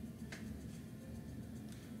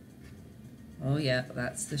 Oh, yeah,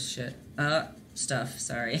 that's the shit. Stuff.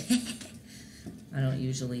 Sorry. I don't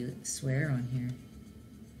usually swear on here.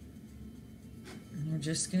 And we're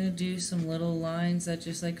just gonna do some little lines that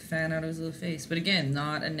just, like, fan out of his little face. But again,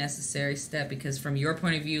 not a necessary step, because from your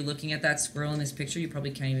point of view, looking at that squirrel in this picture, you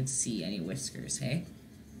probably can't even see any whiskers, hey?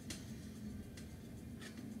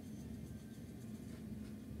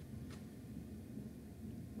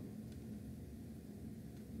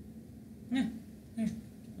 Yeah, there.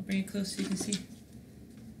 I'll bring it close so you can see.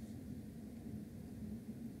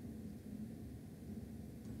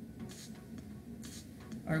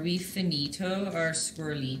 Are we finito or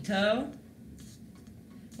squirrelito?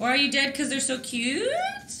 Why are you dead? Because they're so cute?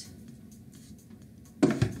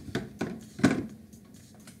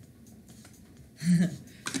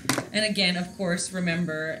 And again, of course,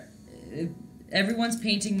 remember, everyone's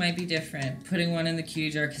painting might be different. Putting one in the cue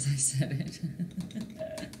jar because I said it.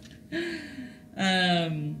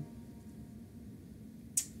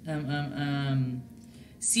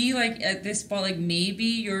 See, like, at this spot, like, maybe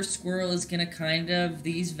your squirrel is gonna kind of,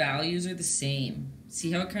 these values are the same.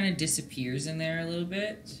 See how it kind of disappears in there a little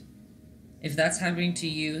bit? If that's happening to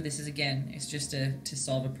you, this is, again, it's just to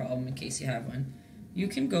solve a problem in case you have one. You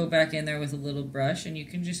can go back in there with a little brush and you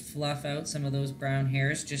can just fluff out some of those brown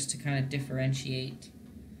hairs just to kind of differentiate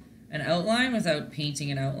an outline without painting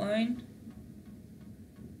an outline.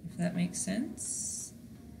 If that makes sense.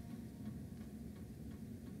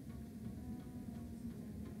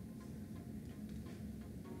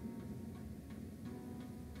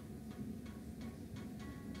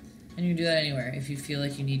 And you can do that anywhere. If you feel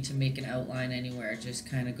like you need to make an outline anywhere, just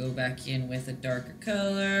kind of go back in with a darker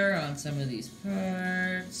color on some of these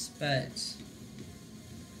parts. But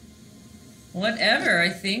whatever, I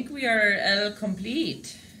think we are el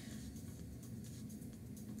complete.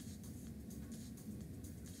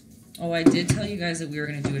 Oh, I did tell you guys that we were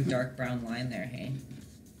going to do a dark brown line there, hey?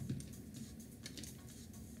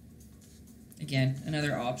 Again,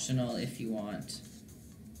 another optional if you want.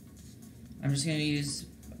 I'm just going to use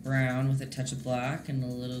brown with a touch of black and a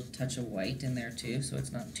little touch of white in there too, so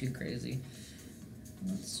it's not too crazy.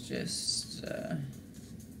 Let's just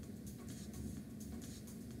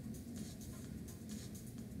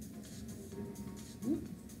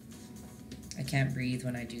I can't breathe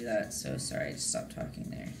when I do that, so sorry, I just stopped talking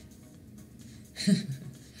there.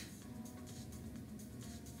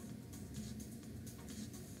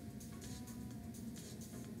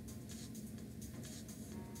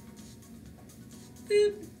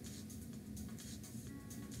 Boop.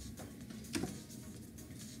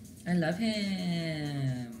 I love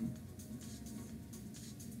him.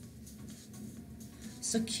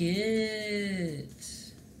 So cute.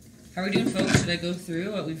 How are we doing, folks? Should I go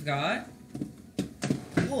through what we've got?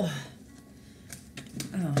 Oh.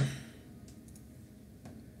 Oh.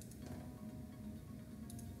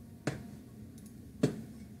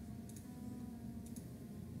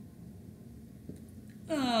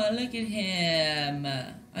 Oh, look at him.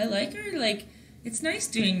 I like her, like, it's nice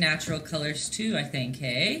doing natural colors too, I think,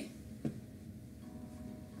 hey?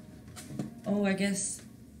 Oh, I guess,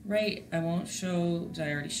 right, I won't show, did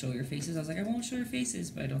I already show your faces? I was like, I won't show your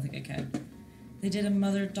faces, but I don't think I can. They did a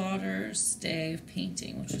mother-daughter's day of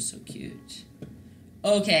painting, which was so cute.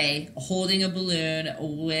 Okay, holding a balloon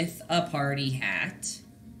with a party hat.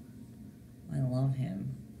 I love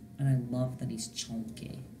him. And I love that he's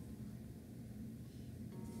chunky.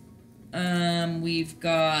 We've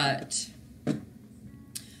got...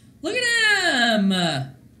 Look at him! Oh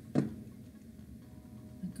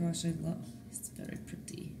my gosh, I love... He's very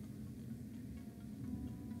pretty.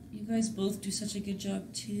 You guys both do such a good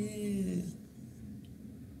job, too.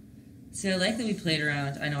 See, I like that we played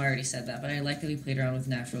around... I know I already said that, but I like that we played around with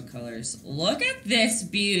natural colors. Look at this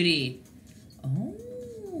beauty! Oh,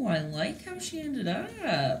 I like how she ended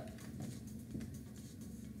up.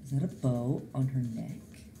 Is that a bow on her neck?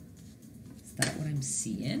 Is that what I'm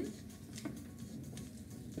seeing?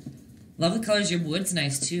 Love the colors. Your wood's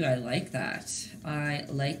nice too. I like that. I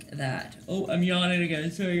like that. Oh, I'm yawning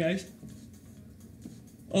again. Sorry, guys.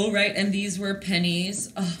 Oh, right. And these were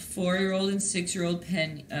Penny's. 4-year-old and 6-year-old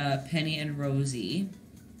Penny and Rosie.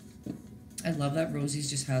 I love that Rosie's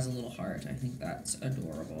just has a little heart. I think that's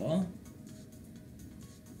adorable.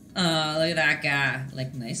 Look at that guy.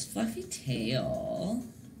 Like, nice fluffy tail.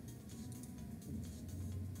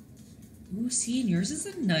 Ooh, see, and yours is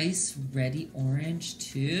a nice reddy orange,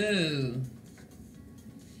 too.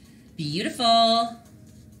 Beautiful.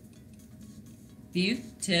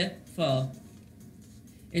 Beautiful.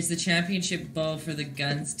 It's the championship bow for the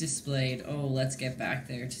guns displayed. Oh, let's get back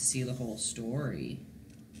there to see the whole story.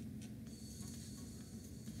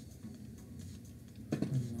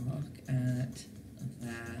 Look at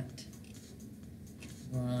that.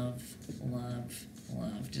 Love, love,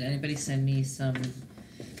 love. Did anybody send me some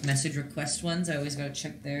message request ones? I always gotta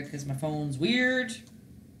check there because my phone's weird.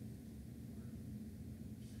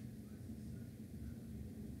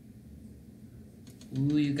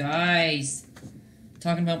 Ooh, you guys.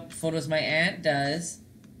 Talking about photos my aunt does.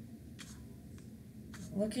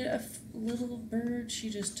 Look at a little bird. She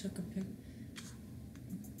just took a pic.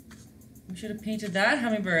 We should have painted that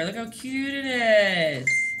hummingbird. Look how cute it is.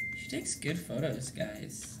 She takes good photos,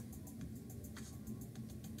 guys.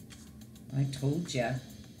 I told ya.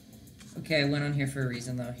 Okay, I went on here for a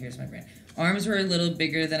reason, though. Here's my brand. Arms were a little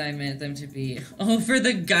bigger than I meant them to be. Oh, for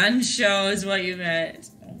the gun show is what you meant.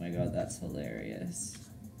 Oh my god, that's hilarious.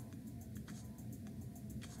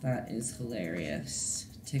 That is hilarious.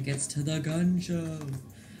 Tickets to the gun show.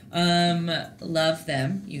 Love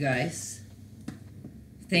them, you guys.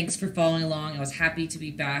 Thanks for following along. I was happy to be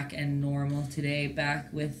back and normal today.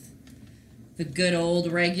 Back with the good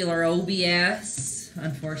old regular OBS.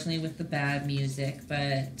 Unfortunately with the bad music.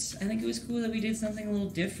 But I think it was cool that we did something a little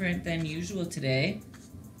different than usual today.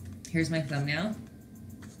 Here's my thumbnail.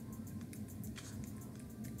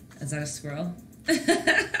 Is that a squirrel?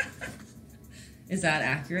 Is that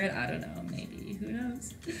accurate? I don't know. Maybe. Who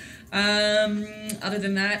knows? Other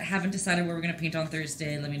than that, haven't decided what we're going to paint on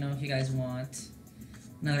Thursday. Let me know if you guys want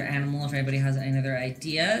another animal, if anybody has any other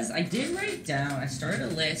ideas. I did write down. I started a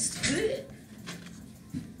list.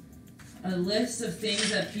 A list of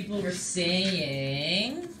things that people were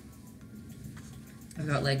saying. I've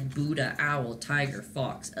got like Buddha, owl, tiger,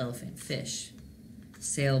 fox, elephant, fish,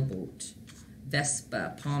 sailboat,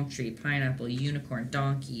 Vespa, palm tree, pineapple, unicorn,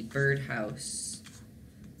 donkey, birdhouse,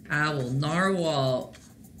 owl, narwhal,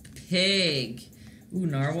 pig. Ooh,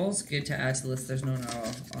 narwhal's good to add to the list. There's no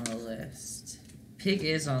narwhal on the list. Pig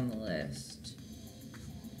is on the list.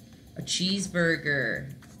 A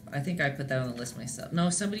cheeseburger. I think I put that on the list myself. No,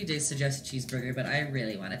 somebody did suggest a cheeseburger, but I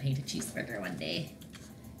really want to paint a cheeseburger one day.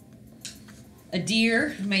 A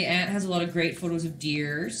deer. My aunt has a lot of great photos of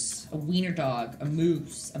deers. A wiener dog. A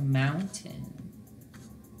moose. A mountain.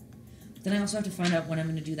 Then I also have to find out when I'm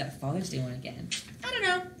going to do that Father's Day one again. I don't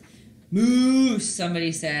know. Moose,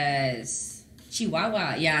 somebody says.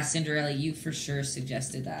 Chihuahua. Yeah, Cinderella, you for sure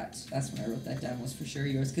suggested that. That's when I wrote that down, was for sure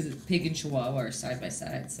yours, because pig and Chihuahua are side by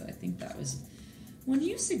side, so I think that was when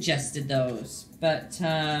you suggested those. But,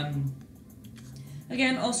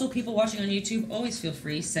 again, also people watching on YouTube, always feel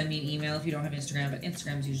free. Send me an email if you don't have Instagram, but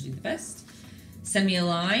Instagram's usually the best. Send me a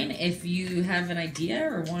line if you have an idea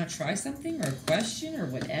or want to try something or a question or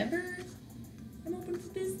whatever. I'm open for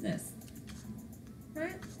business.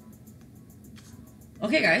 Right?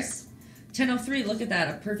 Okay, guys. 10:03, look at that.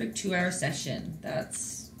 A perfect 2-hour session.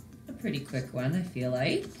 That's a pretty quick one, I feel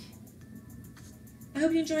like. I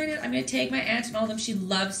hope you enjoyed it. I'm going to tag my aunt and all of them. She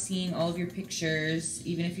loves seeing all of your pictures.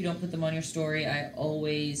 Even if you don't put them on your story, I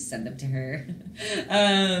always send them to her.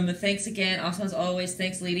 Thanks again. Awesome as always.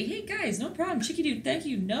 Thanks, lady. Hey, guys, no problem. Chicky dude, thank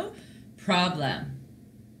you. No problem.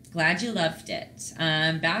 Glad you loved it.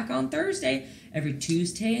 I'm back on Thursday. Every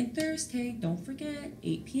Tuesday and Thursday. Don't forget,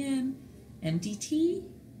 8 p.m. MDT.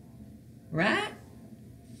 Right?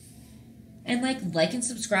 And like and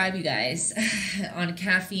subscribe, you guys, on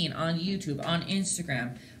Caffeine, on YouTube, on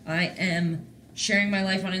Instagram. I am sharing my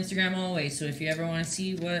life on Instagram always, so if you ever want to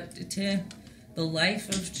see what the life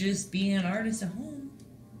of just being an artist at home,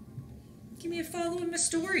 give me a follow in my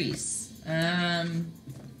stories. And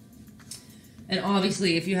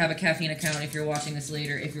obviously, if you have a Caffeine account, if you're watching this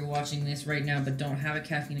later, if you're watching this right now but don't have a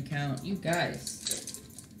Caffeine account, you guys,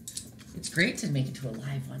 it's great to make it to a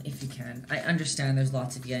live one if you can. I understand there's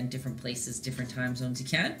lots of you in different places, different time zones you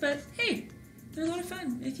can't, but hey, they're a lot of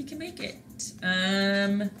fun if you can make it.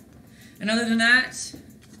 And other than that,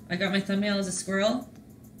 I got my thumbnail as a squirrel.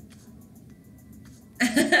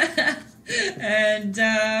 And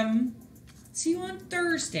see you on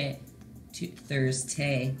Thursday.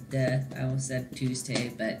 Thursday. Duh, I almost said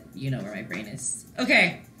Tuesday, but you know where my brain is.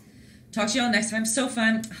 Okay, talk to y'all next time. So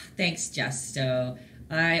fun. Thanks, Justo.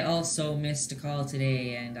 I also missed a call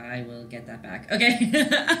today, and I will get that back. Okay.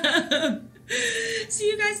 See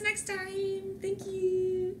you guys next time. Thank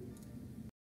you.